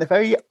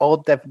very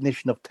odd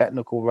definition of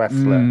technical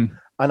wrestler,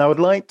 and I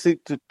would like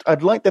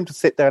I'd like them to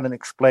sit down and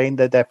explain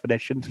their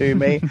definition to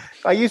me.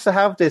 I used to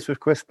have this with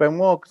Chris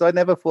Benoit because I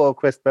never thought of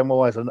Chris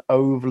Benoit as an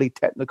overly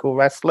technical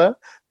wrestler,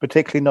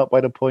 particularly not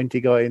by the point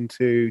he got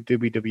into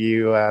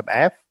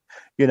WWF.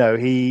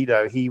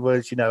 He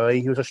was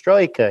a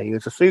striker. He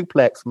was a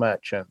suplex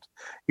merchant.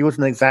 He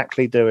wasn't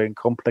exactly doing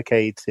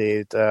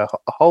complicated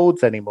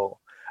holds anymore.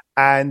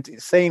 And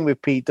same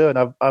with Pete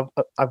Dunne.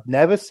 I've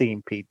never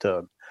seen Pete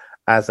Dunne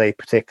as a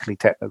particularly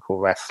technical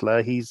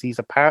wrestler. He's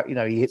a power.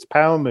 He hits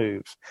power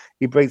moves.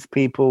 He breaks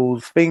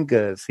people's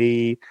fingers.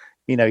 He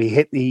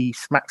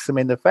smacks them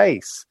in the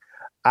face.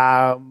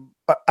 I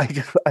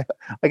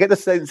get the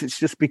sense it's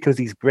just because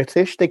he's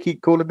British. They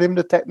keep calling him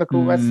the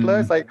technical wrestler.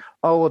 It's like,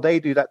 oh, well, they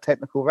do that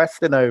technical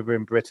wrestling over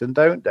in Britain,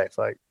 don't they? It's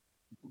like,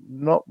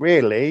 not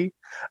really.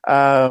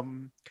 I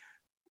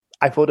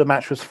thought the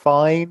match was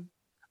fine.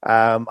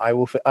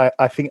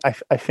 I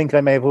think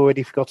I may have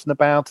already forgotten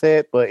about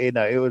it, but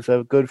it was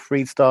a good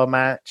 3-star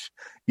match.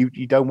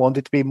 You don't want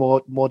it to be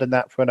more than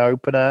that for an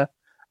opener.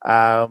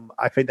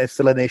 I think there's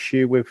still an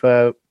issue with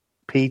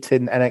Pete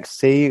in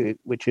NXT,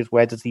 which is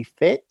where does he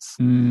fit?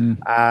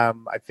 I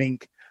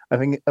think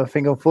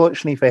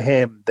unfortunately for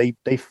him,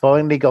 they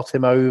finally got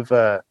him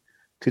over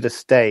to the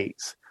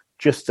States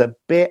just a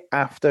bit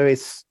after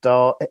his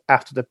start,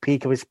 after the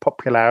peak of his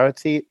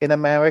popularity in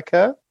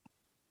America.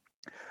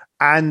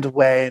 And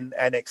when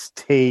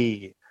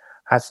NXT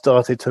has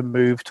started to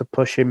move to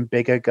pushing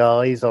bigger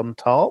guys on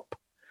top.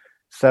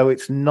 So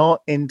it's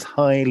not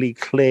entirely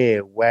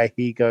clear where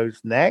he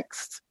goes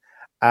next.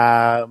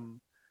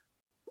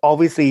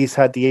 Obviously, he's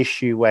had the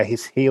issue where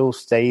his heel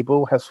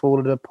stable has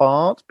fallen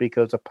apart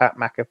because of Pat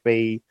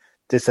McAfee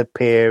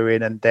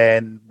disappearing, and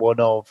then I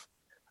can't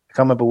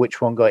remember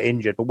which one got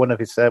injured, but one of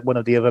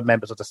the other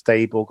members of the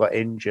stable got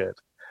injured.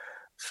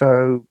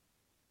 So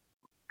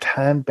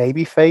turn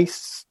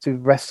babyface to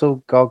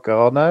wrestle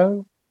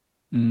Gargano?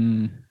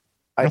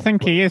 I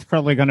think he is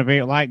probably going to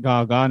be like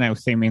Gargano,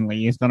 seemingly.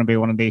 He's going to be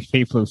one of these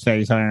people who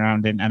stays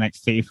around in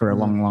NXT for a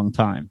long, long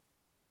time.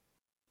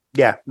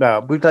 Yeah,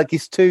 no, but like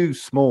he's too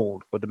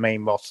small for the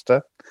main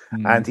roster,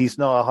 and he's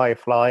not a high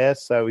flyer,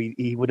 so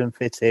he wouldn't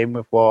fit in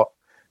with what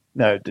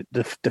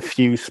the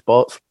few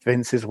spots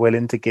Vince is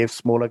willing to give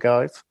smaller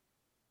guys.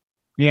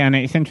 Yeah, and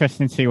it's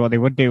interesting to see what they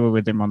would do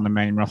with him on the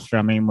main roster.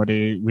 I mean, would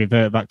he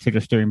revert back to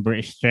just doing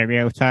British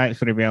stereotypes?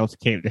 Would he be able to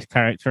keep this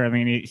character? I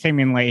mean, it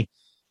seemingly,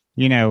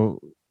 you'd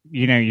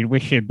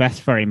wish your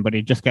best for him, but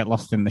he'd just get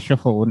lost in the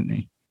shuffle, wouldn't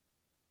he?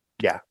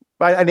 Yeah,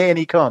 and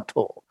he can't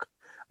talk.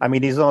 I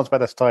mean, he's not as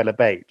bad as Tyler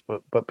Bates,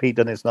 but Pete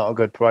Dunne is not a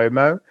good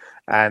promo.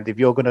 And if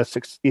you're gonna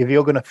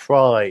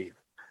thrive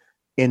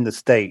in the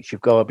States, you've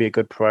got to be a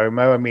good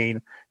promo. I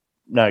mean,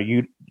 no,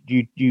 you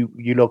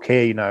look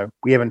here.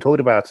 We haven't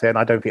talked about it, and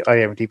I don't think I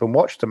haven't even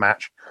watched the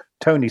match.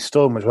 Toni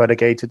Storm was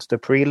relegated to the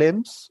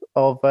prelims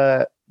of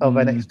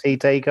NXT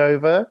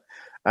Takeover,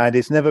 and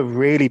it's never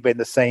really been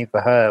the same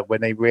for her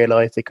when they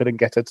realised they couldn't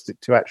get her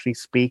to actually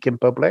speak in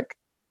public.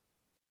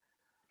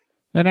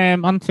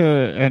 And on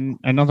to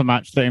another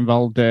match that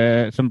involved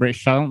some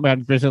British talent. We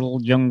had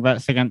Grizzled Young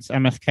Vets against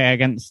MSK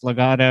against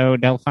Legado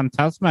del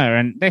Fantasma,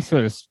 and this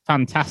was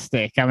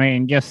fantastic. I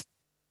mean, just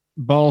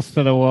balls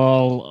to the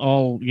wall,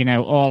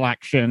 all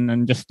action,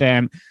 and just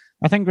I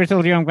think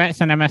Grizzled Young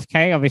Vets and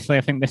MSK, obviously,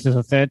 I think this is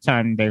the third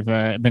time they've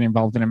been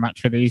involved in a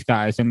match with these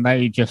guys, and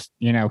they just,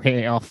 hit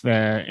it off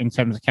in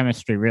terms of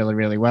chemistry really,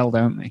 really well,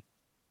 don't they?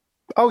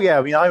 Oh, yeah.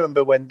 I mean, I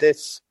remember when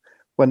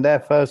their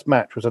first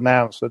match was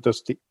announced at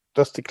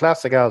Dusty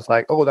Classic, I was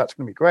like, oh, that's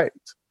going to be great.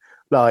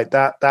 Like,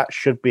 that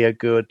should be a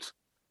good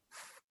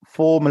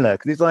formula.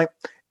 Because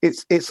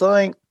it's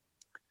like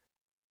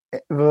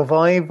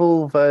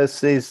Revival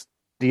versus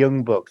the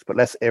Young Bucks, but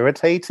less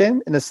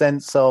irritating in the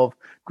sense of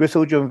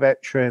Grizzled Young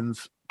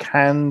Veterans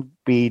can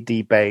be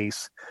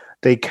debased.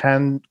 They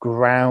can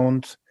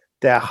ground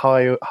their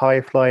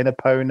high-flying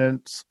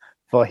opponents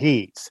for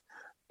heat.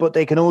 But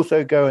they can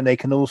also go and they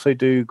can also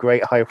do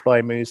great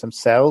high-flying moves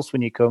themselves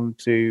when you come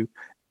to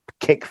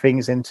kick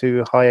things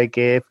into higher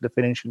gear for the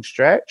finishing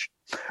stretch.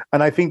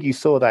 And I think you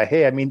saw that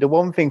here. I mean, the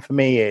one thing for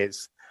me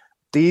is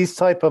these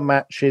type of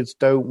matches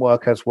don't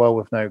work as well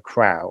with no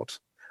crowd.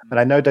 And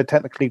I know there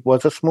technically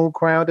was a small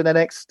crowd in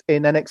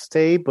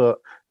NXT, but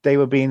they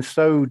were being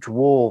so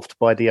dwarfed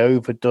by the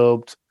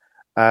overdubbed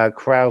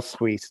crowd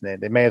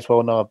sweetening. They may as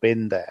well not have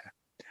been there.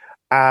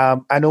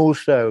 And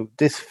also,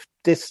 this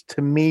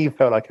to me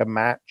felt like a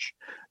match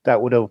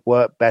that would have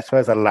worked better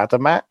as a ladder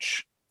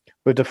match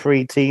with the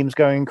three teams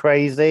going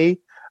crazy.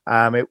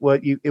 It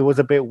was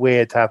a bit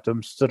weird to have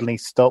them suddenly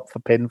stop for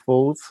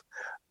pinfalls.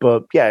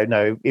 But yeah,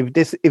 no,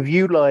 if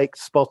you like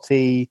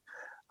spotty,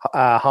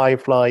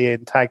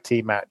 high-flying tag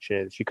team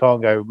matches, you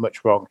can't go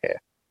much wrong here.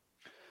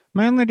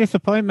 My only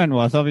disappointment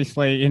was,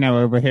 obviously,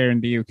 over here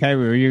in the UK, we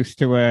were used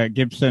to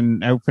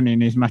Gibson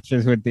opening his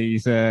matches with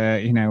these,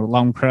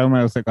 long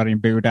promos that got him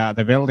booed out of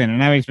the building. And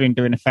now he's been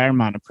doing a fair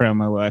amount of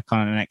promo work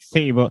on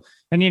NXT. But,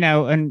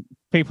 and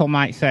people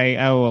might say,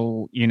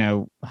 oh,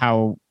 well,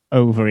 how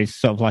over is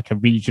sort of like a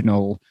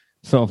regional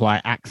sort of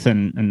like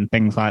accent and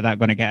things like that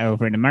going to get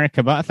over in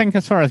America. But I think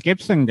as far as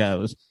Gibson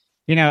goes,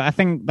 I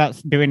think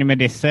that's doing him a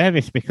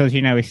disservice because,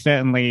 he's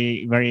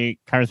certainly very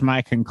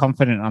charismatic and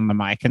confident on the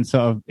mic. And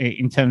sort of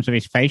in terms of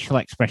his facial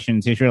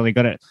expressions, he's really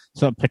good at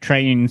sort of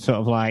portraying sort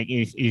of like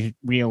his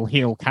real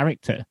heel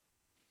character.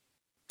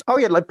 Oh,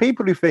 yeah. Like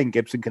people who think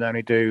Gibson can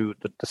only do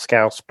the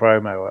Scouse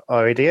promo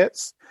are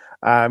idiots.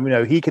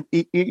 He can.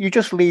 You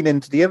just lean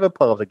into the other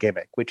part of the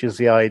gimmick, which is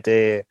the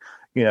idea,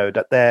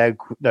 that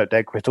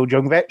they're Grizzled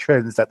Young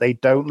Veterans, that they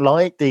don't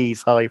like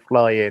these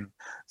high-flying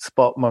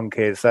spot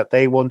monkeys, that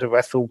they want to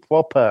wrestle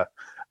proper,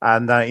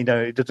 and that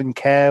it doesn't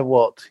care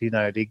what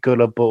the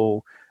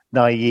gullible,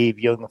 naive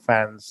young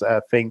fans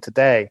think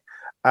today.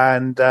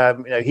 And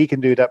he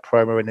can do that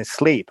promo in his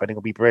sleep, and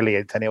it'll be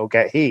brilliant, and it'll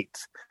get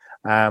heat.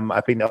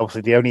 I think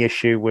obviously the only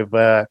issue with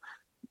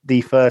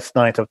the first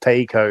night of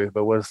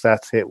Takeover was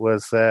that it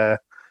was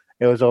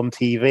on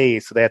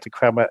TV, so they had to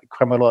cram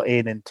a lot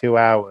in 2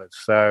 hours.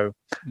 So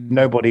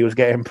nobody was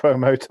getting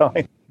promo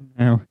time.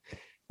 No.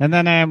 And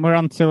then we're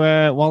on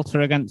to Walter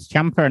against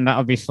Ciampa, and that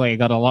obviously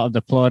got a lot of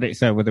the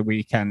plaudits over the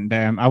weekend.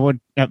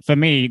 For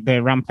me,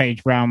 the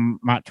Rampage Brown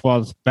match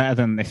was better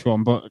than this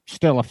one, but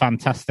still a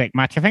fantastic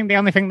match. I think the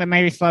only thing that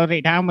maybe slowed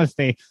it down was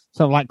the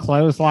sort of like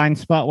clothesline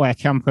spot where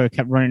Ciampa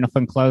kept running up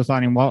and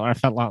clotheslining Walter. I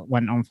felt like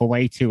went on for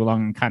way too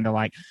long and kind of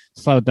like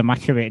slowed the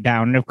match a bit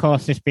down. And of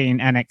course, this being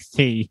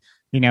NXT,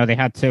 they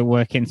had to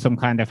work in some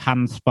kind of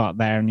hand spot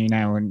there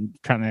and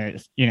trying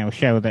to,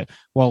 show that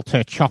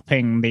Walter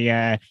chopping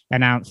the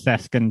announce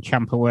desk and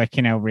Ciampa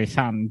working over his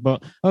hand.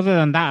 But other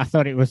than that, I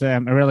thought it was a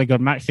really good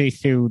match.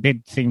 These two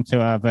did seem to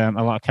have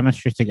a lot of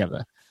chemistry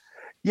together.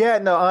 Yeah,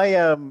 no,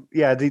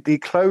 the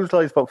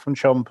clothesline spot from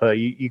Ciampa,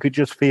 you could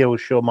just feel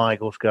Shawn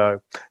Michaels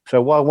go,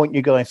 so what I want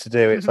you guys to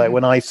do, it's like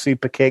when I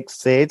super kicked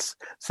Sid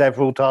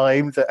several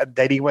times and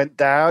then he went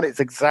down, it's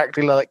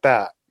exactly like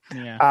that.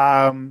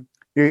 Yeah.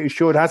 You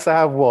sure has to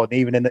have one,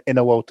 even in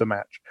a Walter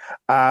match.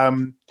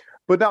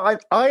 But no,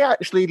 I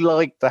actually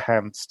like the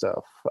hand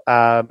stuff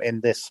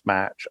in this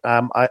match.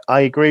 I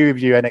agree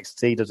with you,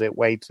 NXT does it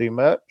way too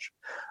much.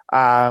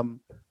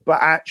 But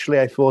actually,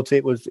 I thought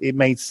it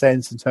made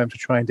sense in terms of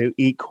trying to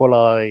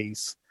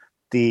equalize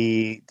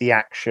the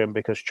action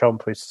because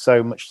Ciampa is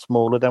so much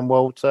smaller than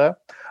Walter.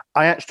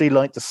 I actually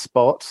like the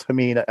spot. I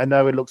mean, I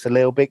know it looks a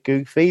little bit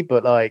goofy,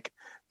 but like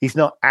he's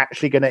not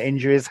actually going to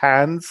injure his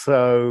hands,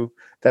 so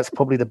that's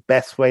probably the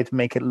best way to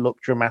make it look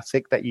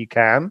dramatic that you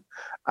can.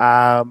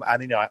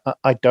 And you know,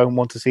 I don't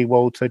want to see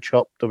Walter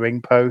chop the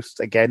ring post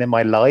again in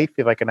my life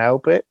if I can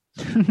help it.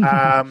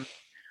 And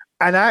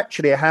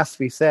actually, it has to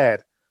be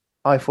said,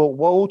 I thought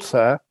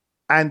Walter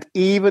and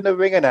even the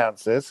ring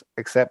announcers,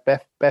 except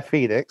Beth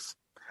Phoenix,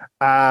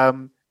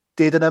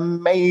 did an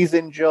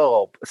amazing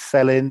job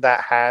selling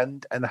that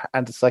hand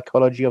and the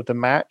psychology of the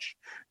match.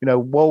 You know,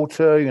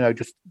 Walter, you know,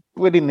 just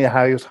brilliantly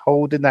how he was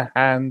holding the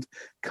hand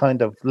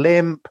kind of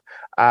limp,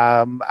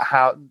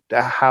 how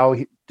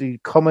the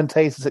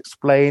commentators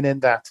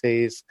explaining that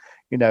his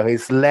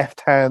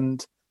left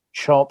hand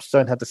chops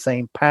don't have the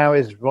same power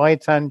as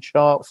right hand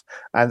chops,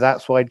 and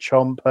that's why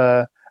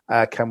Ciampa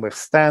can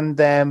withstand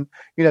them.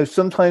 You know,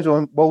 sometimes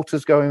when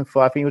Walter's going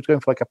for, I think he was going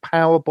for like a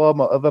power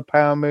bomb or other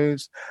power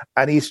moves,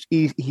 and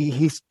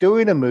he's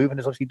doing a move, and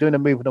he's obviously doing a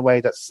move in a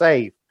way that's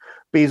safe,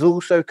 but he's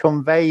also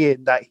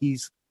conveying that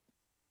he's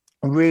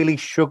really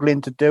struggling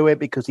to do it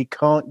because he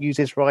can't use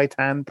his right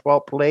hand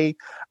properly.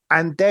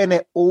 And then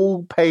it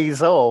all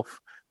pays off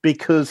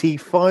because he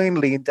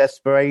finally, in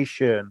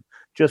desperation,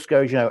 just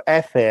goes, you know,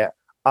 F it,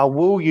 I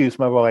will use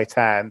my right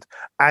hand.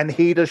 And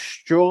he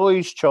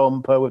destroys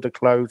Ciampa with the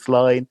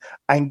clothesline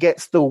and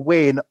gets the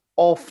win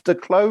off the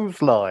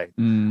clothesline.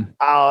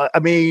 I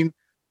mean,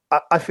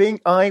 I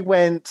think I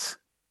went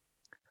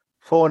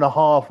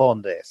 4.5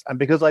 on this. And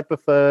because I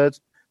preferred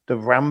the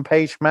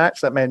Rampage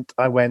match, that meant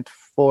I went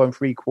 4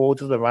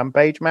 3/4 the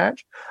Rampage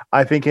match.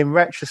 I think in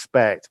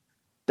retrospect,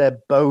 they're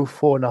both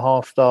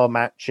 4.5-star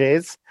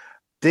matches.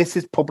 This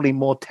is probably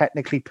more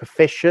technically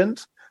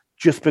proficient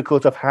just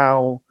because of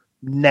how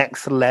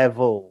next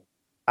level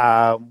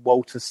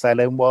Walter's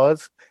selling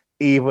was,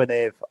 even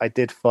if I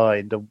did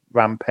find the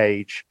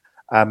Rampage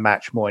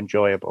match more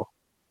enjoyable.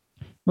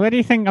 Where do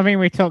you think, I mean,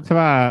 we talked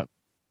about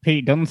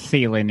Pete Dunne's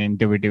ceiling in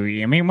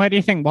WWE. I mean, where do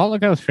you think Walter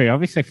goes through?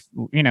 Obviously,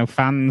 you know,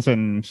 fans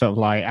and sort of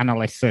like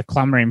analysts are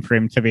clamoring for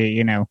him to be,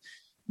 you know,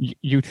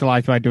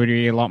 utilized by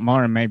WWE a lot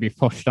more and maybe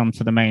pushed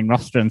onto the main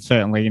roster. And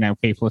certainly, you know,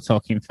 people are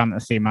talking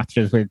fantasy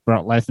matches with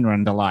Brock Lesnar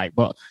and the like.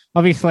 But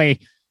obviously,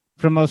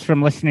 from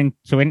listening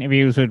to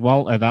interviews with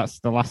Walter, that's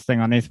the last thing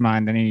on his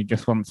mind. And he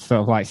just wants to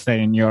sort of like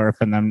stay in Europe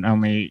and then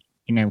only,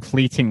 you know,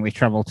 fleetingly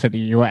travel to the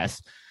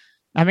US.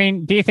 I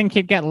mean, do you think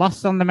he'd get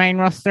lost on the main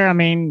roster? I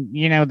mean,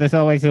 you know, there's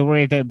always a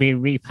worry that it'd be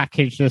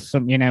repackaged as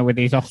some, you know, with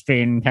his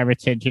Austrian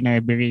heritage, you know,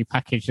 it'd be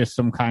repackaged as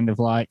some kind of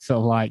like,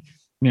 sort of like,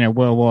 you know,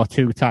 World War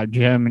II type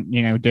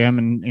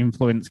German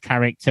influence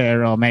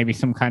character, or maybe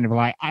some kind of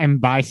like M.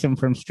 Bison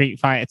from Street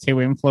Fighter 2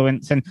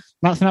 influence. And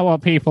that's not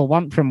what people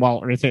want from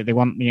Walter, is it? They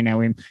want, you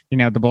know, him, you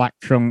know, the black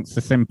trunks,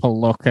 the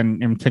simple look,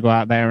 and him to go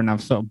out there and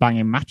have sort of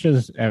banging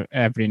matches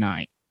every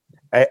night.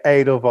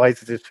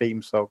 Edelweiss is his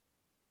theme song.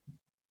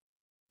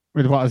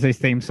 With what is his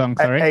theme song,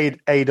 sorry?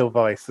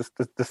 Edelweiss,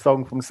 the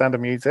song from Sound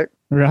of Music.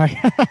 Right.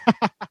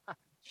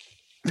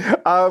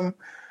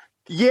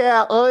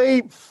 Yeah,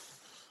 I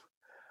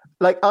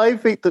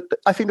think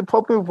the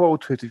problem with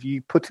Walter is if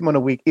you put him on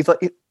a week,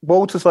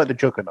 Walter's like the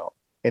Juggernaut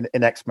in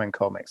X-Men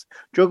comics.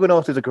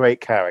 Juggernaut is a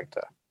great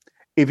character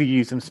if you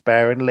use him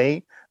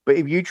sparingly, but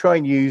if you try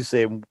and use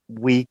him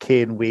week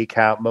in, week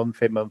out,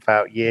 month in, month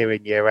out, year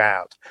in, year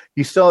out,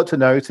 you start to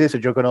notice the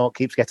Juggernaut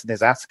keeps getting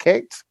his ass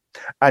kicked,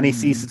 and he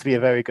ceases to be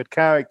a very good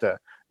character.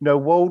 No,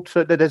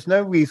 Walter, there's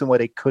no reason why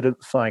they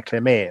couldn't cycle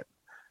him in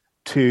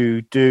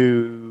to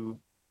do,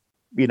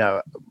 you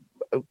know,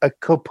 a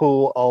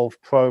couple of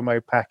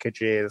promo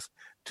packages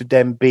to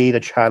then be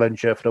the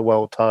challenger for the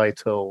world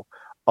title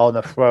on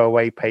a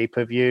throwaway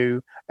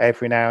pay-per-view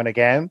every now and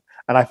again.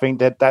 And I think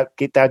that'd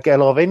get a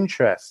lot of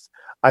interest.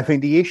 I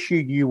think the issue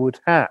you would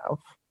have,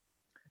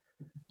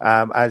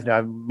 as you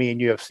know, me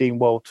and you have seen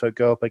Walter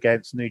go up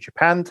against New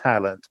Japan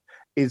talent,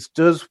 is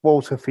does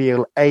Walter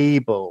feel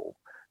able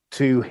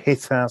to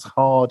hit as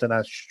hard and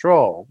as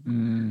strong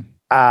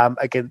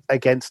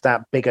against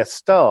that bigger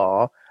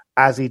star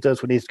as he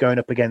does when he's going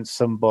up against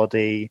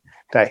somebody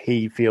that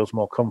he feels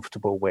more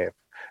comfortable with?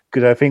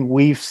 Because I think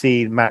we've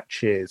seen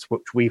matches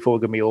which we thought were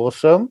going to be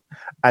awesome,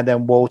 and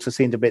then Walter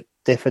seemed a bit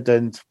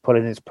diffident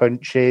pulling his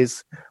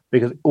punches,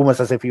 because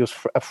almost as if he was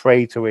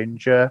afraid to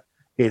injure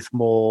his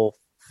more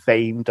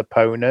famed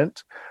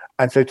opponent.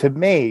 And so to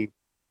me,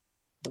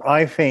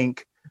 I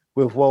think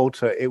with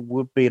Walter, it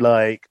would be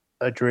like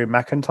a Drew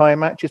McIntyre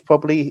match is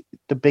probably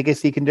the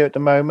biggest he can do at the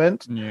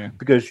moment. Yeah.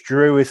 Because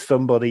Drew is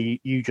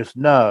somebody you just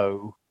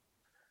know,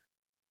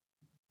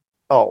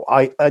 oh,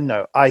 I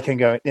know I can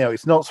go. You know,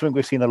 it's not something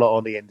we've seen a lot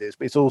on the indies,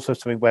 but it's also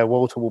something where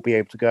Walter will be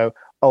able to go,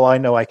 oh, I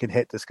know I can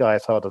hit this guy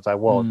as hard as I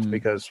want,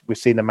 because we've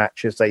seen the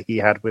matches that he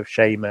had with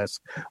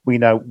Sheamus. We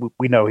know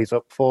he's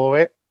up for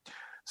it.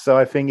 So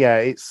I think,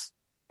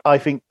 I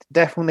think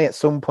definitely at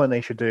some point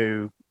they should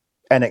do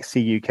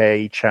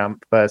NXT UK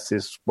champ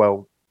versus,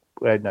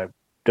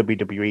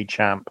 WWE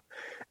champ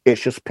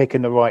It's just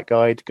picking the right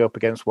guy to go up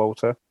against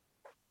Walter.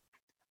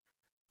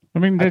 I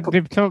mean,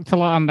 they've talked a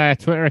lot on their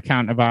Twitter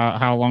account about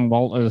how long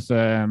Walter's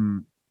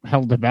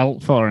held the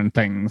belt for and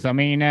things. I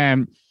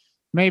mean,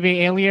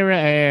 maybe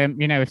Ilya,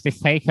 if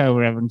this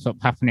takeover ends up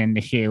happening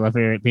this year,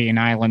 whether it be in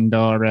Ireland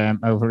or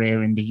over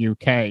here in the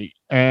UK,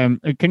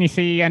 can you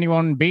see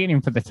anyone beating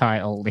him for the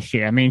title this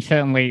year? I mean,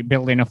 certainly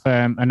building up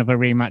another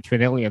rematch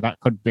with Ilya, that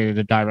could be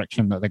the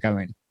direction that they're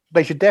going.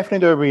 They should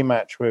definitely do a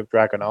rematch with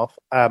Dragunov.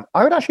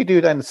 I would actually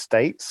do that in the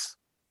States.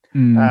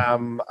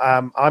 I'm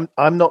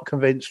not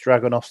convinced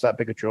Dragunov's that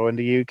big a draw in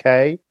the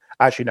UK.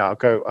 Actually, no, I'll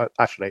go.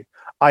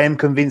 I am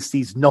convinced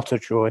he's not a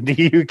draw in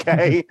the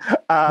UK.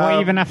 Well,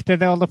 even after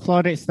all the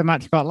plaudits the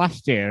match got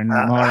last year and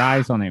more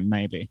eyes on him,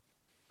 maybe.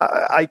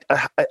 I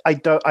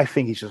don't. I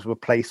think he's just a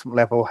replacement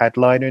level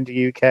headliner in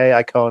the UK.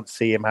 I can't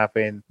see him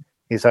having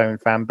his own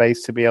fan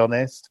base, to be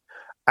honest.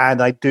 And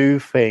I do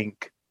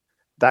think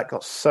that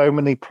got so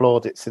many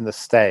plaudits in the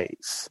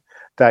States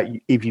that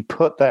if you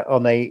put that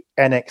on a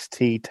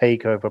NXT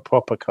TakeOver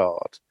proper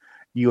card,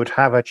 you would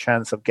have a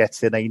chance of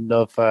getting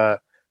another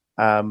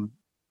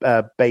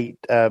bait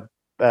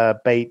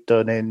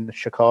done in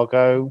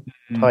Chicago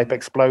type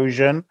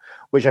explosion,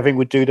 which I think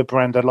would do the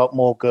brand a lot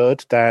more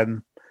good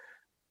than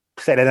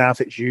selling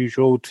out its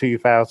usual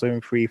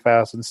 2,000,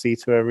 3,000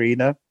 seater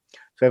arena.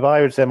 So if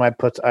I was them, I'd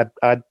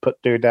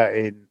do that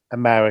in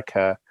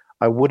America.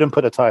 I wouldn't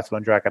put a title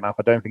on Dragunov.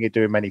 I don't think it'd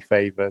do him any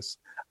favors.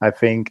 I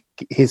think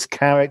his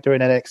character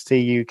in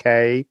NXT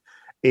UK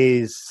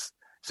it's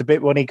a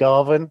bit Ronnie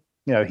Garvin.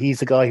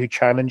 He's a guy who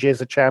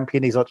challenges a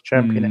champion. He's not a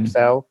champion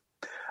himself.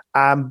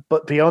 But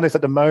to be honest,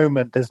 at the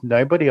moment, there's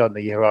nobody on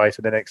the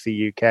horizon in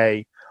NXT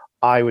UK.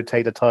 I would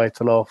take the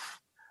title off.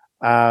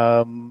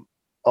 I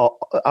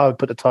would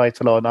put the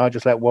title on. I'll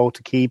just let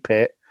Walter keep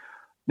it.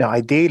 Now,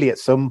 ideally, at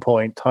some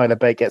point, Tyler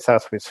Bate gets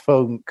out of his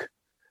funk,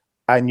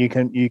 and you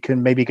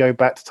can maybe go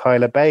back to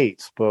Tyler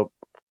Bates, but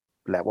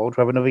let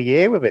Walter have another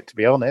year with it. To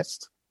be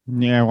honest,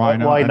 yeah, why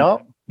not? Why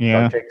not?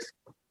 Yeah.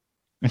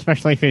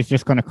 Especially if he's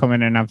just going to come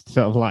in and have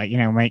sort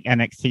of make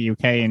NXT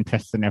UK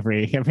interesting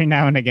every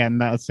now and again,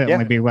 that would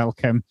certainly be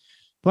welcome.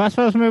 But I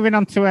suppose moving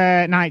on to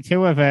night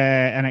 2 of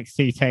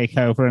NXT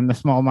TakeOver and the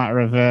small matter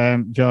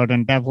of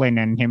Jordan Devlin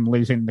and him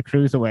losing the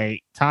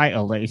Cruiserweight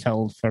title that he's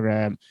held for,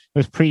 it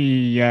was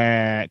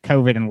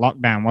pre-COVID and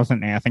lockdown,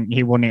 wasn't he? I think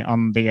he won it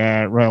on the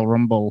Royal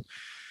Rumble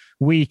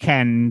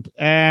weekend.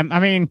 I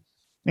mean,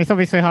 it's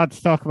obviously hard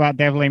to talk about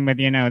Devlin with,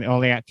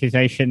 all the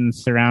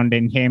accusations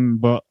surrounding him.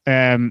 But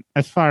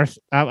as far as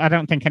I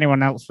don't think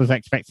anyone else was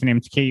expecting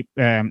him to keep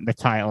the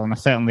title. And I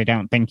certainly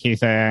don't think he's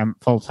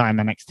full-time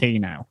NXT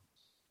now.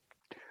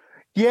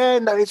 Yeah,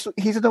 no,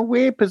 he's in a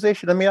weird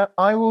position. I mean,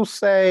 I will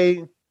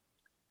say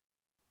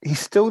he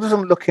still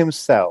doesn't look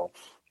himself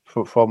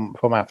from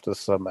after the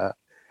summer.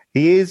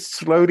 He is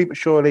slowly but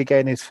surely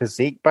getting his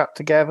physique back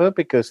together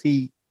because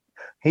he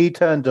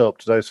turned up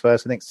to those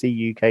first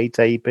NXT UK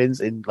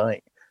tapings in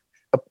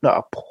not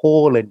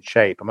appalling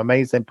shape. I'm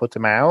amazed they put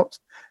him out,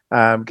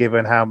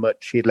 given how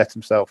much he'd let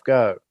himself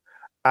go.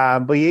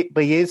 But he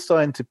is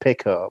starting to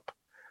pick up.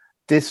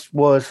 This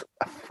was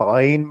a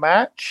fine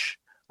match.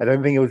 I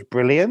don't think it was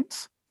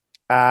brilliant,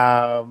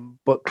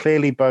 but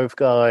clearly both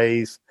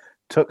guys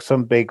took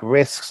some big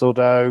risks.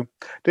 Although,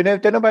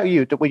 don't know about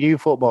you. What you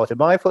thought,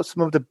 Martin? I thought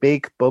some of the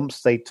big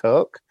bumps they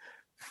took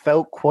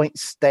felt quite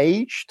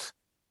staged.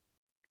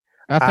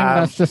 I think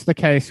that's just the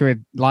case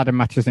with ladder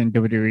matches in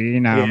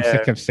WWE now. Yeah. I'm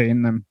sick of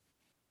seeing them.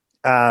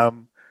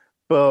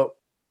 But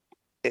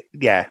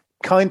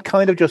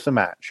kind of just a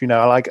match.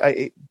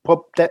 I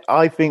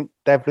think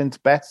Devlin's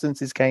best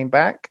since he came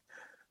back,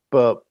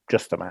 but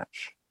just a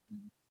match.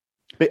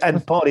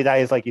 And partly that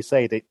is, like you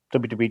say, that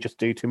WWE just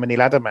do too many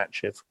ladder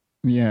matches.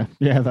 Yeah,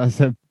 that's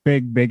a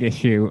big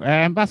issue.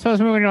 But I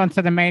suppose moving on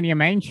to the Mania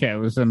main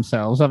shows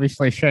themselves,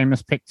 obviously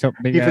Sheamus picked up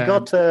the... You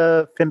forgot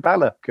Finn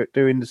Balor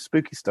doing the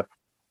spooky stuff.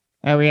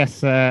 Oh,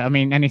 yes. I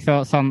mean, any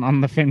thoughts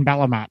on the Finn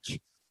Balor match?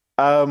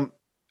 I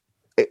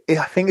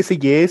think it's a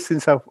year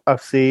since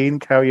I've seen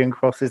Karrion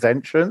Kross's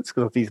entrance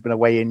because he's been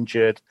away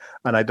injured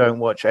and I don't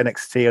watch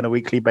NXT on a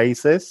weekly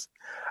basis.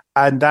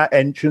 And that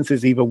entrance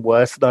is even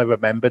worse than I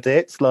remembered it.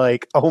 It's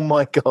like, oh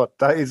my God,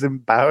 that is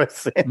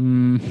embarrassing.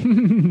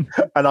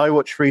 And I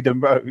watch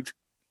Freedom Road.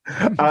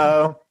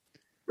 That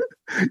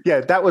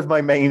was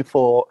my main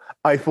thought.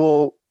 I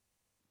thought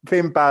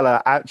Finn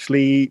Balor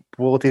actually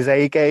brought his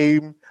A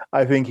game.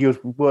 I think he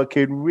was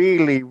working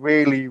really,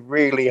 really,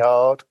 really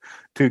hard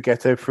to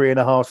get a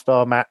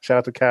 3.5-star match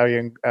out of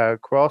Karrion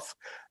Kross,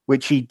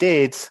 which he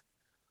did,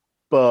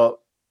 but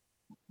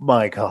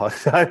my God,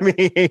 I mean...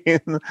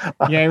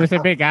 it was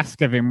a big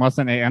ask of him,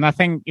 wasn't it? And I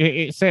think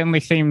it certainly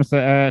seems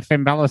that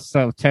Finn Balor's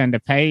sort of turned a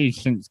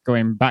page since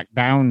going back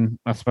down,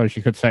 I suppose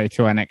you could say,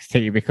 to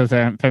NXT, because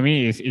for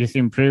me, he's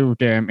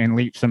improved in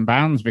leaps and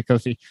bounds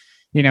because he,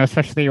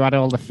 especially you had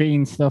all the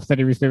Fiend stuff that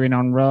he was doing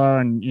on Raw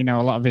and,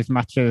 a lot of his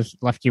matches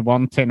left you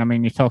wanting. I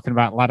mean, you're talking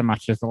about ladder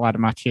matches, the ladder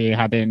match he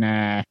had in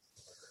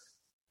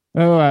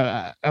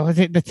Was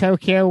it the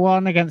Tokyo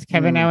one against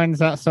Kevin Owens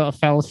that sort of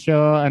fell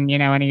short? And,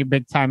 any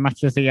big time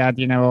matches he had,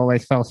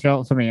 always fell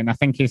short for me. And I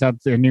think he's had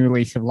a new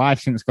lease of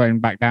life since going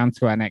back down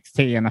to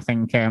NXT. And I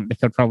think they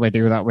could probably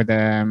do that with,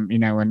 a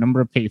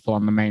number of people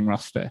on the main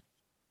roster.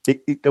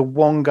 The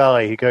one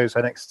guy who goes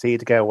to NXT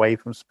to get away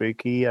from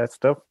spooky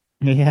stuff.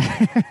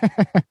 Yeah.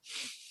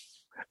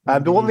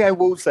 The one thing I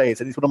will say is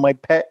that it's one of my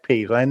pet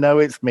peeves. I know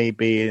it's me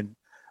being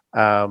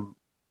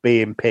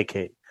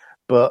picky.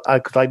 But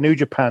because I New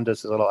Japan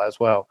does this a lot as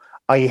well.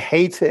 I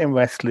hate it in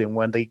wrestling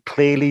when they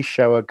clearly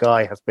show a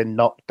guy has been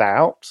knocked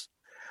out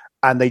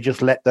and they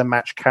just let the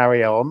match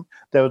carry on.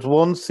 There was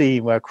one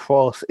scene where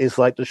Cross is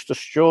like just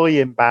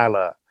destroying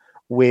Balor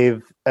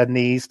with a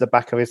knees to the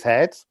back of his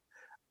head.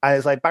 And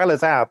it's like,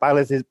 Balor's out.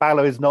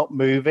 Balor is not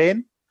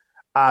moving.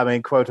 I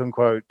mean, quote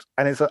unquote.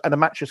 And the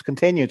match just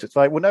continues. It's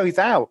like, well, no, he's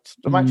out.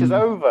 The match is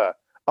over.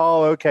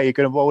 Oh, okay. You're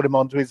going to roll him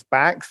onto his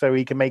back so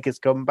he can make his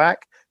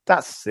comeback.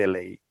 That's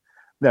silly.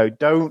 No,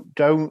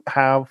 don't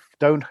have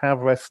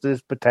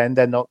wrestlers pretend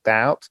they're knocked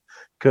out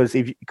because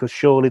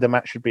surely the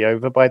match should be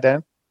over by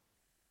then.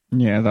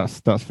 Yeah,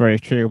 that's very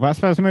true. But I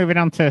suppose moving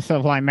on to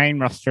sort of like main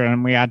roster,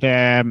 and we had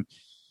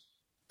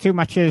two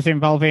matches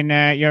involving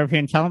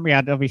European talent. We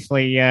had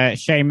obviously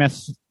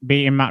Sheamus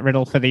beating Matt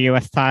Riddle for the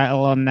US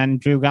title, and then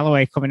Drew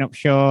Galloway coming up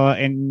short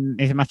in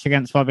his match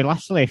against Bobby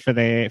Lashley for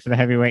the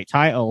heavyweight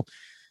title.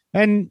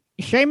 And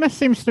Sheamus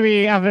seems to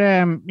be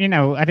having,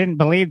 I didn't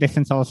believe this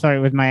until I saw it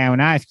with my own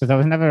eyes because I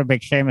was never a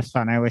big Sheamus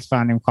fan. I always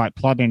found him quite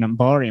plodding and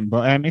boring.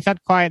 But he's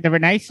had quite the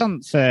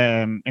renaissance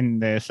in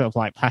the sort of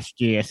like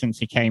past year since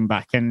he came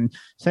back. And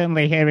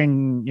certainly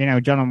hearing,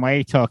 John and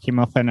Wade talk him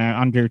up and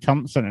Andrew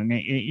Thompson, and,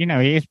 he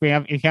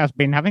has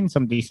been having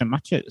some decent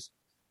matches.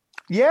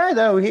 Yeah,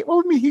 no, he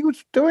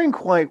was doing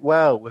quite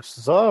well with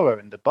Cesaro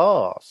in the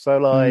bar.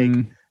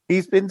 So,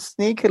 he's been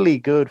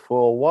sneakily good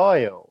for a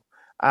while.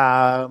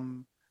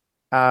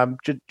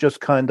 Just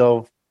kind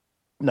of,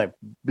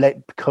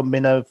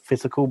 becoming a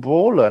physical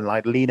brawler and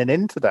like leaning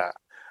into that.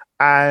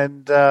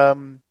 And I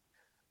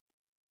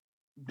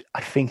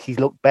think he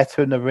looked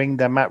better in the ring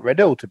than Matt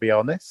Riddle, to be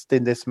honest,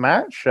 in this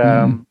match.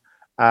 One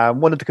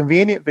of the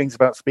convenient things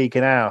about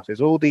speaking out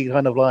is all the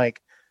kind of like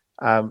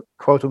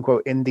quote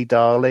unquote indie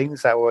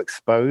darlings that were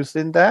exposed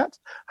in that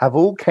have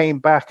all came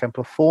back and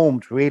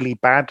performed really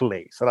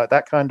badly. So like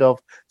that kind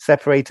of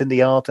separating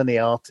the art and the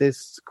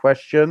artist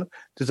question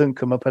doesn't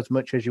come up as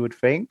much as you would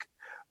think.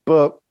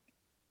 But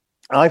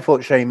I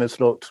thought Sheamus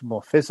looked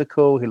more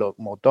physical, he looked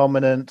more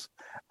dominant,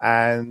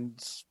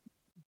 and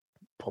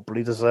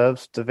probably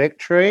deserves the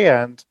victory.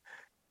 And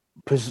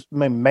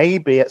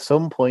maybe at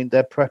some point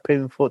they're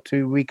prepping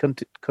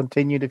to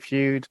continue the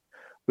feud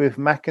with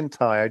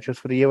McIntyre just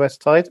for the US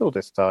title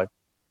this time.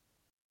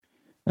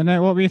 And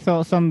what were your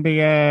thoughts on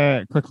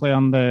the quickly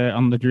on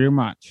the Drew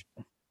match?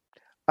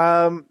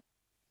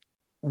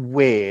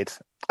 Weird.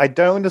 I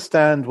don't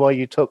understand why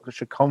you took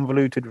such a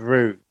convoluted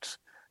route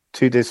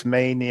to this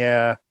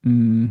Mania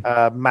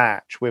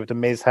match with The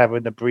Miz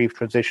having a brief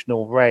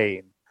transitional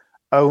reign,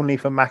 only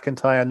for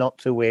McIntyre not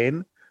to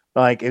win.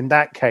 Like, in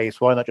that case,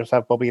 why not just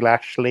have Bobby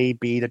Lashley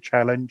be the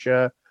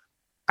challenger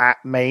at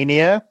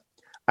Mania,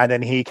 and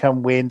then he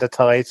can win the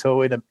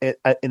title in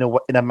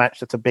a match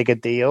that's a bigger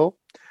deal?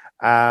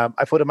 I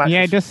thought the match.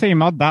 Yeah, it does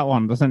seem odd, that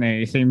one, doesn't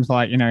it? It seems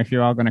like, if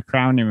you are going to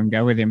crown him and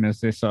go with him as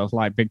this sort of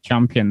like big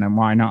champion, then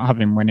why not have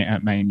him win it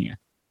at Mania?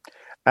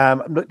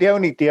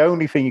 The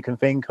only thing you can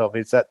think of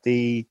is that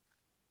the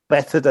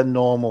better than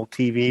normal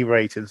TV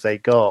ratings they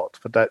got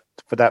for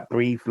that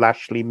brief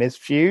Lashley Miz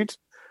feud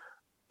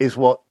is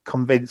what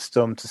convinced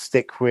them to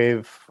stick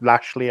with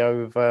Lashley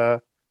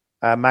over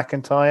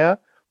McIntyre,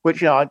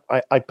 which I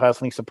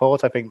personally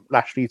support. I think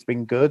Lashley's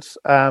been good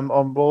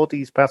on Raw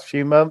these past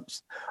few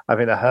months. I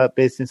think the Hurt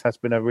Business has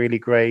been a really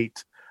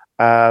great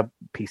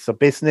piece of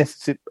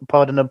business,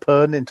 pardon the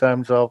pun, in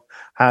terms of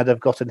how they've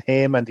gotten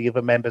him and the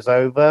other members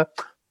over.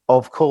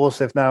 Of course,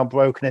 they've now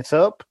broken it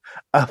up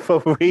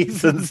for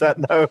reasons that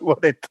no one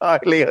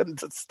entirely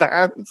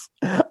understands.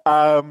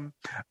 And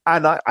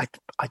I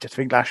just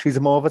think Lashley's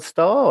more of a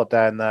star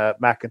than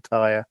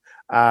McIntyre.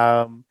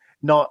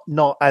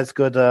 Not as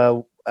good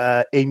a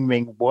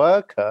in-ring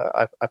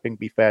worker, I think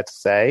be fair to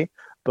say,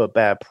 but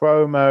better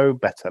promo,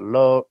 better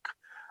look,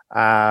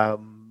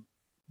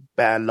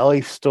 better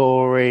life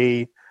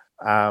story,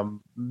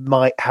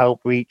 might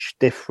help reach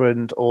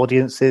different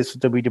audiences for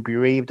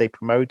WWE if they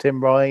promote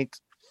him right.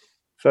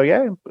 So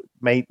yeah,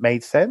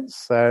 made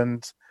sense,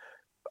 and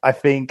I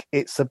think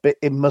it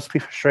must be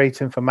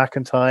frustrating for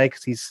McIntyre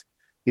because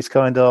he's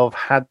kind of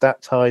had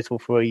that title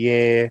for a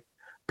year.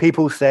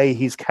 People say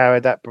he's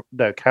carried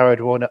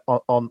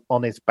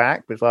on his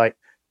back, but it's like,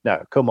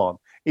 no, come on.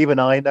 Even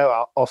I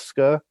know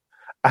Oscar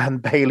and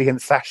Bailey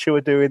and Sasha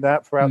were doing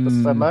that throughout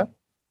the summer.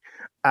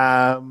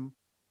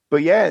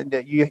 But yeah,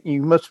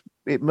 you must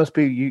be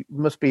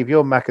if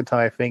you're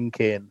McIntyre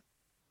thinking,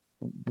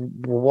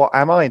 what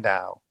am I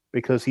now?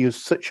 Because he was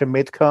such a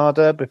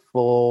mid-carder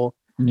before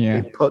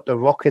they put the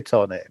rocket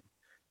on him.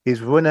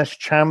 His run as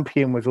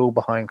champion was all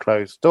behind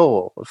closed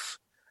doors.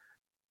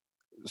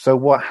 So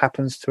what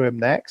happens to him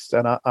next?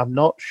 And I'm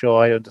not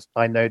sure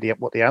I know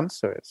what the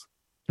answer is.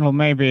 Well,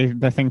 maybe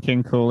they're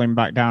thinking cooling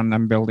back down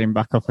and building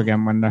back up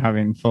again when they're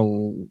having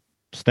full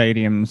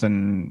stadiums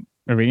and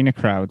arena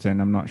crowds in.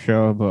 I'm not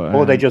sure, but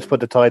or they just put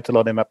the title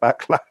on him at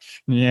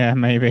Backlash. Yeah,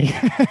 maybe.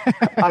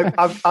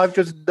 I've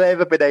just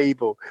never been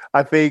able.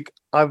 I think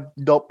I've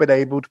not been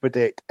able to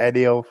predict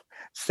any of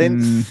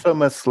since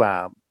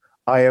SummerSlam.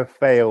 I have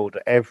failed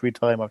every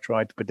time I've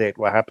tried to predict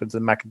what happens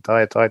in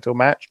McIntyre title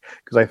match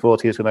because I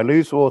thought he was going to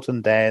lose to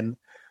Orton. Then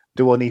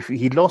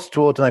he lost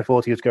to Orton. I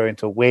thought he was going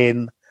to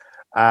win,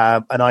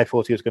 and I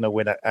thought he was going to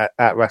win at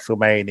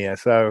WrestleMania.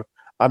 So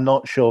I'm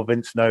not sure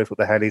Vince knows what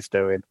the hell he's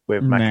doing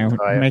with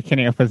McIntyre. Making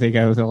it up as he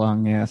goes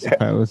along, I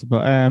suppose. Yeah.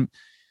 But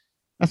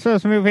I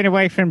suppose moving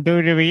away from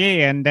WWE,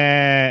 and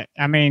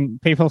I mean,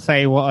 people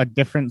say what a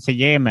difference a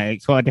year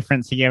makes, what a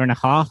difference a year and a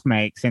half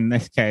makes in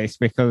this case,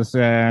 because,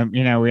 we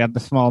had the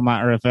small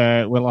matter of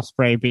Will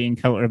Ospreay beating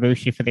Kota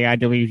Ibushi for the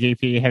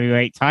IWGP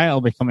Heavyweight title,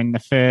 becoming the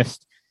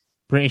first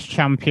British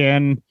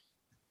champion.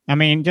 I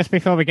mean, just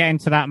before we get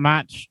into that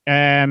match,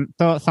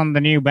 thoughts on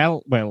the new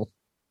belt, Will?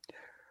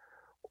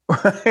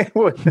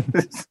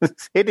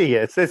 It's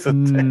hideous,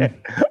 isn't it?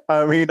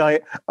 I mean,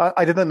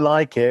 I didn't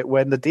like it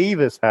when the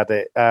Divas had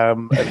it a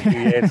few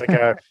years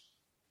ago.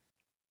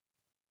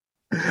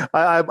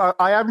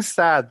 I am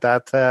sad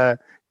that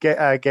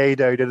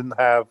Gedo didn't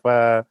have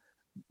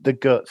the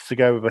guts to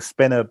go with a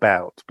spinner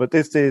belt, but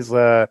this is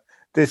a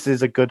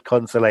good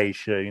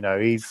consolation.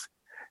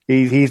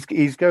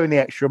 He's going the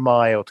extra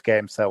mile to get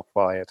himself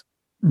fired.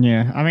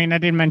 Yeah, I mean, I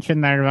did mention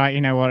there about,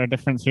 what a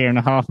difference year and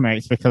a half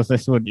makes, because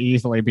this would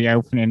easily be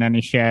opening any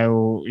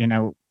show,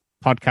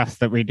 podcast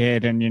that we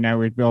did, and,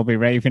 we'd all be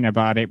raving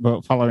about it.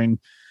 But following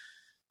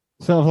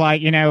sort of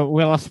like,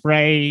 Will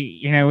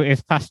Ospreay,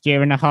 his past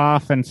year and a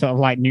half, and sort of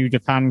like New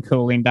Japan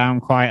cooling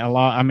down quite a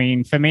lot. I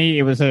mean, for me,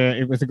 it was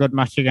a good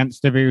match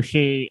against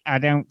Ibushi. I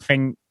don't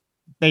think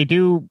they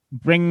do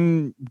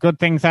bring good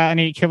things out in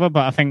each other,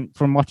 but I think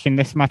from watching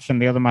this match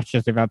and the other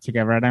matches they've had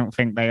together, I don't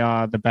think they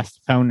are the best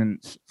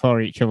opponents for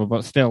each other,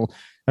 but still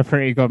a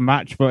pretty good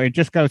match. But it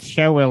just goes to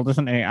show, Will,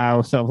 doesn't it,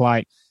 how sort of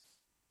like,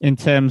 in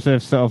terms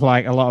of sort of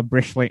like a lot of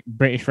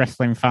British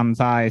wrestling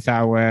fans' eyes,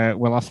 how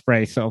Will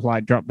Ospreay sort of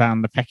like dropped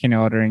down the pecking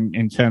order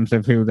in terms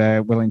of who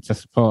they're willing to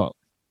support.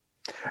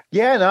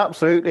 Yeah, no,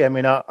 absolutely. I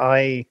mean,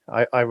 I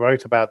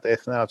wrote about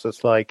this, and I was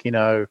just like,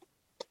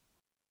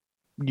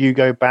 you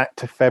go back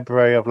to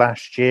February of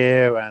last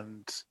year,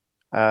 and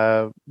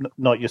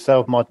not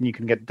yourself, Martin, you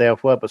can get a day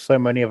off work, but so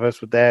many of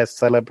us were there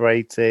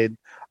celebrating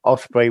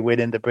Ospreay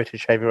winning the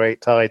British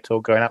heavyweight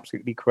title, going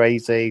absolutely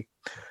crazy.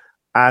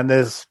 And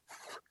there's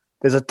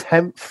a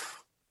tenth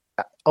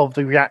of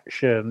the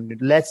reaction,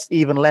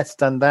 even less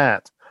than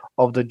that,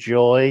 of the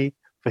joy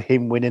for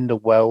him winning the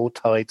world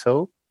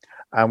title,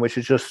 which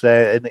is just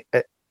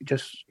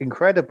just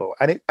incredible.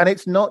 And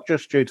it's not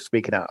just due to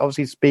speaking out.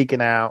 Obviously,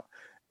 speaking out,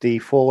 the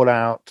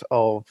fallout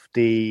of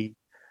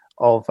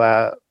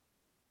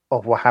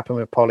what happened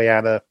with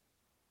Pollyanna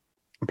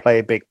play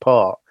a big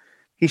part.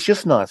 He's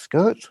just not as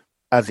good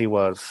as he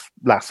was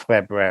last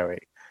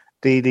February.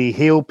 The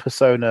heel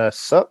persona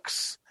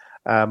sucks.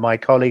 My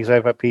colleagues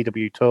over at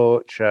PW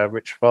Torch,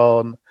 Rich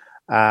Vaughn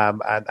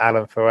and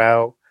Alan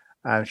Farrell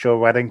and Shaw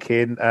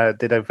Radinkin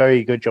did a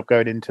very good job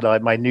going into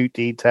like minute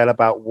detail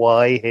about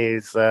why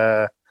his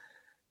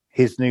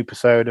new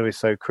persona is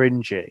so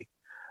cringy.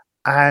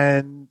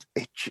 And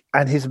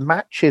his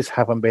matches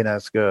haven't been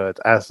as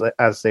good as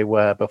they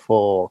were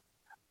before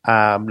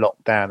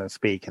lockdown and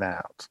speaking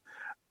out,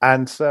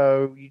 and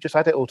so you just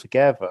add it all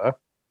together,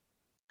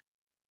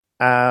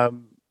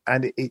 and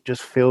it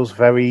just feels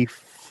very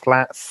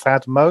flat,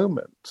 sad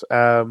moment.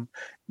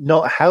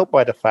 Not helped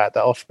by the fact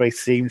that Ospreay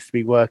seems to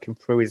be working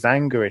through his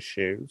anger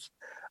issues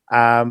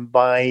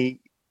by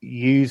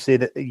using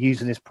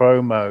his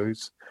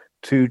promos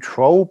to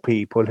troll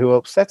people who are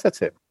upset at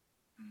him.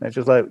 It's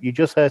just like, you're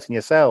just hurting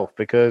yourself,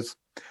 because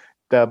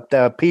there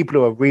are people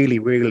who are really,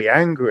 really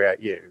angry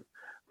at you,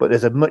 but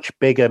there's a much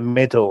bigger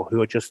middle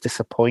who are just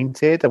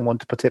disappointed and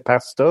want to put it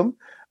past them,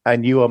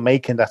 and you are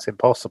making that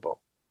impossible.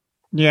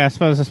 Yeah, I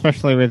suppose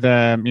especially with,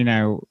 that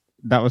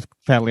was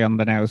fairly on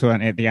the nose,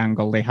 weren't it? The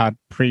angle they had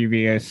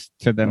previous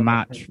to the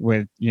match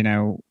with,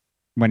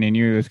 when he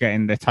knew he was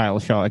getting the title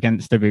shot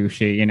against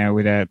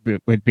Ibushi,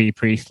 with B.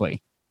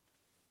 Priestley.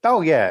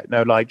 Oh yeah,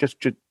 no, like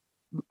just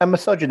a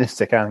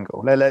misogynistic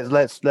angle.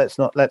 Let's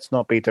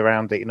not beat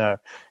around it.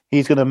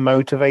 He's going to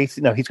motivate.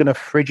 He's going to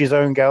fridge his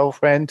own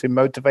girlfriend to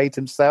motivate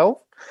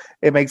himself.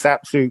 It makes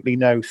absolutely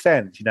no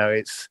sense.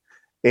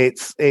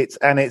 It's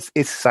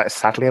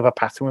sadly of a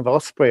pattern with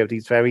Ospreay of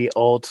these very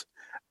odd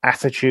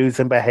attitudes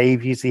and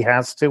behaviors he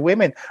has to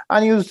women,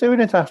 and he was doing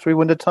it after he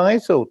won the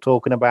title,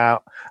 talking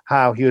about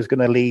how he was going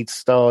to lead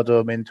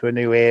Stardom into a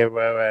new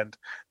era and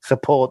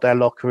support their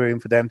locker room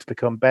for them to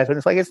become better. And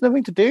it's like, it's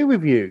nothing to do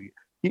with you.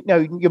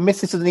 Your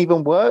missus doesn't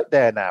even work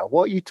there now.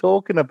 What are you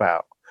talking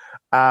about?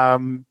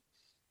 In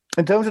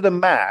terms of the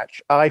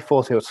match, I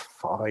thought it was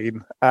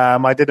fine.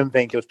 I didn't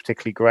think it was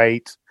particularly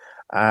great.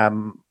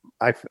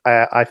 I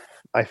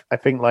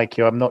think like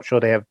you, I'm not sure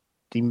they have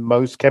the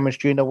most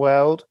chemistry in the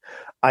world.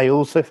 I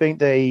also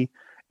think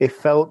it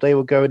felt they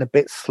were going a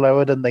bit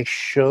slower than they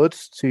should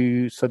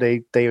so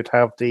they would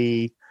have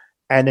the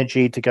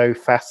energy to go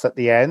fast at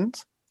the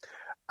end.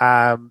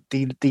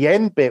 The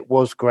end bit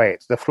was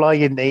great. The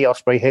flying knee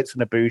Ospreay hits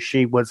on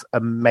Ibushi was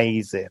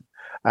amazing.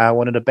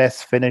 One of the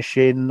best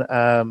finishing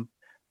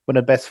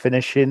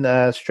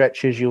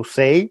stretches you'll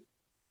see.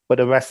 But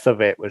the rest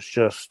of it was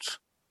just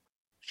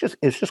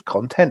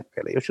content,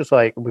 really. It was just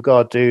like, we've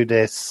got to do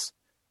this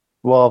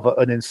rather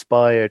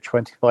uninspired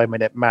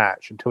 25-minute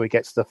match until we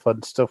get to the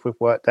fun stuff we've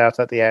worked out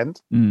at the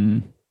end.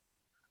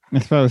 I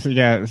suppose,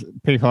 yeah,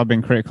 people have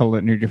been critical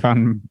that New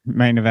Japan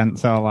main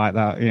events are like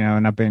that,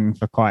 and I've been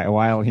for quite a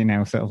while,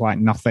 sort of like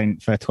nothing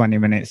for 20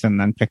 minutes and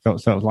then pick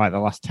up sort of like the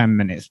last 10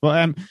 minutes.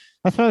 But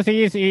I suppose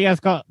he has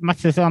got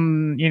matches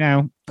on,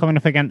 coming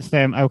up against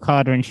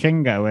Okada and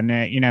Shingo, and,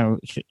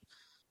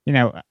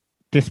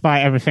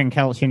 despite everything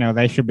else,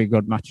 they should be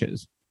good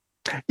matches.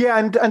 Yeah,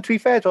 and to be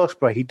fair to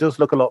Ospreay, he does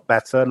look a lot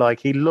better.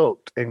 Like, he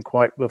looked in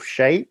quite rough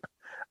shape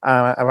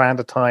around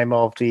the time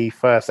of the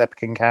first Epic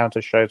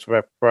Encounter shows for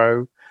Rev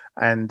Pro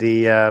and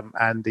the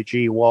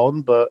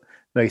G1, but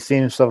he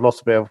seems to have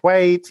lost a bit of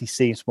weight. He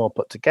seems more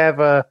put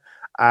together,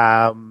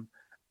 and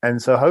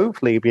so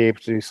hopefully he'll be able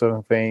to do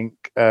something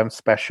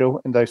special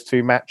in those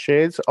two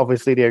matches.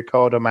 Obviously, the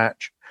Okada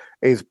match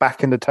is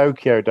back in the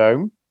Tokyo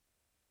Dome.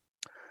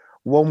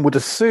 One would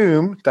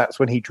assume that's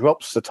when he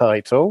drops the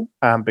title,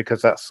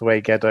 because that's the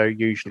way Gedo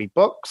usually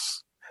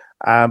books.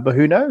 But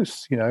who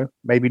knows?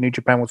 Maybe New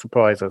Japan will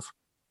surprise us.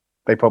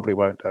 They probably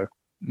won't, though.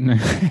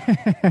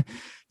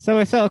 So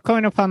we're sort of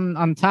coming up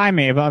on time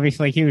here, but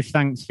obviously huge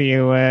thanks for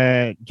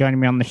you joining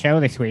me on the show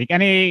this week.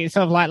 Any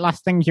sort of like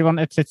last things you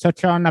wanted to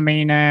touch on? I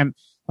mean,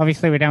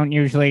 obviously we don't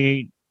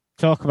usually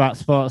talk about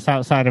sports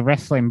outside of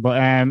wrestling, but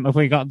have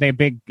we got the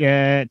big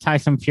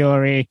Tyson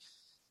Fury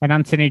and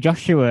Anthony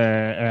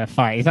Joshua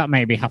fight? Is that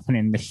maybe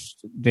happening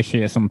this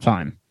year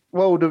sometime?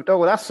 Well,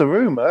 that's the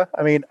rumor.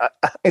 I mean,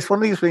 it's one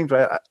of these things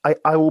where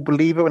I will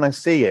believe it when I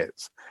see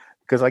it,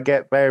 because I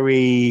think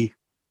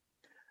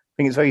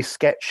it's very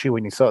sketchy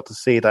when you start to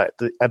see that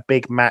a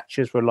big match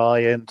is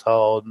reliant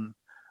on,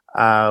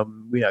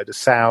 the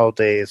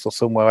Saudis or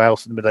somewhere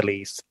else in the Middle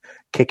East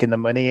kicking the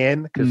money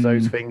in, because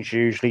those things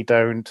usually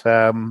don't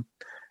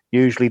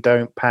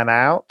pan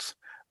out.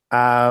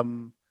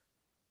 Eddie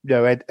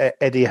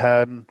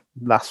Hearn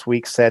last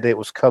week said it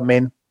was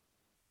coming,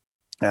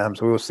 so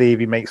we'll see if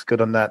he makes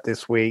good on that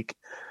this week.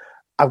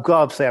 I've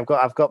got to say,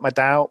 I've got my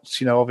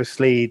doubts.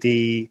 Obviously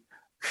the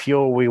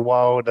Fury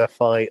Wilder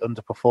fight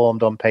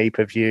underperformed on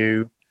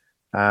pay-per-view.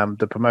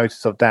 The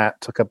promoters of that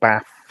took a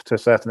bath to a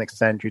certain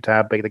extent due to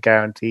how big the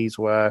guarantees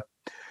were.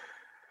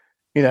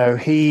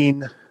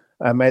 Eddie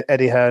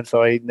Hearn,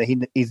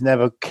 he's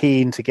never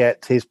keen to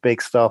get his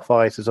big star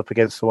fighters up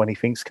against someone he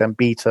thinks can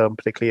beat them,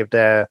 particularly if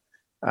they're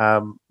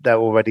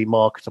already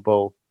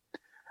marketable.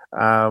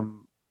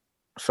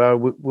 So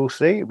we'll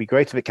see. It'd be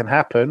great if it can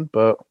happen,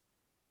 but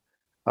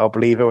I'll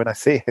believe it when I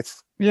see it.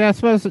 Yeah, I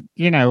suppose,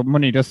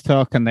 money does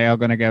talk and they are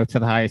going to go to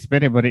the highest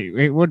bidder, but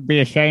it would be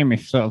a shame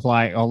if sort of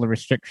like all the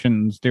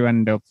restrictions do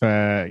end up,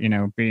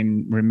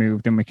 being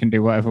removed and we can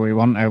do whatever we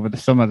want over the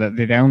summer, that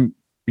they don't,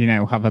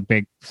 have a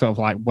big sort of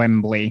like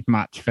Wembley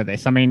match for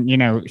this. I mean,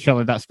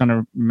 surely that's going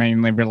to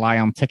mainly rely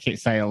on ticket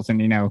sales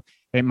and,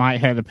 it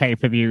might hurt the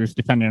pay-per-views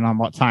depending on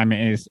what time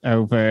it is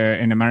over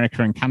in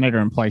America and Canada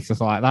and places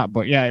like that.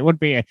 But yeah, it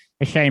would be a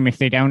shame if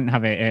they don't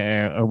have it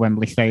at a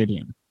Wembley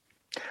Stadium.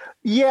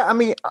 Yeah, I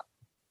mean,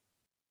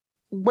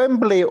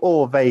 Wembley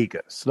or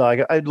Vegas.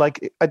 I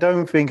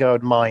don't think I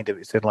would mind if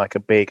it's in like a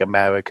big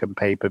American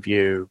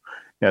pay-per-view.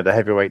 The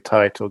heavyweight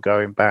title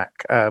going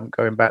back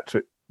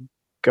to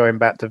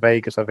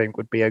Vegas, I think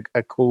would be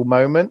a cool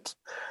moment.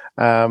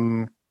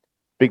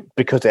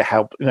 Because it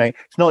helped.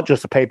 It's not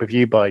just a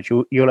pay-per-view buys.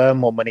 You'll earn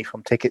more money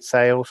from ticket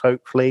sales,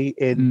 hopefully,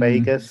 in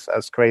Vegas,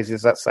 as crazy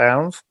as that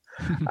sounds.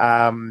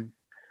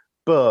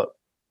 But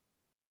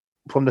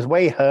from the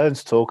way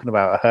Hearn's talking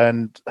about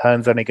it,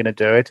 Hearn's only going to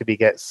do it if he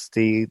gets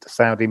the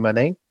Saudi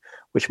money,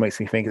 which makes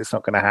me think it's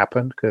not going to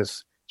happen,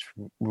 because it's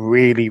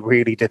really,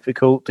 really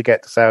difficult to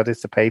get the Saudis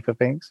to pay for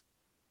things.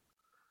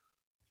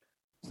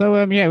 So,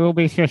 we'll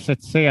be interested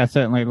to see. I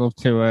certainly love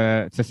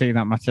to see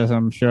that match, as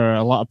I'm sure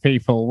a lot of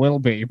people will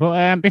be.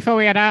 But before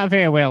we head out of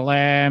here, Will,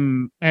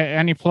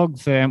 any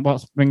plugs?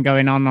 What's been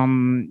going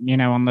on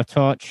the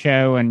Torch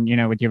show and,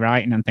 with your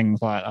writing and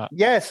things like that?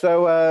 Yeah,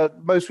 so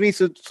most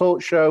recent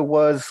Torch show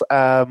was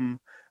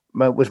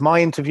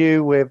my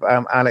interview with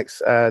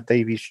Alex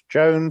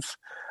Davies-Jones.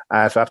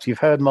 So after you've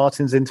heard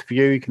Martin's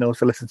interview, you can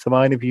also listen to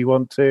mine if you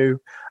want to.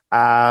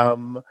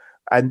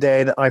 And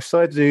then I've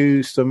started to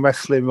do some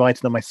wrestling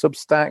writing on my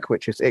Substack,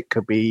 which is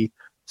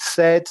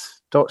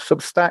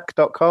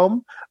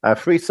itcouldbesaid.substack.com.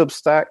 Free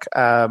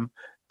Substack.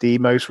 The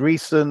most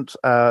recent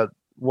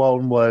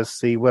one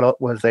was a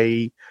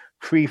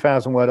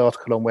 3,000-word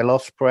article on Will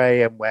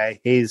Ospreay and where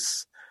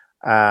his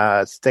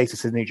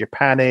status in New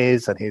Japan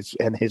is and his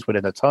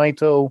winning the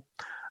title.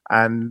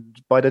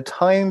 And by the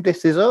time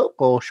this is up,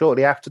 or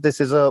shortly after this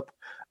is up,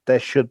 there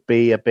should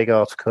be a big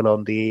article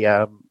on the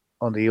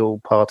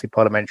All-Party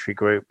Parliamentary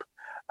Group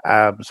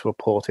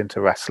report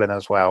into wrestling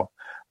as well,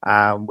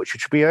 which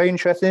should be very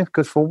interesting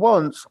because for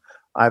once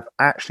I've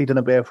actually done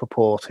a bit of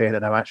reporting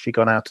and I've actually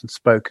gone out and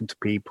spoken to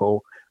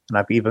people and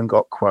I've even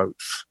got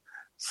quotes.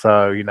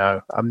 So,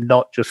 I'm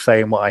not just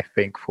saying what I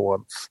think for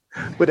once.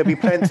 But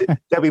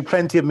there'll be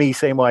plenty of me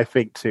saying what I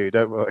think too,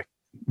 don't worry.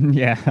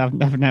 Yeah,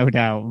 I've no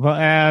doubt.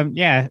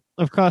 But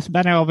of course,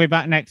 Benno will be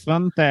back next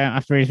month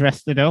after he's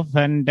rested up.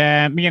 And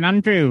me and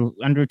Andrew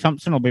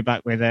Thompson will be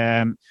back with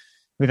our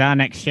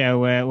next show.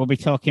 We'll be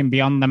talking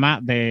Beyond the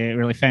Mat, the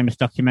really famous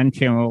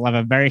documentary, and we'll have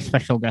a very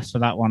special guest for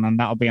that one. And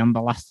that'll be on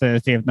the last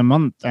Thursday of the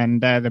month.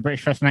 And the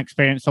British Wrestling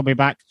Experience will be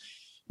back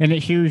in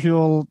its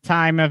usual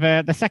time of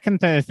the second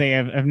Thursday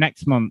of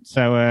next month.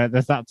 So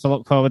there's that to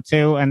look forward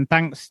to. And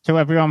thanks to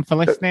everyone for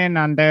listening,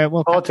 and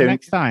we'll catch you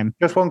next time.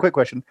 Just one quick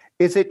question.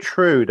 Is it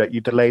true that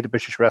you delayed the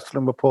British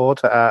Wrestling Report,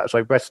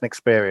 Wrestling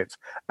Experience,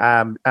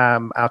 out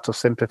of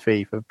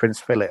sympathy for Prince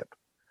Philip?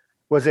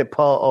 Was it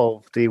part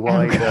of the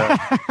wider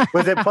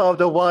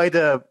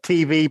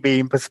TV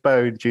being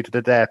postponed due to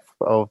the death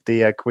of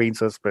the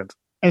Queen's husband?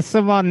 As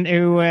someone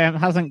who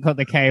hasn't cut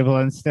the cable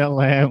and still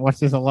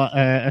watches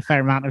a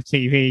fair amount of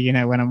TV,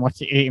 when I'm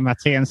eating my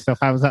tea and stuff,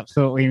 I was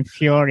absolutely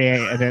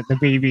infuriated at the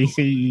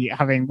BBC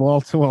having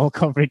wall-to-wall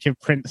coverage of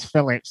Prince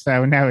Philip.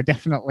 So no,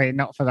 definitely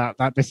not for that.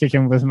 That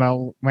decision was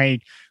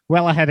made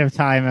well ahead of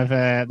time of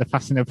the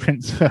passing of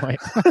Prince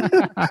Philip.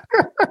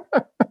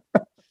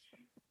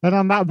 But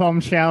on that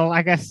bombshell,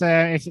 I guess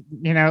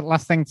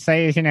last thing to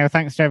say is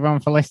thanks to everyone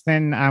for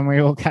listening, and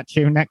we will catch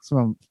you next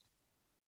month.